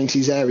in the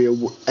 90s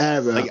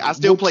era. Like, I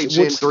still play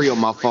Gen 3 on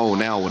my phone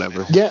now,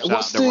 whatever. Yeah,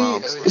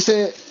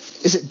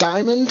 is it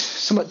Diamond?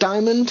 Somewhat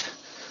Diamond?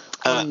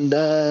 And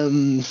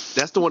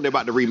that's the one they're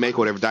about to remake,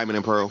 whatever, Diamond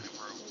and Pearl.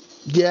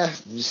 Yeah,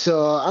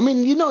 so I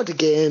mean, the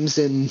games,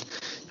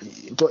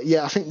 but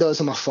yeah, I think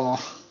those are my four.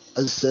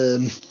 As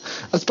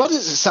bad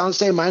as it sounds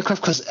saying Minecraft,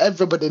 because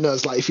everybody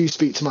knows, like, if you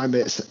speak to my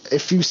mates,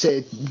 if you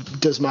say,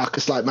 does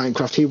Marcus like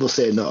Minecraft, he will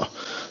say no.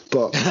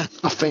 But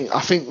I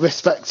think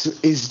respect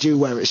is due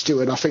where it's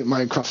due, and I think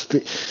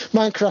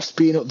Minecraft's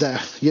been up there.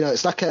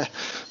 It's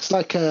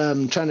like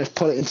trying to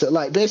put it into,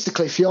 like,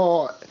 basically if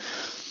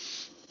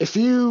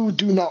you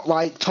do not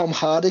like Tom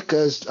Hardy,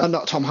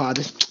 not Tom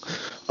Hardy.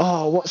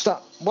 Oh, what's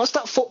that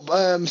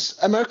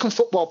American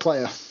football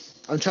player?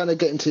 I'm trying to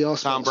get into your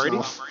Tom Brady.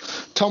 Now.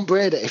 Tom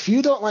Brady. If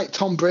you don't like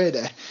Tom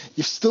Brady,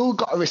 you've still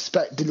got to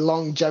respect the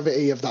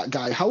longevity of that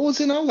guy. How old is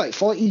he now? Like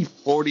 40?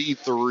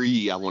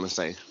 43, I want to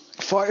say.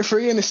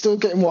 43, and he's still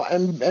getting what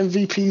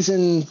MVPs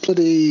in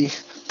bloody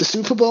the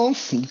Super Bowl.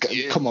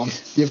 Yeah. Come on,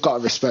 you've got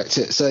to respect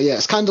it. So yeah,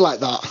 it's kind of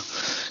like that,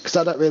 because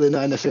I don't really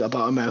know anything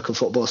about American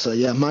football. So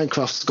yeah,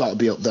 Minecraft's got to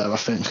be up there, I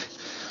think.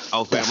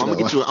 Oh, fam, I'm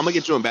gonna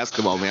get you in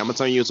basketball, man. I'm gonna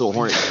turn you into a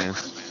Hornets fan.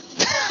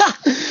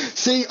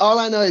 See, all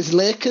I know is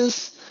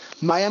Lakers,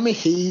 Miami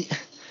Heat,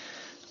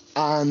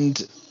 and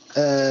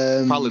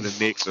probably the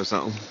Knicks or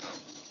something.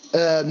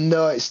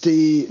 No, it's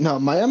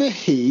Miami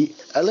Heat,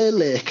 LA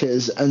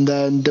Lakers, and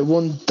then the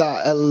one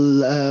that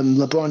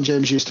LeBron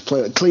James used to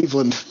play at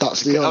Cleveland.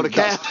 That's the only.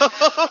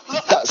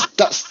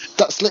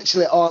 That's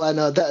literally all I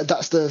know.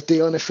 That's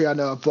the only three I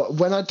know. But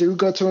when I do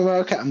go to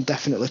America, I'm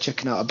definitely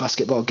checking out a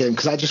basketball game,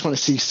 because I just want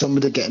to see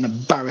somebody getting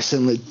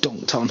embarrassingly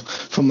dunked on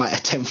from like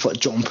a 10-foot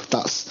jump.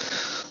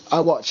 I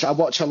watch a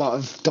lot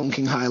of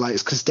dunking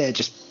highlights, because they're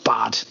just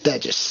bad. They're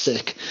just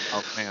sick.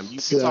 Oh man,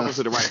 you're talking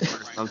to the right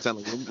person. I'm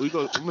telling you, I'm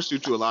gonna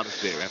shoot you a lot of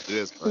shit after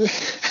this.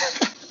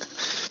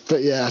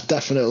 But yeah,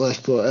 definitely.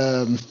 But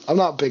I'm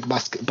not a big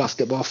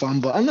basketball fan,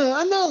 but I know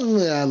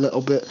a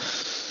little bit.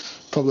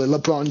 Probably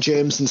LeBron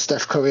James and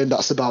Steph Curry, and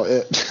that's about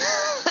it.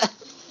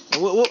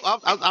 Well,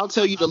 I'll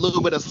tell you the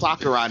little bit of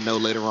soccer I know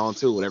later on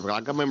too. Whatever.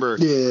 Like I remember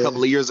a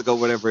couple of years ago,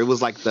 whatever. It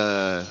was like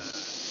the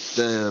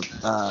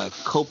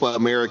Copa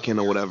American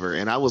or whatever,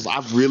 and I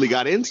really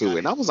got into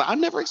it. And I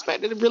never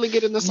expected to really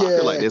get into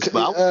soccer like this,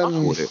 but I was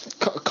fine with it.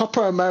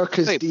 Copa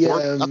America's I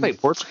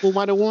think Portugal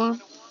might have won.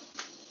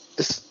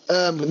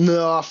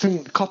 No, I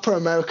think Copa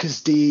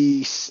America's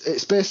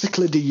it's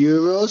basically the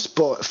Euros,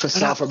 but for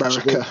South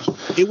America.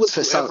 It was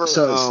for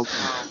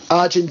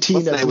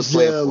Argentina,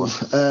 Brazil,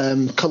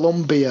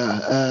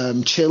 Colombia,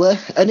 Chile.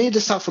 Any of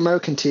the South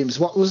American teams.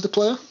 What was the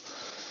player?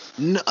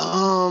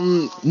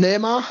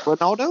 Neymar?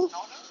 Ronaldo?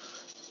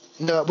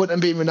 No, it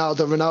wouldn't be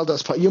Ronaldo.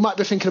 Ronaldo's part. You might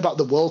be thinking about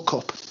the World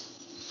Cup.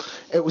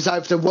 It was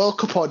either the World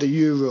Cup or the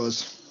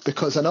Euros,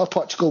 because I know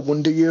Portugal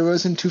won the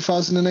Euros in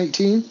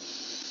 2018.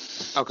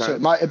 Okay. So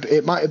it might have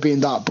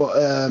been that, but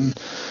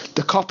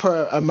the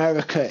Copa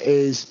America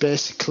is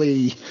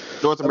basically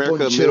North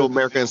America, Middle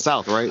America, and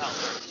South, right?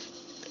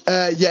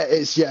 Yeah, it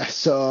is. Yeah,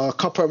 so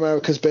Copa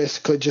America is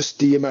basically just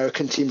the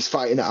American teams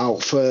fighting it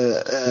out for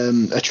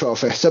a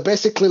trophy. So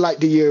basically, like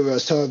the Euros.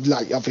 So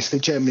like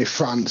obviously Germany,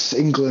 France,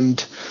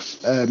 England,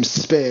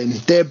 Spain,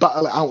 they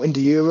battle it out in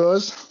the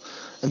Euros,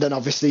 and then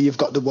obviously you've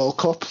got the World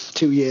Cup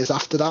 2 years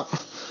after that.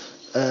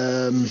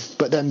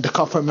 But then the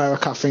Copa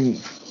America, I think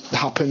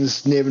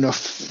happens near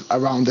enough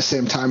around the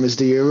same time as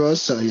the Euros.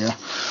 So yeah,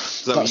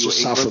 So that's you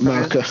just an South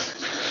England fan? America.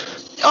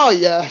 Oh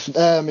yeah,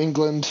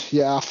 England.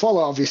 Yeah, I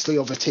follow obviously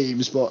other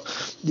teams, but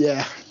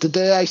yeah, the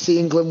day I see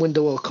England win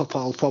the World Cup,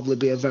 I'll probably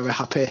be a very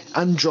happy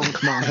and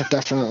drunk man.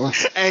 Definitely,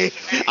 Hey,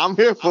 I'm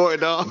here for it,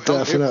 dog.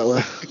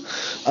 definitely.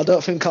 I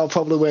don't think I'll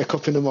probably wake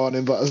up in the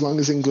morning, but as long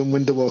as England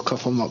win the World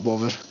Cup, I'm not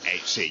bothered. Hey,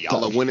 shit,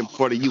 y'all are winning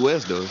before the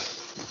U.S. does.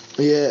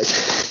 Yeah,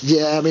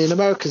 yeah. I mean,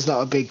 America's not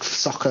a big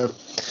soccer.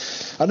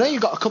 I know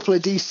you've got a couple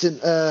of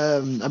decent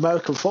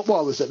American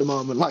footballers at the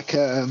moment, like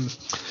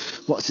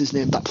what's his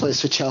name that plays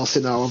for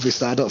Chelsea now.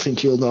 Obviously, I don't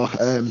think you'll know.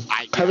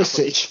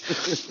 Perisic.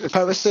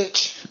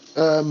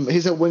 Perisic.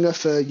 He's a winger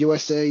for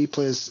USA. He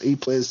plays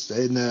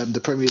in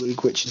the Premier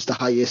League, which is the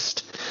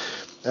highest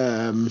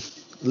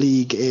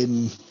league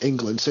in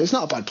England. So he's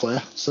not a bad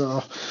player.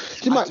 So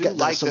you might get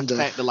that like someday.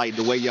 the fact that like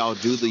the way y'all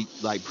do the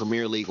like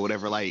Premier League or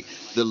whatever, like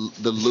the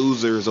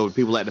losers or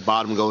people at the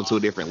bottom go into a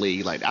different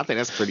league. Like I think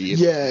that's pretty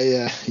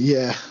interesting.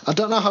 Yeah. I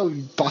don't know how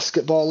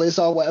basketball is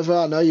or whatever.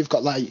 I know you've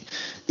got like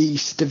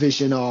East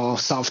Division or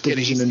South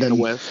Division East and then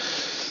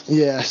West.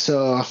 yeah.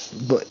 So,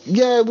 but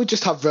yeah, we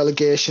just have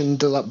relegation.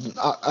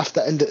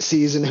 After end of the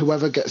season,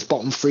 whoever gets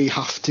bottom three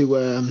have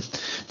to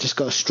just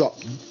go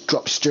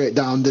drop straight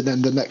down, and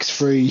then the next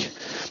three.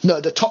 No,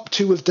 the top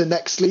two of the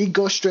next league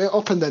go straight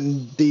up, and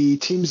then the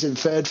teams in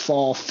third,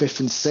 fourth, fifth,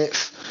 and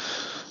sixth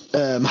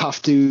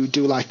have to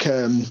do like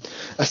a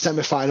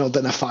semi-final,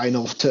 then a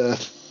final to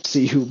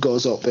see who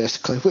goes up,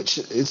 basically. Which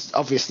is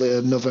obviously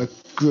another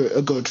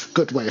a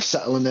good way of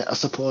settling it, I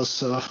suppose.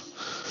 So,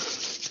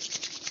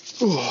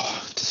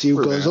 to see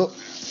who goes up.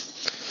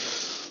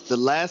 The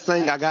last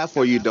thing I got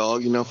for you,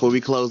 dog, before we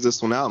close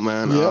this one out,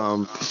 man.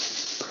 Yep.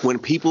 When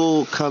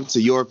people come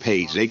to your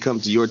page, they come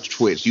to your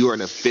Twitch, you are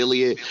an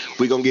affiliate.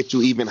 We're going to get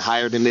you even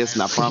higher than this,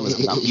 and I promise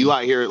you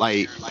out here,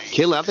 like,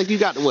 killing. I think you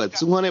got,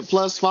 200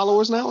 plus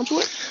followers now on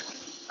Twitch?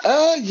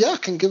 Yeah, I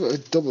can give it a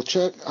double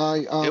check.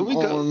 I am Here we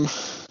go. on,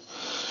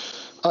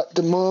 at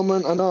the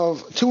moment, I know,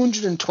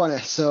 220,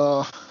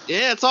 so...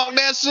 Yeah, talk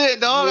that shit,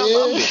 dog. Yeah, I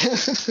love it.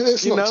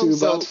 it's not too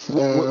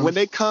bad. When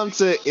they come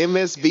to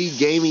MSB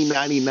Gaming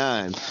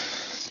 99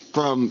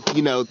 from,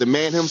 the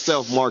man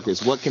himself,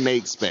 Marcus, what can they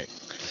expect?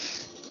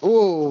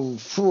 Oh,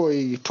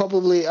 boy,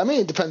 probably. I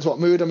mean, it depends what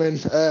mood I'm in.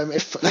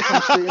 If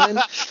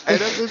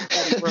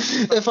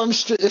I'm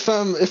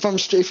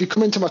streaming, if you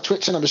come into my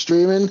Twitch and I'm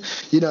streaming,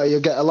 you'll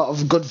get a lot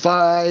of good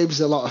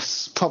vibes.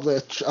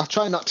 I'll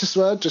try not to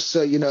swear, just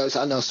so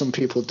I know some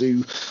people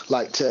do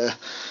like to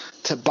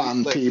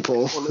ban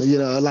people,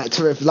 like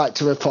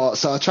to report.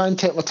 So I try and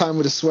take my time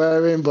with the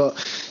swearing, but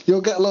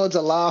you'll get loads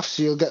of laughs.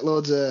 You'll get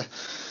loads of,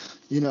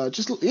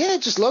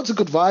 just loads of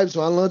good vibes,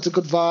 man. Loads of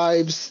good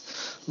vibes.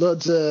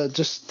 Loads of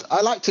I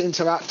like to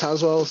interact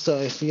as well. So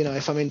if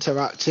I'm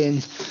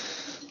interacting,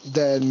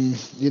 then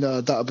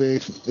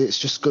it's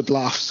just good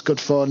laughs, good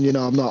fun.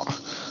 I'm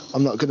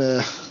not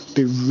gonna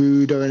be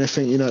rude or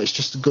anything. It's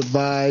just good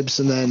vibes.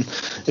 And then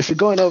if you're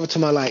going over to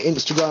my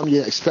Instagram,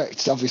 you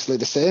expect obviously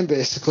the same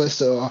basically.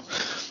 So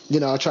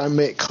I try and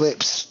make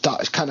clips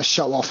that kind of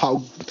show off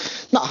how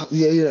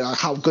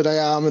good I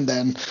am, and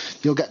then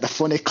you'll get the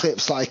funny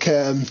clips like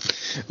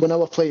when I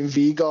was playing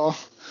Vigo.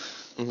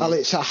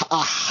 Mm-hmm.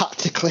 I had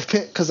to clip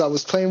it because I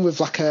was playing with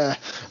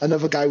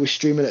another guy who was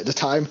streaming at the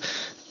time,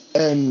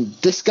 and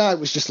this guy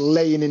was just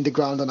laying in the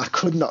ground and I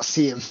could not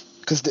see him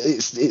because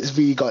it's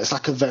Vigo. It's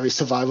like a very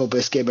survival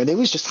based game, and he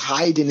was just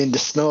hiding in the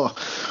snow,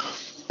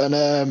 and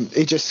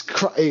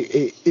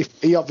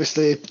he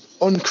obviously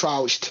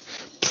uncrouched,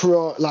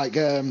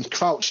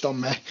 crouched on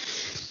me,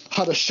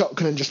 had a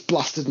shotgun and just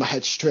blasted my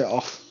head straight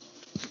off.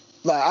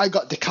 Like, I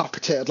got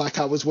decapitated like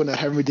I was one of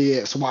Henry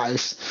VIII's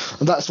wives,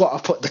 and that's what I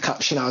put the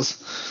caption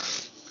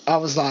as. I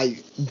was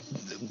like,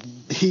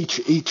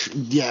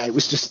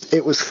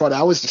 it was funny.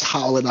 I was just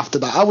howling after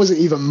that. I wasn't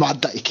even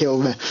mad that he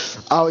killed me.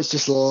 I was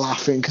just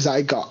laughing because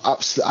I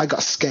got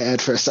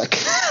scared for a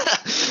second.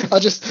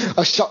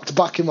 I shocked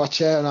back in my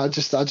chair and I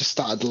just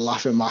started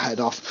laughing my head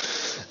off.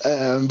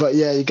 But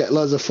yeah, you get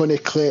loads of funny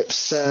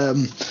clips,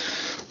 and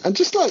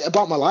just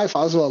about my life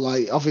as well.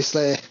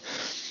 Obviously,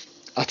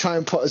 I try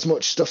and put as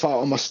much stuff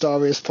out on my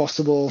story as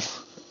possible.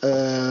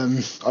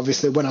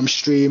 Obviously, when I'm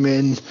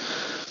streaming,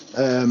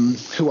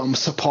 who I'm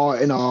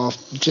supporting, or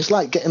just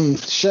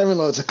sharing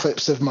loads of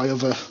clips of my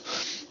other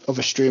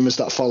streamers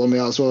that follow me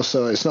as well.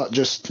 So it's not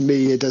just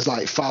me. There's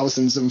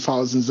thousands and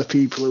thousands of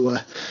people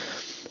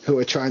who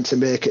are trying to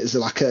make it as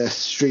a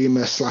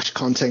streamer /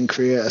 content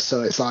creator.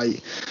 So it's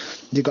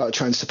you got to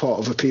try and support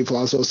other people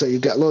as well. So you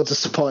get loads of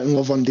supporting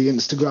love on the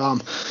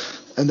Instagram.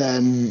 And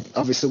then,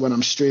 obviously, when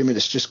I'm streaming,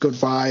 it's just good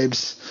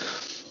vibes,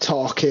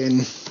 talking,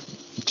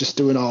 just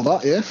doing all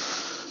that, yeah.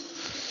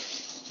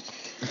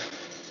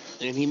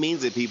 And he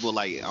means it, people.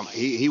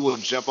 He will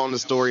jump on the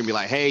story and be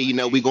like, hey,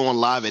 we going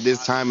live at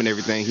this time and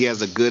everything. He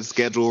has a good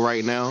schedule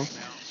right now.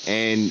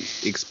 And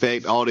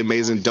expect all the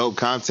amazing, dope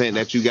content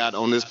that you got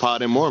on this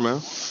pod and more,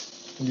 man.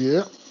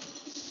 Yeah.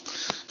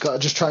 Got to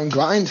just try and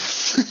grind.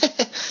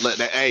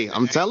 Hey,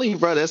 I'm telling you,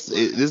 bro. This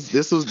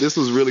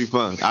was really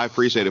fun. I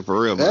appreciate it for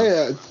real, man.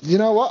 Yeah, you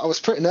know what? I was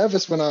pretty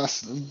nervous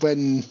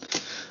when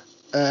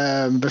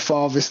before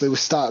obviously we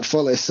started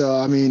fully. So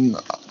I mean,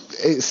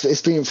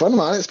 it's been fun,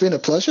 man. It's been a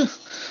pleasure.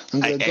 I'm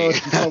gonna go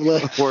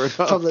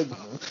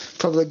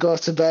probably go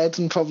to bed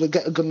and probably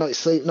get a good night's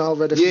sleep now.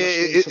 Ready for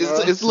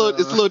it's a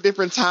little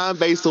different time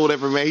based or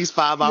whatever, man. He's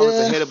 5 hours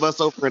ahead of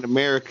us over in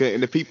America,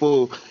 and the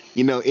people,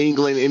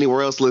 England,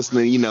 anywhere else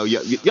listening,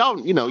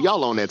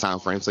 y'all on that time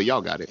frame, so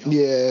y'all got it.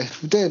 Yeah,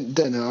 don't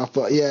know,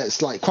 but yeah,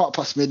 it's like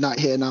midnight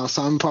here now,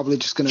 so I'm probably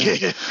just gonna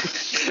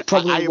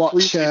I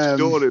watch. You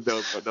doing it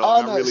though, but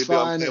oh no, it's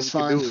fine. It's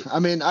fine. I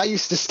mean, I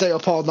used to stay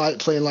up all night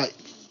playing like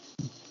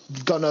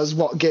God knows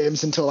what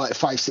games until like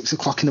 5-6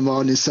 o'clock in the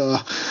morning, so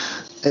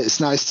it's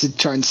nice to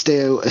try and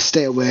stay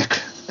awake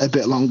a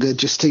bit longer,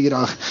 just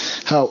to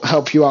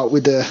help you out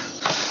with the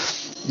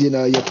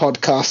your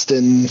podcast,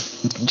 and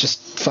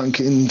just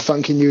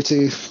thanking you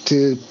to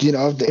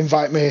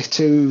invite me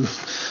to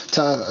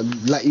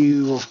let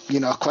you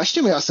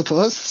question me, I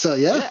suppose. So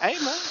yeah hey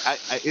man,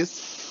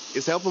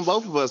 it's helping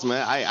both of us,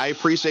 man. I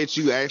appreciate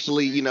you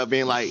actually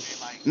being like,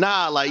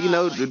 nah, like,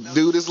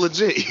 dude is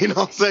legit, you know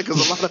what I'm saying?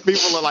 Because a lot of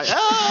people are like,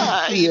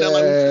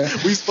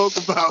 like we spoke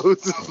about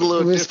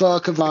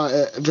spoke about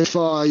it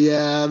before.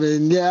 Yeah, I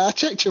mean, I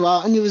checked you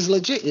out and you was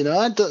legit,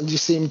 you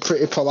seem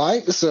pretty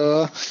polite,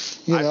 so I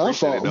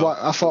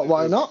thought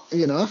why not,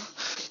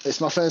 it's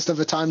my first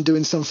ever time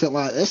doing something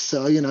like this,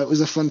 so it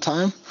was a fun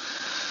time.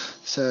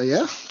 So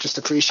yeah, just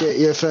appreciate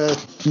you for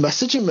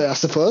messaging me, I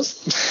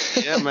suppose.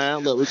 Yeah, man.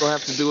 Look, we're gonna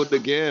have to do it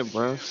again,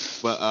 bro.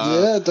 But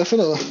yeah,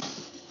 definitely.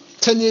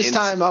 10 years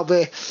time, I'll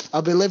be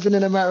living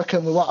in America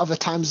and we won't have a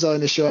time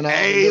zone issue. And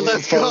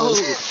let's go.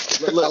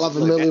 I'll have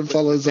a million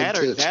followers on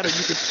Twitch.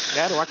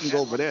 That or I can go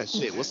over there.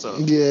 Shit, what's up?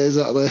 Yeah,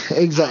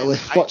 exactly.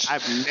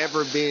 I've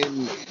never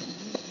been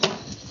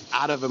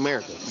out of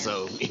America,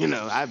 so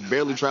I've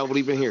barely traveled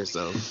even here,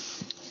 so.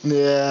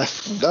 Yeah,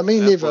 I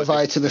mean, neither have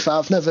I, to be fair.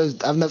 I've never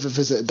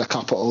visited the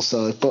capital,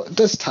 so, but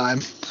this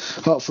time,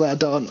 hopefully I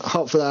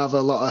have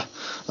a lot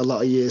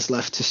of years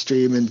left to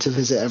stream and to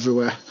visit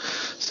everywhere.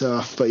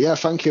 So, but yeah,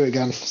 thank you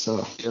again.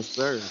 So yes,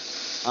 sir.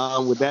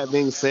 With that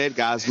being said,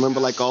 guys, remember,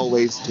 like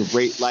always, to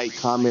rate, like,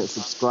 comment,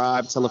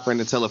 subscribe, tell a friend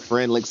to tell a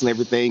friend. Links and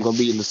everything gonna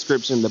be in the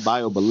description, the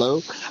bio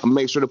below. I'm gonna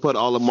make sure to put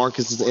all of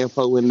Marcus's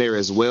info in there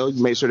as well.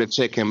 You make sure to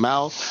check him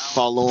out,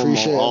 follow him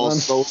on all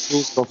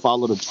socials, go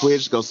follow the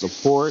Twitch, go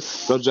support,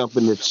 go jump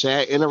in the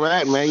chat,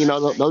 interact, man.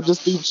 Don't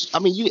just be. I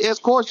mean,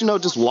 of course,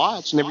 just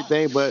watch and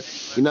everything, but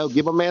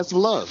give a man some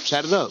love,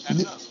 chat it up.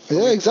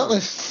 Yeah, exactly.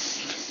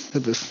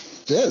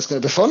 It's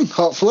gonna be fun,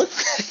 hopefully.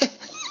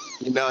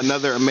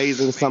 Another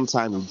amazing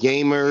Sometime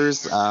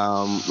Gamers.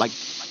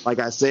 Like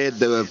I said,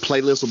 the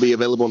playlist will be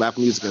available on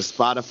Apple Music and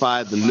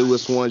Spotify. The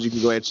newest ones, you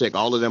can go ahead and check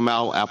all of them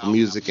out, Apple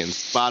Music and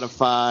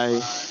Spotify.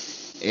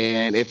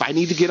 And if I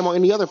need to get them on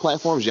any other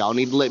platforms, y'all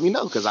need to let me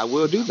know, because I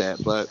will do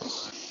that. But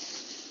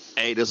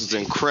hey, this was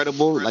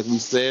incredible. Like we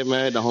said,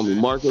 man, the homie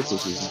Marcus,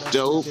 this is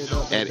dope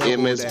at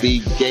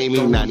MSB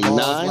Gaming 99.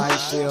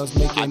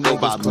 I go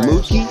by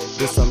Mookie.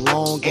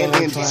 And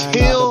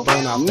until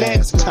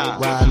next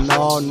time, riding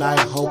all night,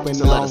 hoping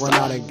to run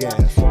out of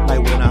gas.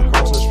 Like when I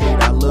cross the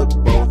street, I look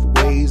both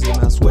ways, and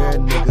I swear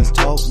niggas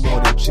talk more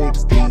than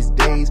chicks these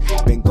days.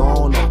 Been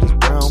gone off this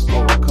brown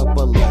for a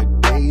couple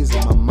of days,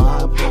 and my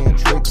mind playing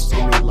tricks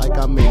on me like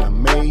I'm in a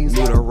maze.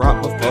 Knew the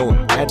rock before,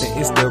 had to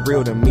it's the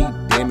real to me.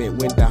 Damn it,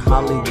 went to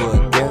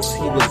Hollywood. Guess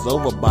he was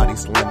over body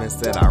slamming.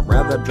 Said I'd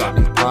rather drop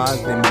these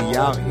pods than be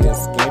out here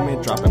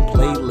scamming. Dropping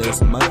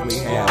playlists, monthly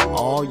have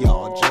all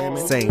y'all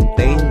jamming. Same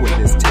thing with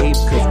this tape,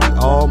 cause we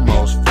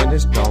almost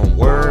finished. Don't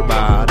worry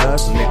about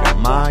us, nigga,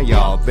 mind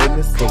y'all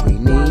business. Cause we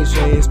need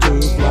shades to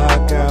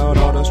block out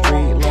all the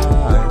street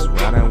lights.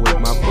 Riding with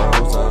my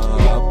bros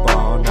up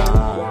all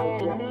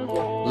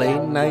night.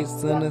 Late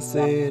nights in the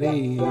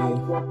city,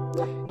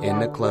 in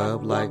the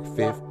club like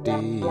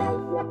 50.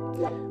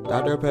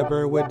 Dr.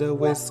 Pepper with the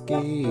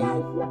whiskey,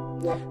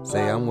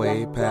 say I'm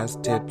way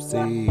past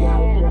tipsy.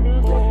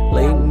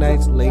 Late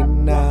nights,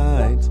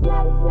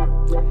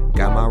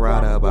 got my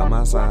rider by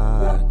my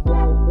side.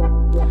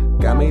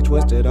 Got me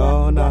twisted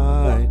all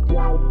night,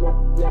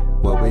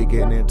 what we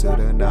getting into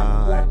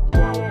tonight.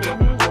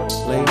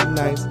 Late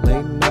nights,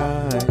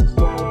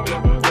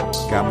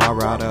 got my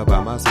rider by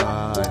my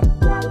side.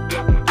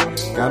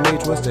 Got me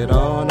twisted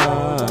all night.